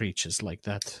more creatures like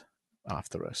that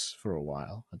after us for a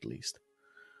while, at least.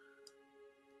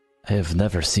 I have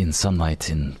never seen sunlight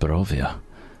in Barovia.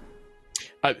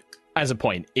 As a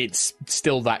point, it's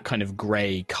still that kind of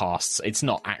grey casts. It's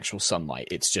not actual sunlight.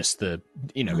 It's just the,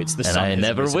 it's the and sun. I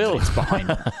never will. It's behind.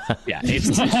 Yeah, it's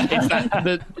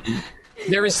that.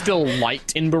 There is still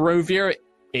light in Barovia.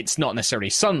 It's not necessarily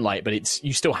sunlight, but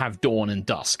you still have dawn and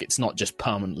dusk. It's not just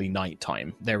permanently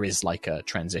nighttime. There is like a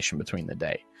transition between the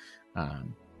day.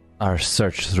 Our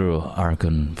search through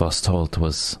Argynvostholt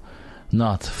was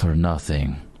not for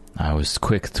nothing. I was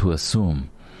quick to assume.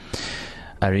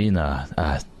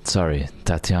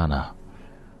 Tatiana.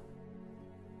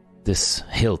 This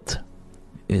hilt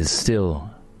it still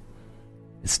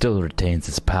retains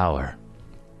its power.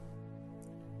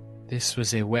 This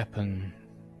was a weapon.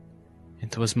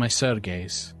 It was my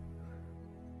Sergei's.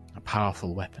 A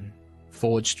powerful weapon,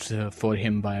 forged for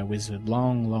him by a wizard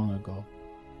long, long ago.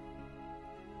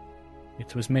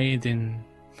 It was made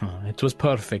it was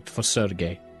perfect for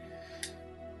Sergei.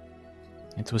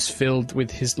 It was filled with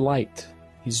his light,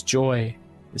 his joy,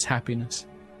 his happiness,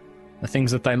 the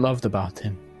things that I loved about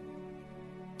him.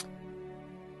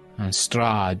 And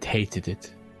Strahd hated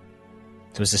it.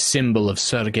 It was a symbol of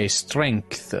Sergei's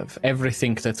strength, of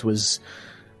everything that was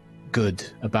good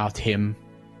about him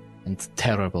and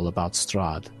terrible about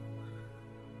Strahd.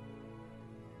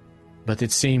 But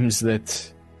it seems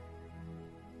that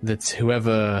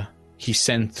whoever he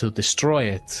sent to destroy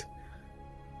it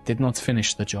did not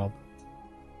finish the job.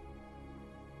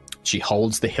 She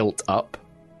holds the hilt up.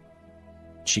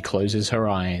 She closes her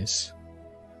eyes.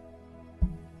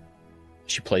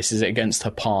 She places it against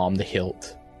her palm, the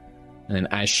hilt. And then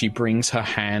as she brings her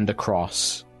hand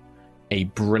across, a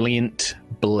brilliant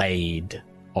blade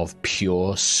of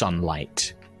pure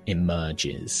sunlight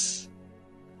emerges.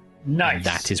 Nice. And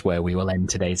that is where we will end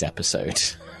today's episode.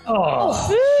 Oh,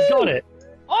 you got it.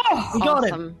 Oh, you got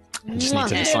it. Awesome. I just need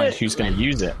to decide who's going to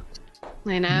use it.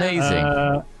 I know.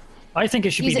 Amazing. I think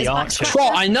it should Use be it the as archer. back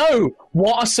Trot, I know.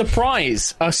 What a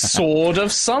surprise! A sword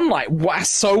of sunlight. Wow,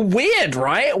 so weird,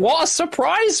 right? What a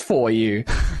surprise for you.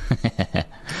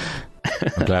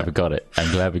 I'm glad we got it.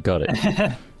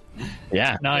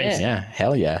 Yeah. Nice. Yeah,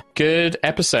 hell yeah. Good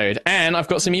episode. And I've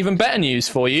got some even better news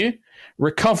for you.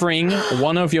 Recovering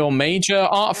one of your major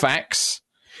artifacts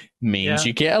means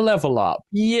you get a level up.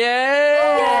 Yay!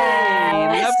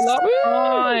 Level up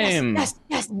time!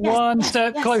 Yes, One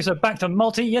step closer, back to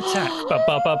multi-attack.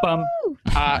 Ba-ba-ba-bum.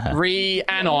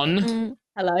 Rhiannon,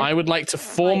 Hello. I would like to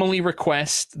formally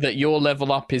request that your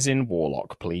level up is in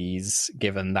Warlock, please,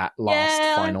 given that last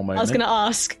final moment. I was going to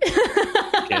ask.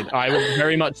 I would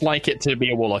very much like it to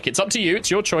be a Warlock. It's up to you, it's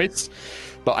your choice,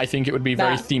 but I think it would be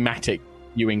very thematic.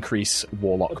 You increase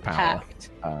Warlock power.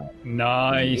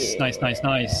 Nice.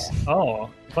 Oh,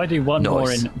 if I do one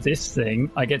more in this thing,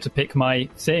 I get to pick my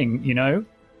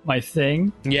thing, My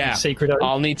thing. Yeah. Sacred Oath.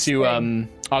 I'll need to,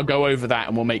 I'll go over that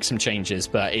and we'll make some changes,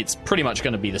 but it's pretty much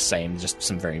going to be the same, just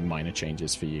some very minor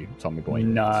changes for you, Tommy Boy.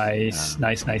 Nice.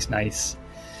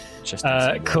 Just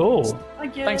cool.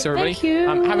 Thanks, everybody. Thank you.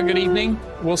 Have a good evening.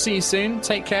 We'll see you soon.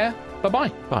 Take care. Bye-bye.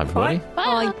 Bye, everybody.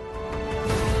 Bye.